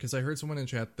like that, because I heard someone in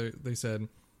chat, they said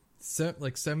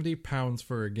like 70 pounds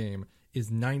for a game is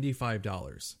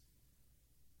 $95.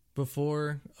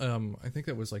 Before, I think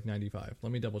that was like 95.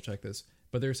 Let me double check this.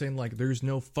 But they're saying like there's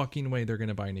no fucking way they're going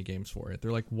to buy any games for it.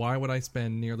 They're like, why would I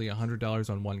spend nearly $100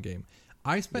 on one game?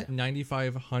 I spent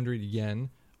 9,500 yen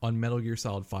on Metal Gear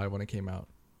Solid 5 when it came out.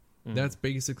 That's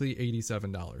basically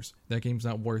 $87. That game's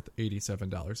not worth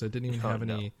 $87. It didn't even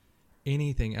have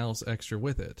anything else extra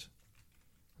with it.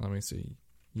 Let me see.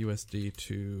 USD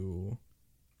to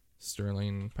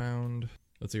sterling pound.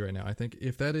 Let's see right now. I think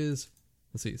if that is,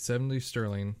 70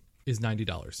 sterling is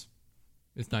 $90.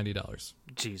 It's $90.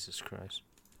 Jesus Christ.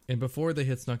 And before they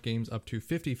had snuck games up to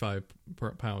 55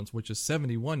 pounds, which is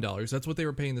 $71. That's what they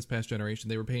were paying this past generation.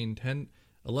 They were paying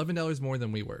 $11 more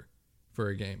than we were for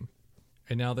a game.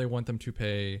 And now they want them to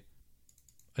pay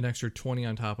an extra 20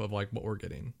 on top of like what we're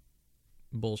getting.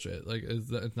 Bullshit. Like,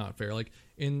 it's not fair. Like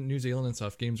in New Zealand and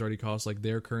stuff, games already cost like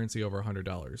their currency over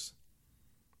 $100.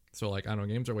 So like, I don't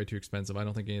know, games are way too expensive. I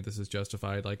don't think any of this is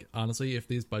justified. Like, honestly, if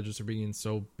these budgets are being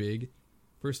so big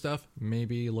for stuff,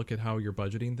 maybe look at how you're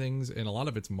budgeting things, and a lot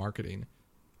of it's marketing.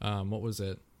 What was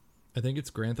it? I think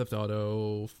it's Grand Theft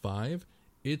Auto 5.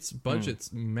 Its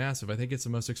budget's massive. I think it's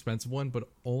the most expensive one, but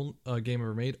a game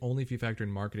ever made, only if you factor in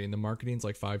marketing. The marketing's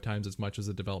like 5 times as much as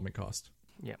the development cost.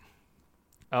 Yeah.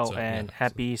 Oh, so, and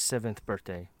happy 7th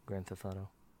birthday, Grand Theft Auto.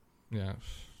 Yeah.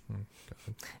 Oh,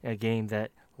 God. A game that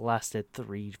lasted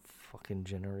 3 fucking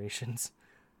generations.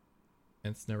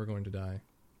 And it's never going to die.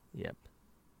 Yep.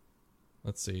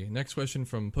 Let's see. Next question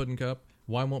from Puddin' Cup.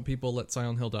 Why won't people let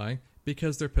Silent Hill die?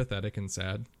 Because they're pathetic and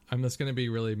sad. I'm just going to be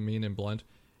really mean and blunt.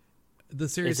 The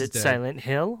series is dead. Silent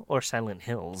Hill or Silent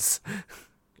Hills?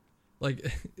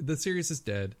 Like, the series is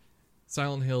dead.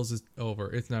 Silent Hills is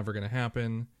over. It's never going to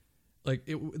happen. Like,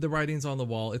 the writing's on the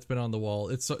wall. It's been on the wall.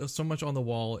 It's so much on the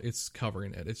wall, it's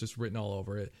covering it. It's just written all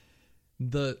over it.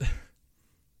 The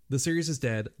series is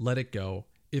dead. Let it go.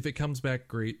 If it comes back,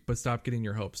 great, but stop getting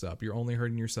your hopes up. You're only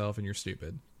hurting yourself, and you're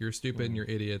stupid. You're stupid and you're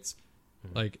idiots.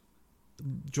 Like,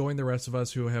 join the rest of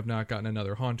us who have not gotten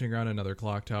another Haunting Ground, another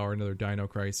Clock Tower, another Dino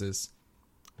Crisis.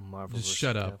 Marvel just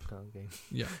shut up. Game.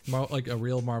 Yeah, like a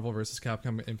real Marvel vs.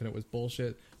 Capcom Infinite was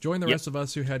bullshit. Join the rest of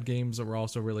us who had games that were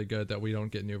also really good that we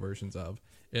don't get new versions of.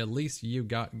 At least you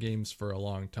got games for a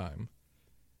long time.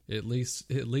 At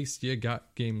least you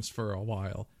got games for a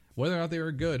while. Whether or not they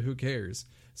were good, who cares?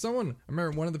 I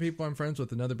remember one of the people I'm friends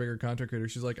with, another bigger content creator,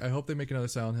 she's like, I hope they make another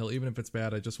Silent Hill. Even if it's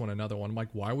bad, I just want another one. I'm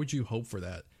like, why would you hope for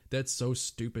that? That's so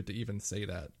stupid to even say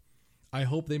that. I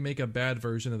hope they make a bad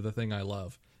version of the thing I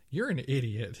love. You're an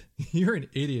idiot. You're an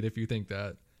idiot if you think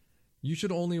that. You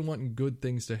should only want good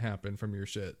things to happen from your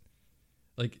shit.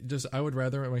 Like, I would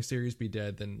rather my series be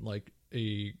dead than, like,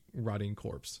 a rotting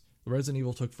corpse. Resident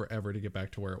Evil took forever to get back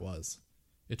to where it was.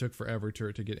 It took forever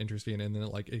to get interesting, and then,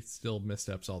 like, it still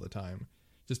missteps all the time.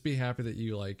 Just be happy that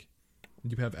you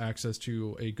have access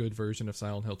to a good version of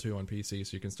Silent Hill 2 on PC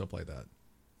so you can still play that.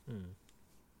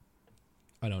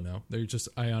 I don't know.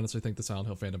 I honestly think the Silent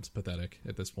Hill fandom's pathetic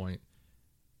at this point.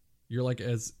 You're like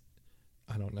I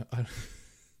don't know.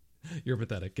 You're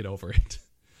pathetic. Get over it.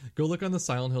 Go look on the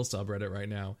Silent Hill subreddit right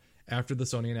now. After the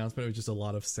Sony announcement, it was just a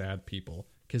lot of sad people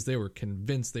because they were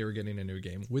convinced they were getting a new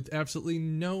game with absolutely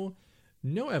no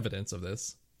evidence of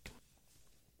this.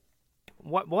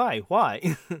 What? Why?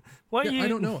 Why? I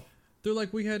don't know. They're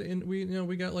like, we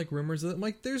got like rumors that,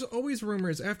 like, there's always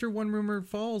rumors. After one rumor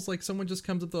falls, like, someone just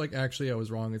comes up, they're like, actually, I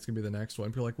was wrong. It's gonna be the next one.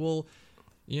 People are like, well,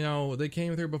 they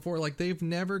came through before. Like, they've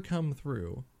never come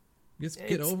through. Just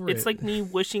get over it. It's like me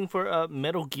wishing for a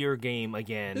Metal Gear game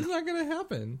again. It's not gonna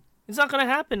happen. It's not gonna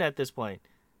happen at this point.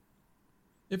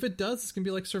 If it does, it's gonna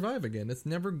be like Survive again. It's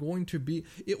never going to be.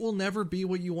 It will never be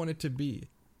what you want it to be.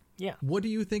 Yeah. What do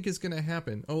you think is going to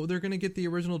happen? Oh, they're going to get the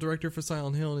original director for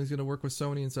Silent Hill, and he's going to work with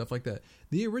Sony and stuff like that.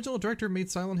 The original director made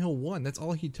Silent Hill 1. That's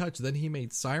all he touched. Then he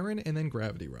made Siren and then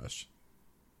Gravity Rush.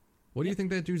 What do you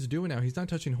think that dude's doing now? He's not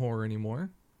touching horror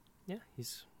anymore. Yeah,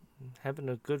 he's having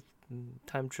a good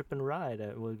time tripping ride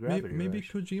with Gravity Rush. Maybe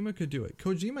Kojima could do it.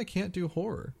 Kojima can't do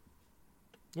horror.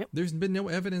 Yep. There's been no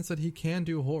evidence that he can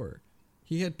do horror.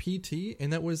 He had PT,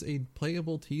 and that was a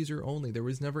playable teaser only. There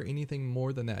was never anything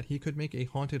more than that. He could make a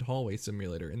haunted hallway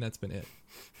simulator, and that's been it.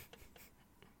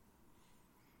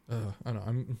 I don't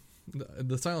know.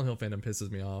 The Silent Hill fandom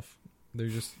pisses me off. They're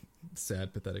just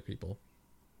sad, pathetic people.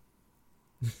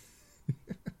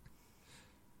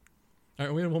 All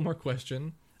right, we have one more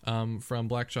question from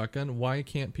Black Shotgun. Why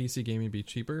can't PC gaming be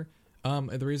cheaper?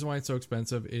 The reason why it's so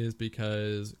expensive is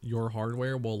because your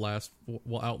hardware will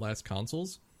outlast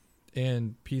consoles.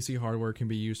 And PC hardware can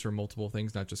be used for multiple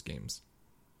things, not just games.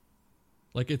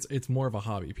 Like, it's more of a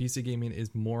hobby. PC gaming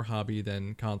is more hobby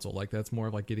than console. Like, that's more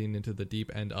of like getting into the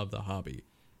deep end of the hobby.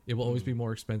 It will always be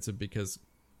more expensive because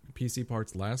PC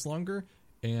parts last longer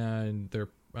and they're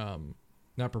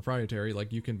not proprietary.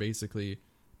 Like, you can basically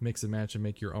mix and match and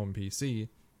make your own PC,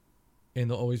 and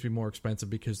they'll always be more expensive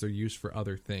because they're used for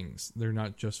other things. They're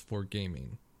not just for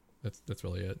gaming. That's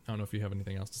really it. I don't know if you have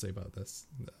anything else to say about this.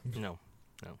 No.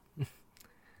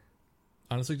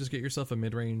 Honestly, just get yourself a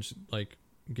mid-range like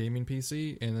gaming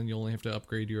PC, and then you'll only have to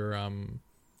upgrade your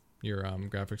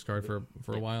graphics card for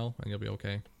a while, and you'll be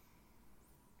okay.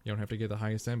 You don't have to get the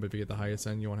highest end, but if you get the highest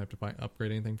end, you won't have to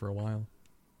upgrade anything for a while.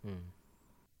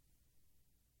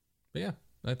 But yeah,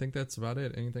 I think that's about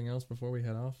it. Anything else before we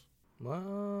head off?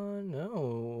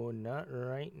 No, not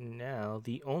right now.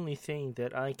 The only thing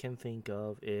that I can think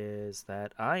of is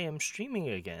that I am streaming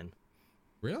again.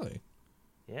 Really?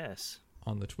 Yes.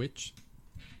 On the Twitch?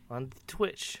 On the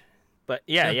Twitch. But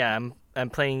yeah, I'm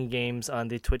playing games on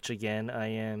the Twitch again. I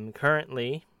am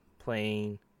currently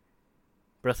playing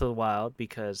Breath of the Wild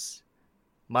because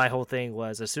my whole thing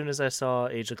was, as soon as I saw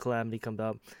Age of Calamity come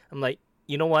up, I'm like,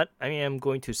 you know what? I am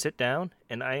going to sit down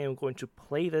and I am going to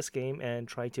play this game and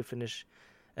try to finish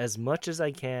as much as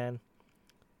I can.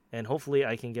 And hopefully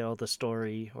I can get all the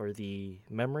story or the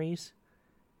memories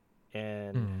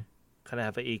and kind of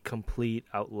have a complete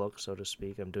outlook, so to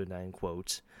speak. I'm doing that in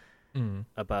quotes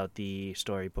about the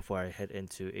story before I head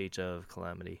into Age of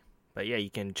Calamity. But yeah,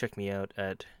 you can check me out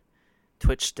at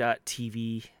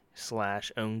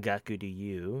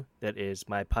twitch.tv/ongakudu. That is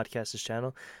my podcast's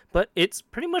channel. But it's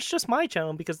pretty much just my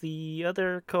channel because the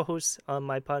other co-hosts on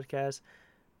my podcast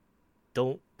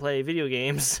don't play video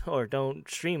games or don't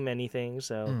stream anything.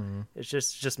 So it's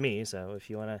just me. So if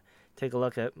you want to take a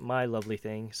look at my lovely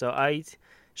thing. So I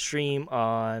stream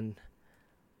on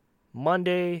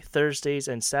Monday, Thursdays,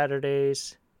 and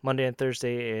Saturdays. Monday and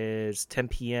Thursday is 10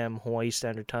 p.m. Hawaii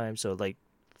Standard Time. So like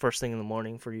first thing in the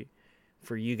morning for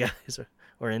you guys,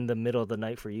 or in the middle of the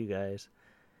night for you guys.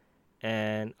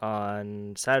 And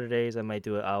on Saturdays, I might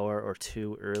do an hour or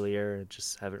two earlier.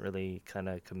 Just haven't really kind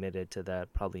of committed to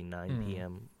that. Probably 9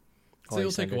 p.m. So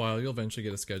it'll take a while. You'll eventually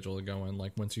get a schedule going,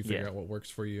 like once you figure out what works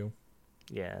for you.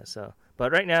 Yeah. So,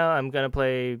 but right now I'm gonna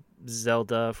play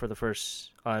Zelda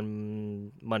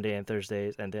on Monday and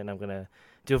Thursdays, and then I'm gonna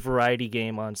do a variety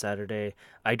game on Saturday.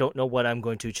 I don't know what I'm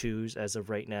going to choose as of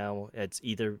right now. It's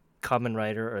either Kamen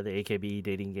Rider or the AKB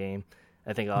dating game.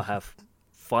 I think I'll have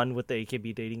fun with the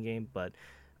AKB dating game, but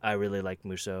I really like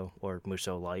Muso, or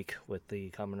Muso-like, with the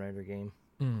Kamen Rider game.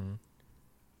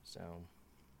 So,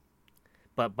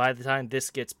 but by the time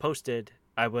this gets posted,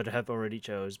 I would have already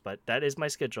chose, but that is my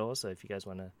schedule, so if you guys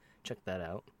want to check that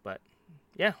out. But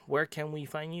yeah, where can we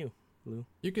find you, Lou?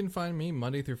 You can find me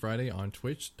Monday through Friday on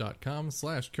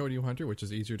twitch.com/KodyHunter, which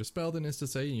is easier to spell than is to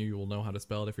say. You will know how to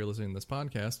spell it if you're listening to this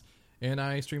podcast. And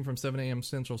I stream from 7 a.m.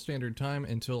 Central Standard Time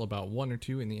until about 1 or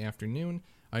 2 in the afternoon.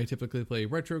 I typically play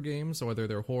retro games, so whether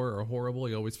they're horror or horrible,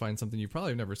 you always find something you've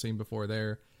probably never seen before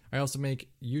there. I also make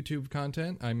YouTube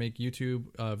content. I make YouTube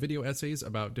video essays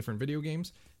about different video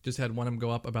games. Just had one of them go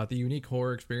up about the unique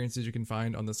horror experiences you can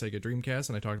find on the Sega Dreamcast,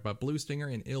 and I talked about Blue Stinger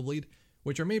and Illbleed,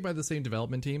 which are made by the same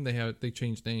development team. They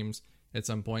changed names at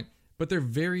some point, but they're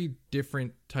very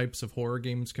different types of horror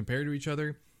games compared to each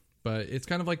other. But it's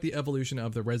kind of like the evolution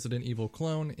of the Resident Evil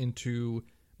clone into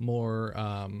more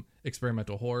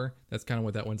experimental horror. That's kind of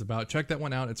what that one's about. Check that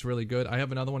one out. It's really good. I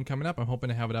have another one coming up. I'm hoping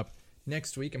to have it up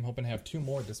next week. I'm hoping to have 2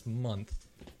 more this month.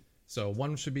 So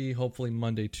one should be hopefully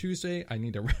Monday, Tuesday. I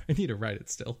need to write it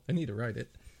still. I need to write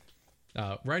it.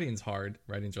 Writing's hard.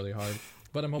 Writing's really hard.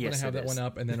 But I'm hoping to have that one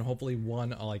up, and then hopefully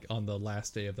one like on the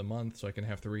last day of the month, so I can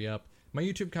have 3 up. My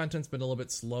YouTube content's been a little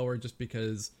bit slower just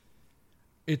because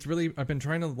it's really, I've been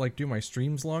trying to like do my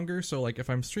streams longer. So like if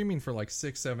I'm streaming for like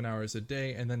 6-7 hours a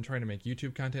day and then trying to make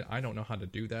YouTube content, I don't know how to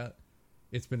do that.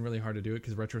 It's been really hard to do it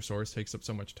because Retrosaurus takes up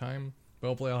so much time. But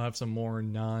hopefully I'll have some more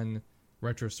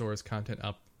non-Retrosaurus content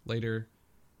up later.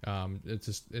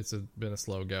 It's been a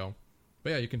slow go.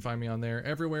 But yeah, you can find me on there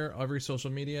everywhere, every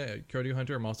social media at Kody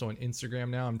Hunter. I'm also on Instagram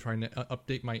now. I'm trying to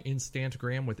update my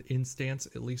Instantgram with Instants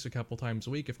at least a couple times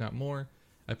a week, if not more.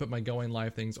 I put my going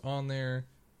live things on there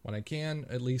when I can,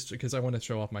 at least because I want to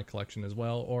show off my collection as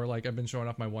well. Or like I've been showing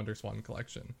off my Wonder Swan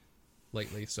collection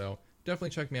lately. So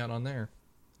definitely check me out on there.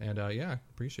 And yeah,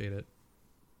 appreciate it.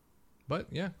 But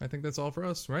yeah, I think that's all for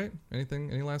us, right?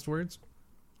 Any last words?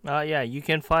 Yeah, you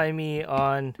can find me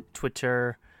on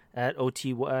Twitter at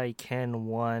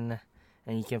OTYKen1,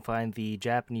 and you can find the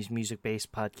Japanese music-based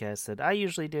podcast that I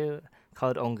usually do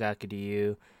called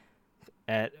Ongaku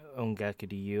at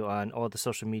Ongaku on all the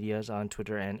social medias on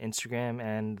Twitter and Instagram,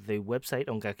 and the website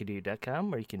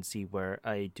ongaku.com, where you can see where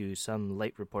I do some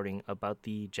light reporting about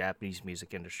the Japanese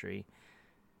music industry.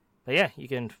 But yeah, you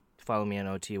can follow me on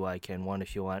OTYKen1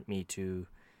 if you want me to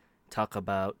talk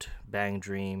about Bang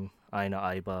Dream, Aina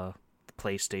Aiba, the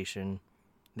PlayStation,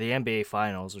 the NBA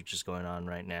Finals, which is going on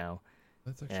right now.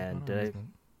 That's actually isn't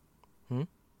it?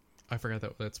 I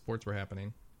forgot that sports were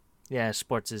happening. Yeah,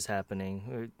 sports is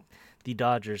happening. The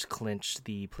Dodgers clinched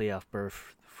the playoff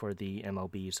berth for the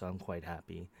MLB, so I'm quite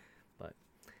happy. But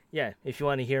yeah, if you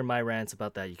want to hear my rants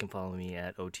about that, you can follow me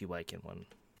at OTYKen1.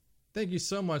 Thank you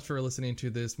so much for listening to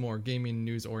this more gaming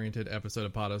news-oriented episode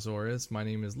of Podosaurus. My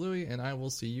name is Louie, and I will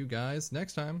see you guys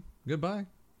next time. Goodbye.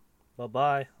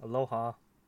 Bye-bye. Aloha.